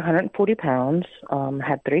was about 140 pounds,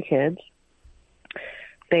 had 3 kids.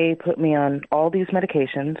 They put me on all these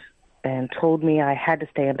medications and told me I had to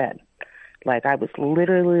stay in bed. I was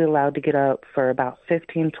literally allowed to get up for about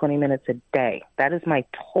 15, 20 minutes a day. That is my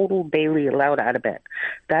total daily allowed out of bed.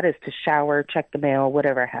 That is to shower, check the mail,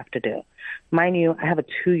 whatever I have to do. Mind you, I have a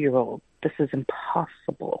 2-year-old. This is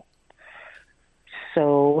impossible.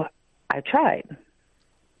 So I tried,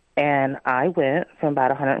 and I went from about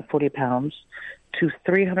 140 pounds to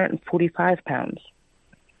 345 pounds.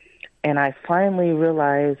 And I finally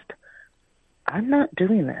realized I'm not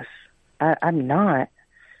doing this. I'm not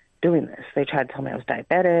doing this. They tried to tell me I was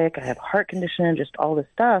diabetic, I have a heart condition, just all this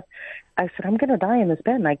stuff. I said, I'm going to die in this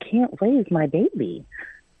bed, and I can't raise my baby.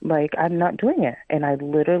 Like, I'm not doing it. And I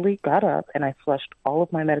literally got up, and I flushed all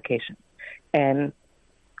of my medication. And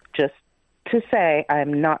just to say,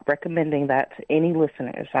 I'm not recommending that to any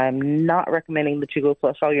listeners. I'm not recommending that you go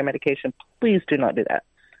flush all your medication. Please do not do that.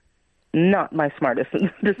 Not my smartest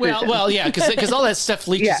decision. Well, yeah, because all that stuff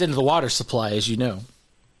leaches into the water supply, as you know.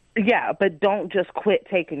 Yeah, but don't just quit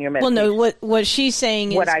taking your medication. Well, no, what she's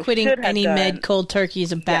saying is quitting any med cold turkey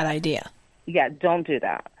is a bad idea. Yeah, don't do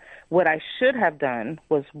that. What I should have done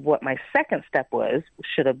was what my second step was,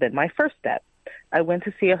 should have been my first step. I went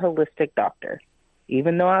to see a holistic doctor.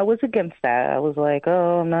 Even though I was against that, I was like,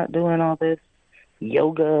 oh, I'm not doing all this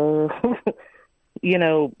yoga,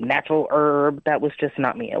 natural herb. That was just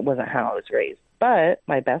not me. It wasn't how I was raised. But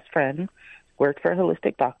my best friend worked for a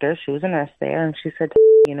holistic doctor. She was a nurse there, and she said,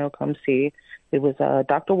 come see. It was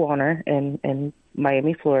Dr. Warner in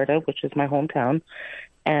Miami, Florida, which is my hometown.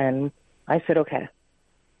 And I said, okay.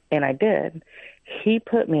 And I did. He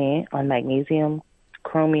put me on magnesium,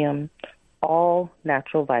 chromium, all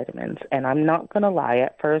natural vitamins. And I'm not going to lie.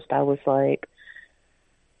 At first, I was like,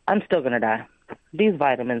 I'm still going to die. These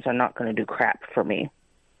vitamins are not going to do crap for me.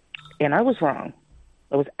 And I was wrong.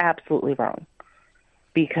 I was absolutely wrong.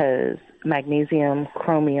 Because magnesium,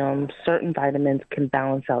 chromium, certain vitamins can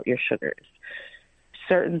balance out your sugars.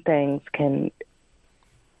 Certain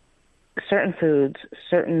foods,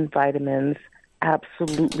 certain vitamins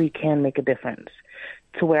absolutely can make a difference.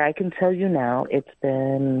 To where I can tell you now, it's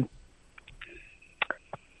been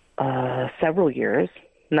several years.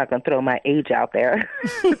 I'm not going to throw my age out there.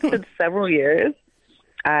 It's been several years.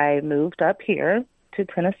 I moved up here to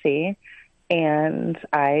Tennessee, and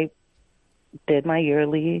I did my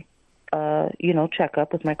yearly,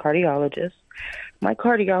 checkup with my cardiologist. My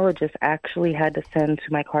cardiologist actually had to send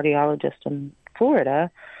to my cardiologist in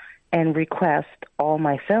Florida and request all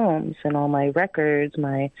my films and all my records,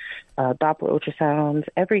 my Doppler ultrasounds,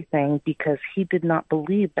 everything, because he did not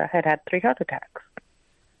believe that I had had 3 heart attacks.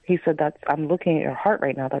 He said, I'm looking at your heart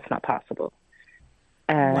right now. That's not possible.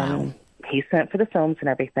 And he sent for the films and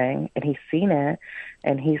everything, and he's seen it,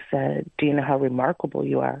 and he said, do you know how remarkable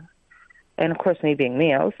you are? And, of course, me being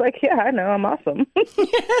me, I was like, yeah, I know, I'm awesome.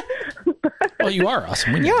 Well, you are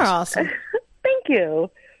awesome. You're awesome. Thank you.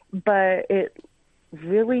 But it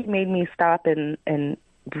really made me stop and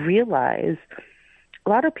realize a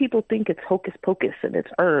lot of people think it's hocus pocus and it's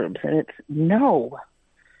herbs, and no,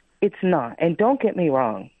 it's not. And don't get me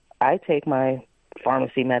wrong. I take my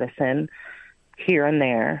pharmacy medicine here and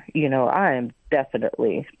there. I am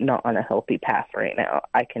definitely not on a healthy path right now.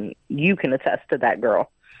 You can attest to that, girl.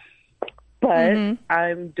 But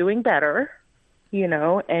I'm doing better,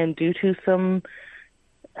 and due to some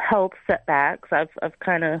health setbacks, I've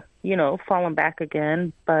kind of, fallen back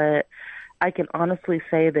again. But I can honestly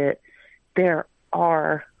say that there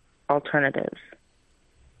are alternatives.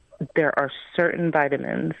 There are certain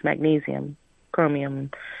vitamins, magnesium, chromium,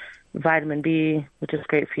 vitamin B, which is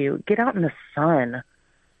great for you. Get out in the sun.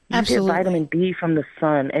 You get vitamin D from the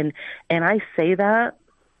sun. And I say that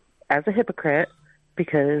as a hypocrite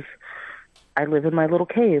because I live in my little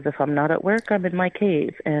cave. If I'm not at work, I'm in my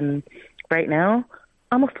cave. And right now,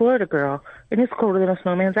 I'm a Florida girl, and it's colder than a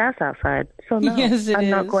snowman's ass outside. So no, yes, I'm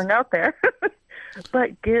not going out there.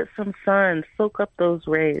 But get some sun. Soak up those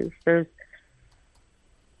rays. There's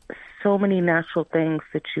so many natural things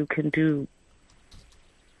that you can do.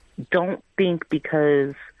 Don't think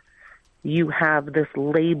because you have this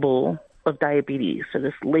label of diabetes or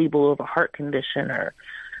this label of a heart condition or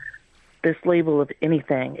this label of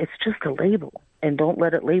anything. It's just a label, and don't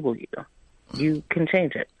let it label you. You can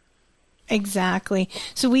change it. Exactly.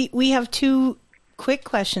 So we have 2 quick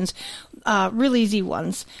questions, real easy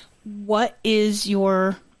ones. What is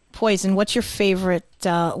your poison? What's your favorite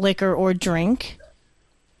liquor or drink?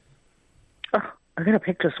 Oh, I gotta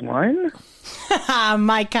pick just one?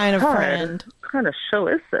 My kind of friend. What kind of show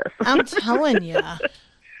is this? I'm telling you. All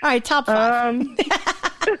right, top 5.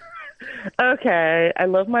 Okay, I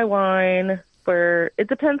love my wine. It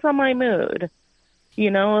depends on my mood.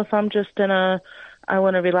 If I'm just I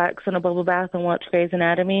want to relax in a bubble bath and watch Grey's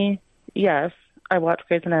Anatomy, yes, I watch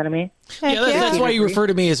Grey's Anatomy. That's why you refer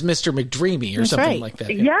to me as Mr. McDreamy or something like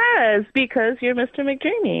that. Yeah. Yes, because you're Mr.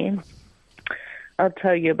 McDreamy. I'll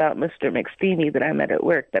tell you about Mr. McSteamy that I met at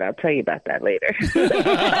work, but I'll tell you about that later.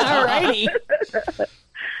 All righty.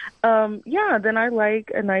 Then I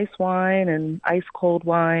like a nice wine and ice cold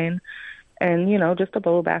wine and, just a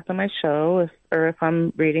bubble bath on my show if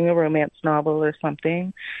I'm reading a romance novel or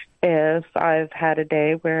something. If I've had a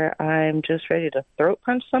day where I'm just ready to throat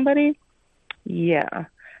punch somebody, yeah,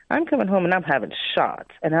 I'm coming home and I'm having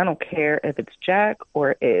shots. And I don't care if it's Jack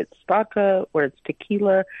or it's vodka or it's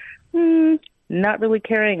tequila. Not really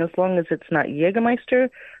caring as long as it's not Jägermeister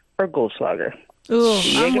or Goldschlager. Ooh,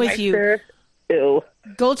 I'm with you. Ew.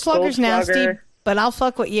 Goldschlager's nasty, but I'll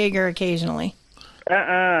fuck with Jaeger occasionally.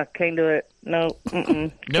 Can't do it. No.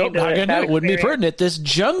 Nope, not gonna do it. Wouldn't be pertinent at this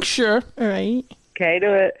juncture. All right. Can't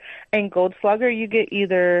do it. And Goldschlager, you get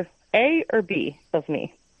either A or B of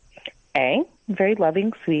me. A, very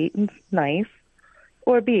loving, sweet, and nice.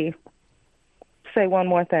 Or B, say one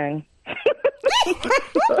more thing.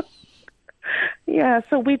 Yeah,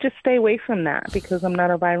 so we just stay away from that because I'm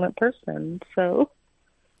not a violent person. So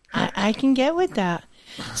I can get with that.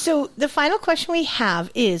 So the final question we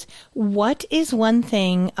have is, what is one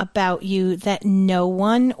thing about you that no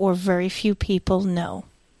one or very few people know?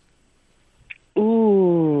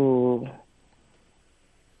 Ooh.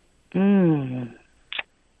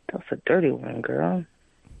 That's a dirty one, girl.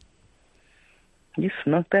 You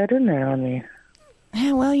snuck that in there on me.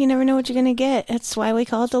 Yeah, well, you never know what you're going to get. That's why we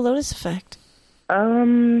call it the Lotus Effect. I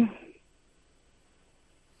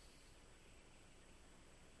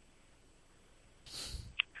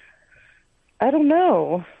don't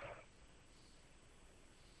know.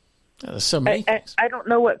 So many things. I don't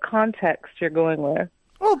know what context you're going with.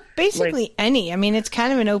 Well, basically any. I mean, it's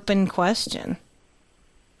kind of an open question.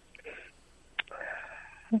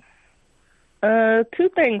 Two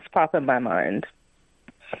things pop in my mind.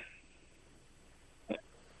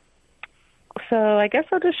 So I guess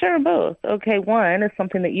I'll just share them both. Okay, one is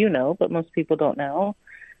something that you know, but most people don't know,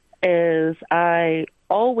 is I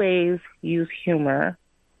always use humor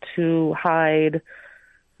to hide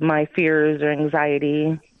my fears or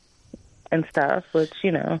anxiety and stuff, which,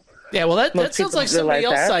 you know. Yeah, well, that sounds like somebody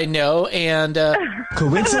else I know, and...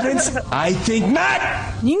 Coincidence? I think not!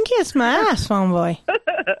 You can kiss my ass, phone boy.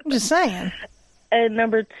 I'm just saying. And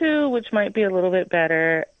number two, which might be a little bit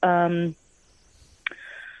better,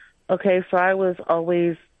 okay, so I was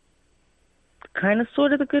always kind of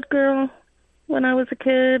sort of the good girl when I was a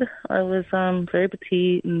kid. I was very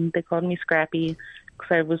petite, and they called me Scrappy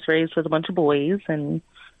because I was raised with a bunch of boys and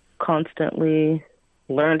constantly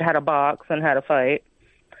learned how to box and how to fight.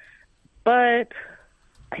 But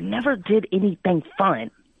I never did anything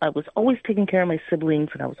fun. I was always taking care of my siblings,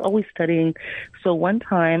 and I was always studying. So one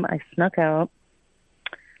time I snuck out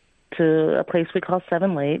to a place we call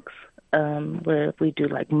Seven Lakes, where we do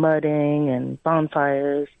like mudding and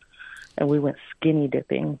bonfires, and we went skinny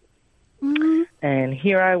dipping. Mm-hmm. And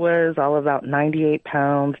here I was, all about 98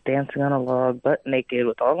 pounds, dancing on a log, butt naked,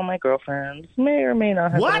 with all of my girlfriends. May or may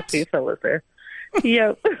not have been a few fellas there.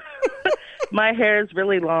 Yep. My hair is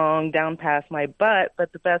really long, down past my butt,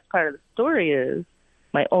 but the best part of the story is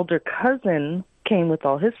my older cousin came with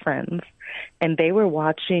all his friends, and they were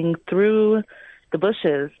watching through the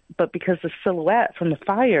bushes, but because the silhouette from the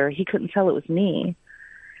fire, he couldn't tell it was me.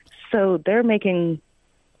 So they're making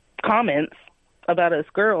comments about us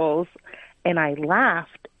girls, and I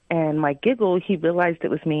laughed, and my giggle, he realized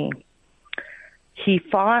it was me. He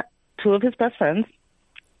fought two of his best friends,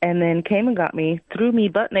 and then came and got me, threw me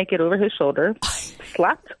butt naked over his shoulder,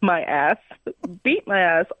 slapped my ass, beat my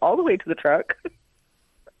ass all the way to the truck,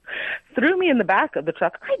 threw me in the back of the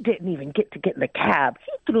truck. I didn't even get in the cab.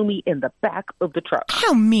 He threw me in the back of the truck.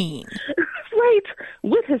 How mean. Right.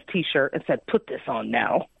 With his T-shirt and said, "Put this on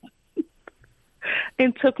now."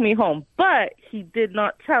 And took me home. But he did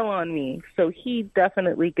not tell on me, so he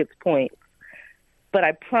definitely gets points. But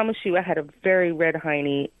I promise you, I had a very red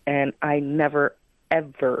hiney, and I never,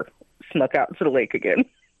 ever snuck out to the lake again.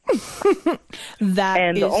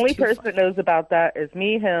 And the only person that knows about that is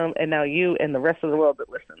me, him, and now you and the rest of the world that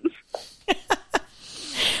listens.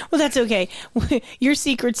 Well, that's okay. Your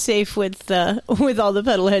secret's safe with all the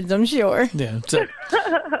pedalheads, I'm sure. Yeah. So,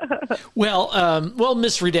 well,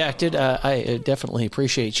 Miss Redacted, I definitely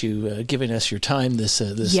appreciate you giving us your time this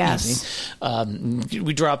evening.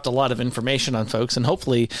 We dropped a lot of information on folks, and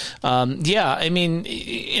hopefully, I mean,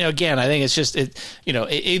 again, I think it's just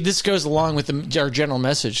this goes along with our general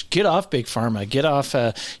message: get off big pharma, get off,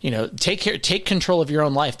 take control of your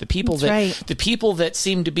own life. The people the people that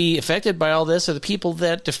seem to be affected by all this are the people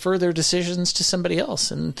that defer their decisions to somebody else,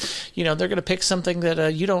 and they're going to pick something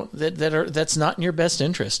that you don't that's not in your best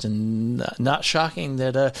interest. And not shocking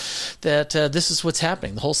that this is what's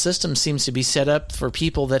happening. The whole system seems to be set up for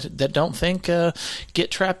people that don't think,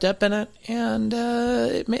 get trapped up in it, and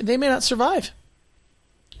they may not survive.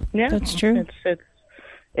 Yeah, that's true.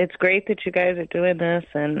 It's great that you guys are doing this,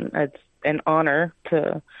 and it's an honor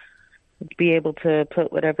to be able to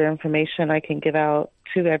put whatever information I can give out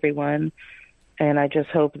to everyone. And I just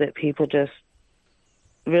hope that people just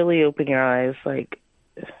really open your eyes. Like,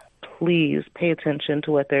 please pay attention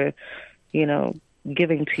to what they're,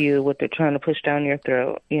 giving to you, what they're trying to push down your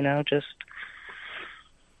throat,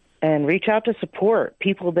 and reach out to support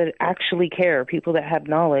people that actually care, people that have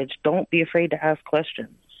knowledge. Don't be afraid to ask questions.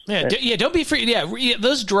 Yeah, don't be afraid. Yeah,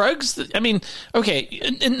 those drugs. I mean,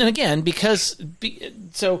 okay, and again,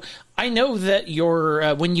 so I know that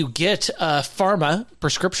when you get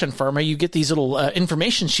prescription pharma, you get these little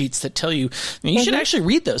information sheets that tell you should actually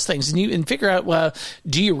read those things and figure out,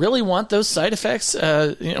 do you really want those side effects?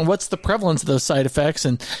 What's the prevalence of those side effects,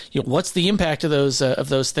 and what's the impact of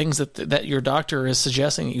those things that your doctor is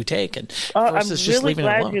suggesting that you take? And I'm really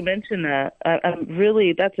glad you mentioned that.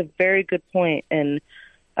 That's a very good point, and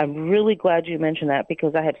I'm really glad you mentioned that,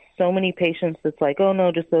 because I have so many patients that's like, oh,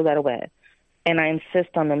 no, just throw that away. And I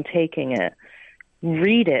insist on them taking it.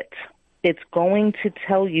 Read it. It's going to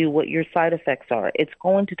tell you what your side effects are. It's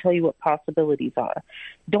going to tell you what possibilities are.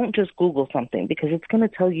 Don't just Google something, because it's going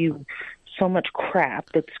to tell you so much crap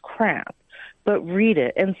that's crap. But read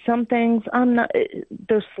it. And some things,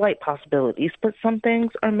 there's slight possibilities, but some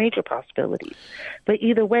things are major possibilities. But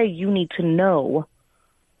either way, you need to know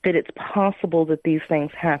that it's possible that these things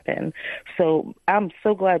happen. So I'm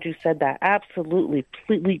so glad you said that. Absolutely.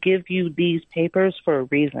 We give you these papers for a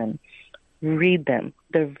reason. Read them.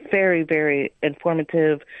 They're very, very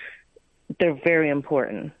informative. They're very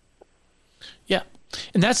important. Yeah.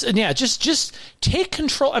 And just take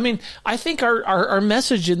control. I mean, I think our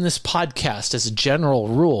message in this podcast as a general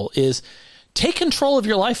rule is take control of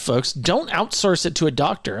your life, folks. Don't outsource it to a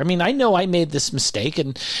doctor. I mean, I know I made this mistake,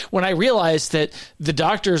 and when I realized that the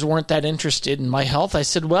doctors weren't that interested in my health, I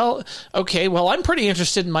said, I'm pretty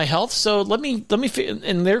interested in my health, so let me,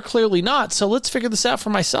 and they're clearly not, so let's figure this out for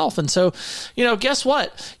myself. And so, guess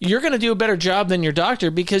what? You're going to do a better job than your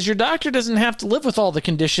doctor, because your doctor doesn't have to live with all the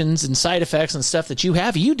conditions and side effects and stuff that you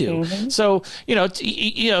have. You do. Mm-hmm. So,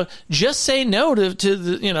 just say no to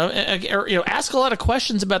the, ask a lot of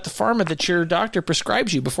questions about the pharma that your doctor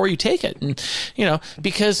prescribes you before you take it. And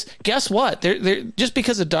because guess what, just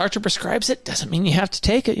because a doctor prescribes it doesn't mean you have to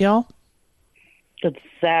take it, y'all.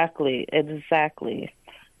 Exactly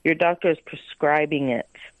Your doctor is prescribing it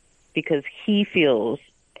because he feels,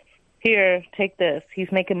 here, take this.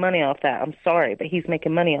 He's making money off that. I'm sorry, but he's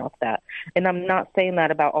making money off that. And I'm not saying that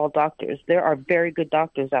about all doctors. There are very good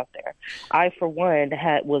doctors out there. I, for one,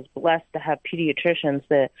 was blessed to have pediatricians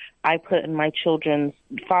that I put in my children's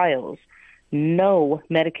files. No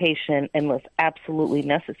medication unless absolutely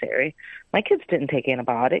necessary. My kids didn't take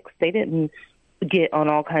antibiotics. They didn't get on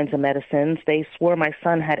all kinds of medicines. They swore my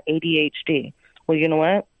son had ADHD. Well, you know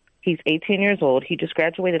what? He's 18 years old. He just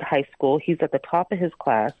graduated high school. He's at the top of his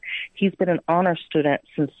class. He's been an honor student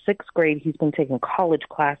since 6th grade. He's been taking college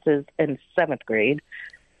classes in 7th grade.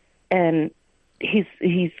 And he's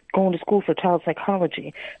going to school for child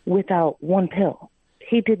psychology without one pill.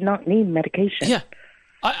 He did not need medication. Yeah.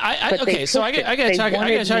 I got to talk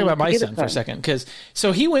about my son for a second, because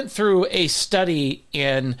so he went through a study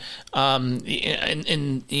and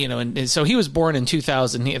so he was born in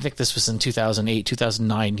 2000. I think this was in 2008,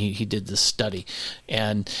 2009. He did this study,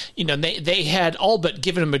 and they had all but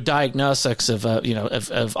given him a diagnosis of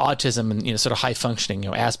autism and sort of high functioning,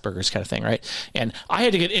 Asperger's kind of thing, right? And I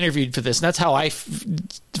had to get interviewed for this, and that's how I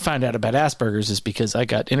found out about Asperger's, is because I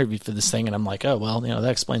got interviewed for this thing, and I'm like, oh well,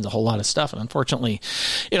 that explains a whole lot of stuff, and unfortunately,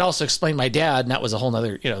 it also explained my dad, and that was a whole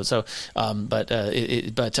nother,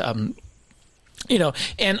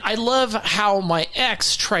 and I love how my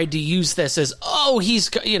ex tried to use this as, he's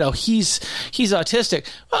autistic.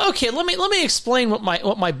 Okay, let me explain what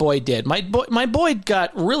my boy did. My boy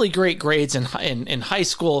got really great grades in high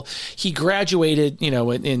school. He graduated,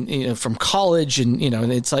 from college, and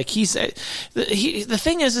and it's like the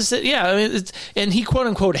thing is that and he quote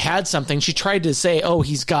unquote had something. She tried to say,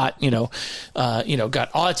 he's got got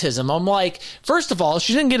autism. I'm like, first of all,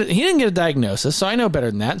 he didn't get a diagnosis, so I know better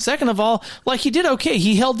than that. And second of all, like, he did okay.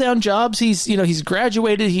 He held down jobs. He's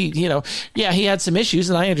graduated. he had some issues,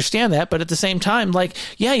 and I understand that. But at the same time,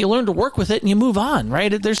 you learn to work with it and you move on,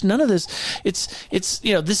 right? There's none of this.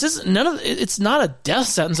 This is none of. It's not a death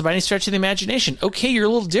sentence by any stretch of the imagination. Okay, you're a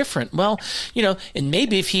little different. Well, and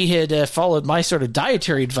maybe if he had followed my sort of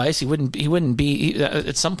dietary advice, he wouldn't be.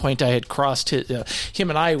 At some point, I had crossed him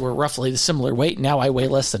and I were roughly the similar weight. Now I weigh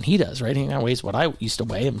less than he does, right? He now weighs what I used to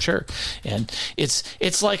weigh, I'm sure. And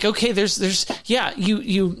it's like, okay, there's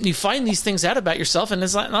you find these things out about yourself, and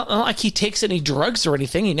it's not like he takes any drugs or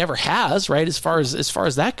anything. He never has, right? As far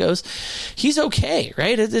as that goes, he's okay,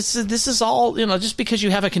 right? This is all, just because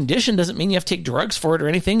you have a condition doesn't mean you have to take drugs for it or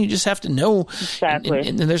anything. You just have to know. Exactly.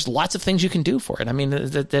 And there's lots of things you can do for it. I mean,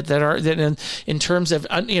 that in terms of,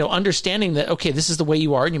 understanding that, okay, this is the way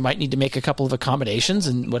you are, and you might need to make a couple of accommodations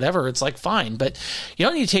and whatever. It's like, fine, but you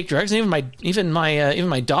don't need to take drugs. And even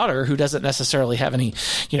my daughter, who doesn't necessarily have any,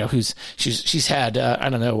 she's had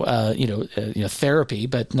therapy,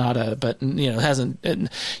 but hasn't,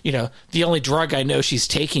 the only drug I know she's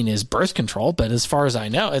taking is birth control. But as far as I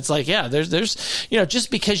know, it's like, yeah, there's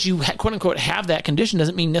just because you quote unquote have that condition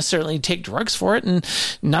doesn't mean necessarily you take drugs for it, and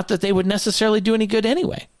not that they would necessarily do any good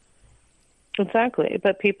anyway. Exactly.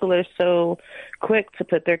 But people are so quick to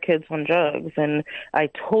put their kids on drugs. And I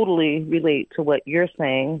totally relate to what you're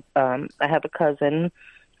saying. I have a cousin,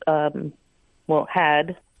 had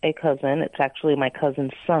a cousin. It's actually my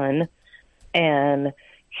cousin's son. And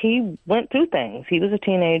he went through things. He was a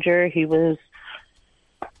teenager. He was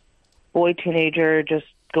teenager, just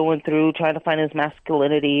going through, trying to find his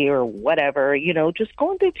masculinity or whatever, just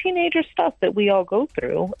going through teenager stuff that we all go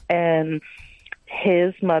through. And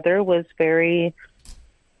his mother was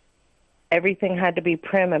everything had to be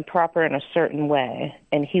prim and proper in a certain way.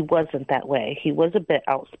 And he wasn't that way. He was a bit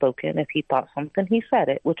outspoken. If he thought something, he said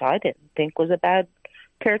it, which I didn't think was a bad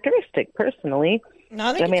characteristic personally. No,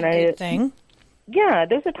 I think it's a good thing. Yeah,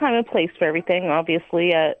 there's a time and place for everything.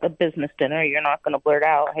 Obviously, at a business dinner, you're not going to blurt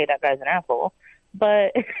out, hey, that guy's an asshole.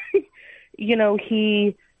 But,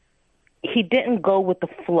 he didn't go with the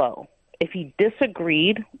flow. If he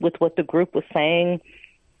disagreed with what the group was saying,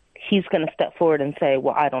 he's going to step forward and say,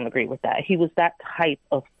 well, I don't agree with that. He was that type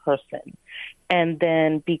of person. And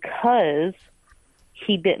then because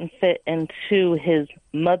he didn't fit into his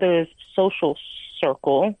mother's social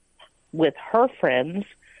circle with her friends,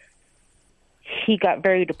 he got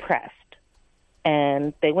very depressed.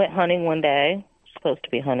 And they went hunting one day, supposed to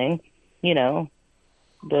be hunting,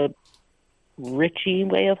 the Richie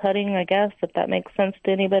way of hunting, I guess, if that makes sense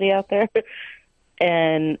to anybody out there.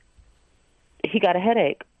 And he got a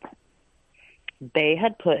headache. They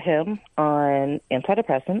had put him on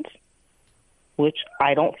antidepressants, which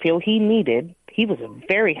I don't feel he needed. He was a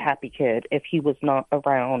very happy kid if he was not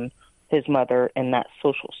around his mother in that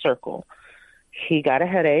social circle. He got a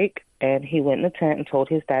headache, and he went in the tent and told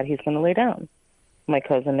his dad he's going to lay down. My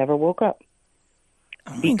cousin never woke up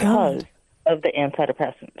because of the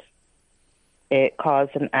antidepressants. It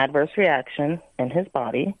caused an adverse reaction in his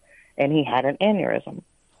body, and he had an aneurysm.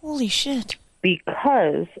 Holy shit.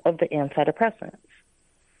 Because of the antidepressants.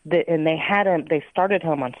 And they started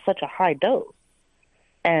him on such a high dose.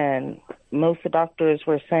 And most of the doctors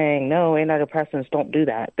were saying, no, antidepressants don't do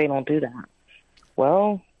that. They don't do that.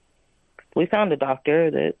 Well, we found a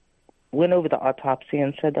doctor that went over the autopsy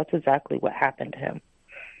and said that's exactly what happened to him.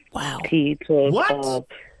 Wow. He took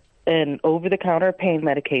an over-the-counter pain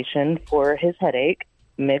medication for his headache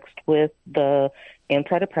mixed with the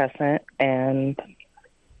antidepressant, and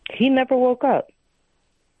he never woke up.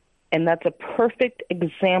 And that's a perfect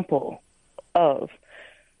example of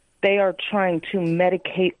they are trying to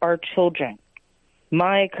medicate our children.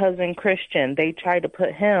 My cousin Christian, they tried to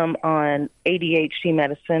put him on ADHD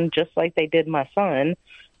medicine just like they did my son.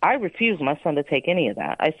 I refused my son to take any of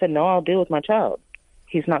that. I said, no, I'll deal with my child.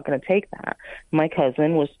 He's not going to take that. My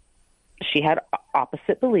cousin she had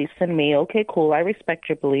opposite beliefs than me. Okay, cool, I respect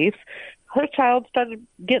your beliefs. Her child started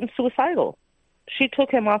getting suicidal. She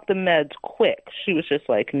took him off the meds quick. She was just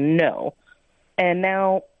like, no. And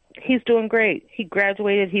now he's doing great. He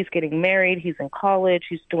graduated. He's getting married. He's in college.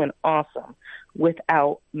 He's doing awesome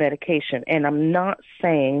without medication. And I'm not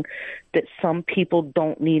saying that some people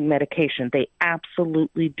don't need medication. They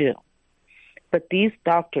absolutely do. But these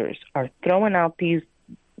doctors are throwing out these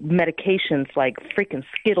medications like freaking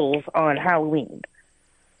Skittles on Halloween.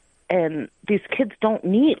 And these kids don't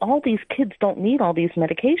need all these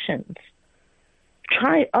medications.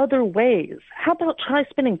 Try other ways. How about try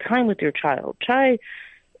spending time with your child?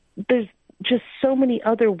 There's just so many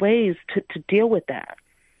other ways to deal with that.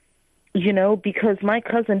 Because my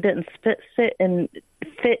cousin didn't fit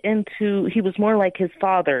into, he was more like his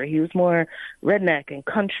father. He was more redneck and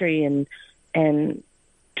country and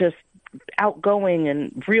just outgoing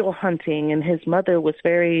and real hunting. And his mother was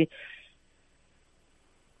very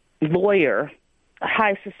lawyer,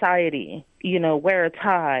 high society, wear a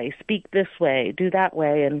tie, speak this way, do that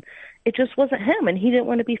way. And it just wasn't him. And he didn't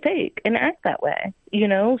want to be fake and act that way,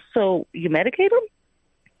 so you medicate him?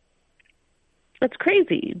 That's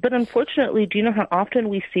crazy. But unfortunately, do you know how often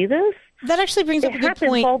we see this? That actually brings up a good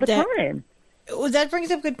point. All the time. that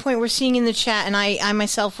brings up a good point we're seeing in the chat, and I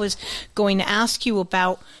myself was going to ask you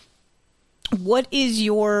about what is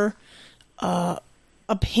your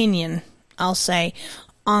opinion, I'll say,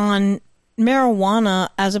 on marijuana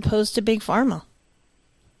as opposed to big pharma?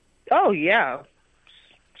 Oh, yeah.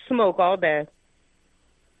 Smoke all day.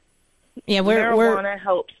 Yeah, marijuana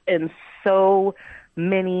helps in so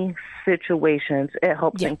many situations. It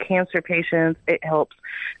helps in cancer patients. It helps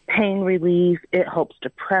pain relief. It helps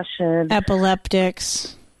depression.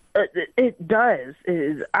 Epileptics. It does.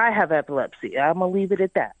 I have epilepsy. I'm going to leave it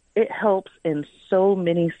at that. It helps in so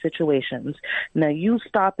many situations. Now, you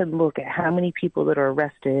stop and look at how many people that are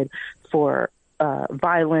arrested for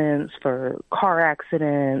violence, for car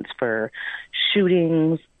accidents, for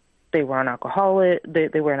shootings. They were an alcoholic.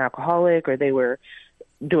 They were an alcoholic, or they were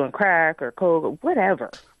doing crack or coke or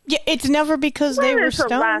whatever. Yeah, it's never because they were stoned.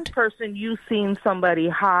 When is the last person you seen somebody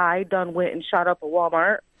high done went and shot up a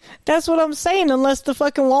Walmart? That's what I'm saying. Unless the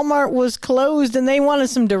fucking Walmart was closed and they wanted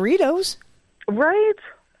some Doritos, right?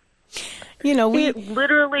 You know, it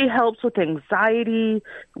literally helps with anxiety,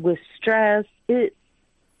 with stress. It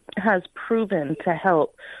has proven to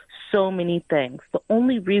help so many things. The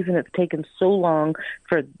only reason it's taken so long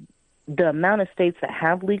for the amount of states that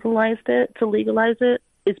have legalized it to legalize it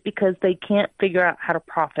is because they can't figure out how to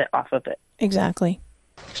profit off of it. Exactly.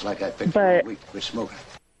 It's like I picked a week with smoking.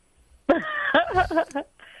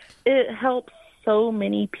 It helps so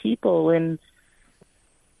many people, and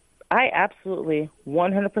I absolutely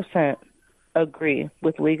 100% agree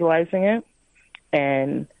with legalizing it.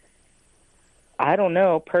 And I don't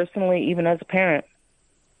know, personally, even as a parent,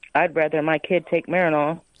 I'd rather my kid take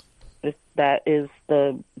Marinol, if that is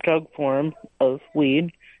the drug form of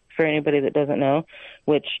weed, for anybody that doesn't know,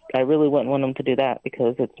 which I really wouldn't want them to do that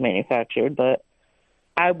because it's manufactured, but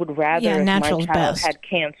I would rather if my child had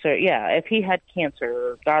cancer, if he had cancer,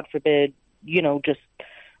 or God forbid, just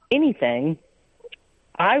anything,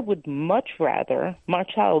 I would much rather my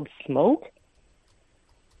child smoke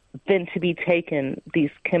than to be taking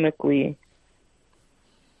these chemically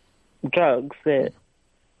drugs that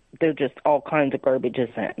they're just all kinds of garbage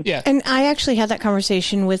in. Yeah. And I actually had that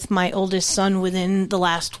conversation with my oldest son within the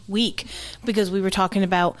last week because we were talking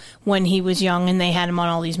about when he was young and they had him on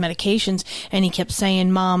all these medications, and he kept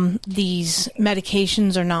saying, Mom, these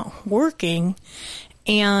medications are not working.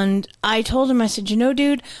 And I told him, I said,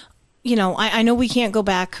 dude, I know we can't go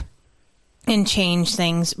back and change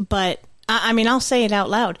things, but I mean, I'll say it out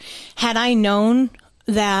loud. Had I known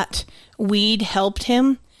that weed helped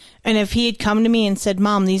him, and if he had come to me and said,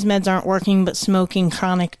 Mom, these meds aren't working, but smoking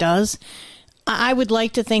chronic does, I would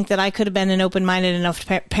like to think that I could have been an open-minded enough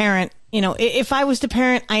parent. If I was the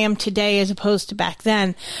parent I am today as opposed to back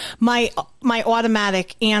then, my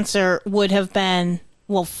automatic answer would have been,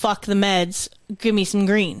 well, fuck the meds, give me some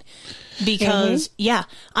green. Because,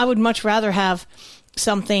 I would much rather have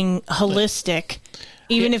something holistic,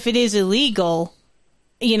 even if it is illegal.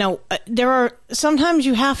 Sometimes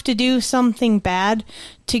you have to do something bad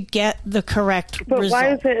to get the correct result. But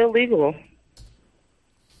why is it illegal?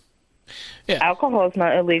 Yeah. Alcohol is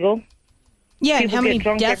not illegal. Yeah, people and how many get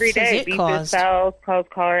drunk deaths every day, has it beat caused? themselves, cause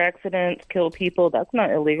car accidents, kill people. That's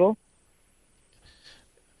not illegal.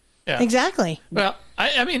 Yeah. Exactly. Well,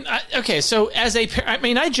 okay. So as I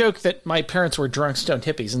joke that my parents were drunk, stoned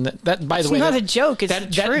hippies, and that by the way, it's not a joke.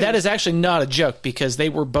 It's true. That is actually not a joke because they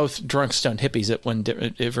were both drunk, stoned hippies at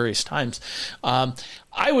various times.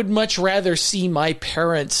 I would much rather see my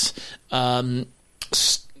parents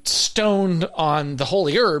stoned on the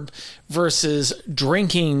holy herb versus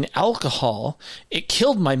drinking alcohol. It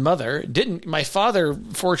killed my mother. My father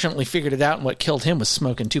fortunately figured it out, and what killed him was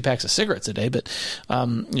smoking 2 packs of cigarettes a day, but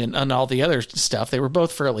and all the other stuff. They were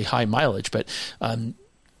both fairly high mileage,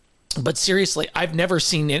 but seriously, I've never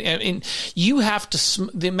seen it. I mean, you have to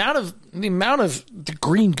the amount of the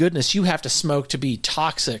green goodness you have to smoke to be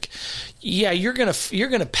toxic. Yeah, you're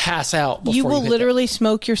gonna pass out. Before you will hit literally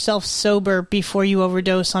smoke yourself sober before you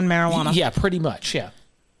overdose on marijuana. Yeah, pretty much. Yeah.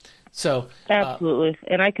 So absolutely,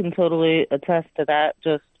 and I can totally attest to that.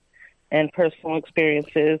 Just and personal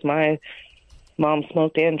experiences. My mom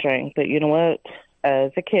smoked and drank, but you know what?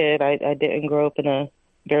 As a kid, I didn't grow up in a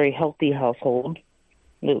very healthy household.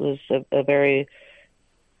 It was a very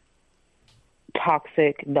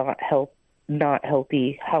toxic, not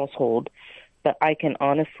healthy household. But I can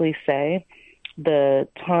honestly say the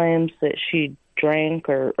times that she drank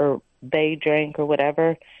or they drank or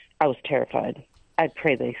whatever, I was terrified. I'd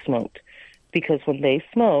pray they smoked. Because when they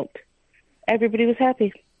smoked, everybody was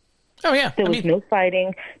happy. Oh, yeah. There was no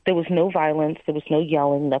fighting. There was no violence. There was no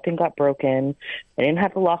yelling. Nothing got broken. I didn't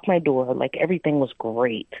have to lock my door. Like, everything was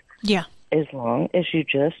great. Yeah. As long as you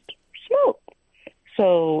just smoke.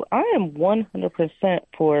 So I am 100%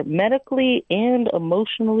 for medically and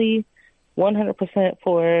emotionally, 100%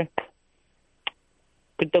 for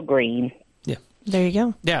the green. Yeah. There you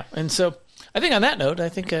go. Yeah, and so I think on that note, I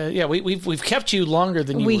think we've kept you longer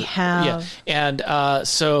than you have. Yeah, and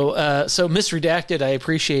so Miss Redacted, I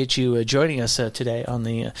appreciate you joining us today on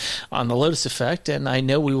the Lotus Effect, and I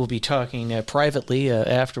know we will be talking privately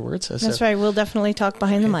afterwards. That's right. We'll definitely talk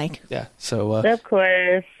behind the mic. Yeah. So of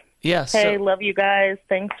course. Yeah. Hey, love you guys.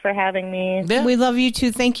 Thanks for having me. Yeah. We love you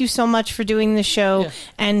too. Thank you so much for doing the show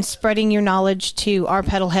and spreading your knowledge to our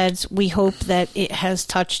pedal heads. We hope that it has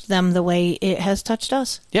touched them the way it has touched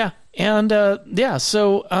us. Yeah. And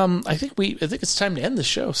so I think it's time to end the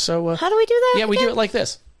show. So how do we do that? Yeah, we do it like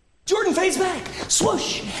this. Jordan fades back,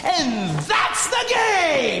 swoosh, and that's the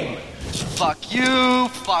game! Fuck you,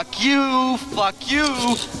 fuck you, fuck you.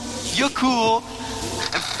 You're cool.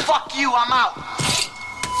 And fuck you, I'm out.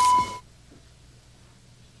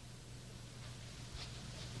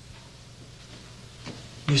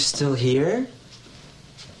 You're still here?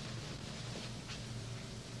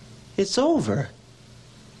 It's over.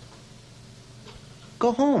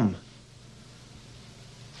 Go home.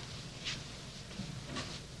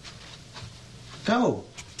 Go.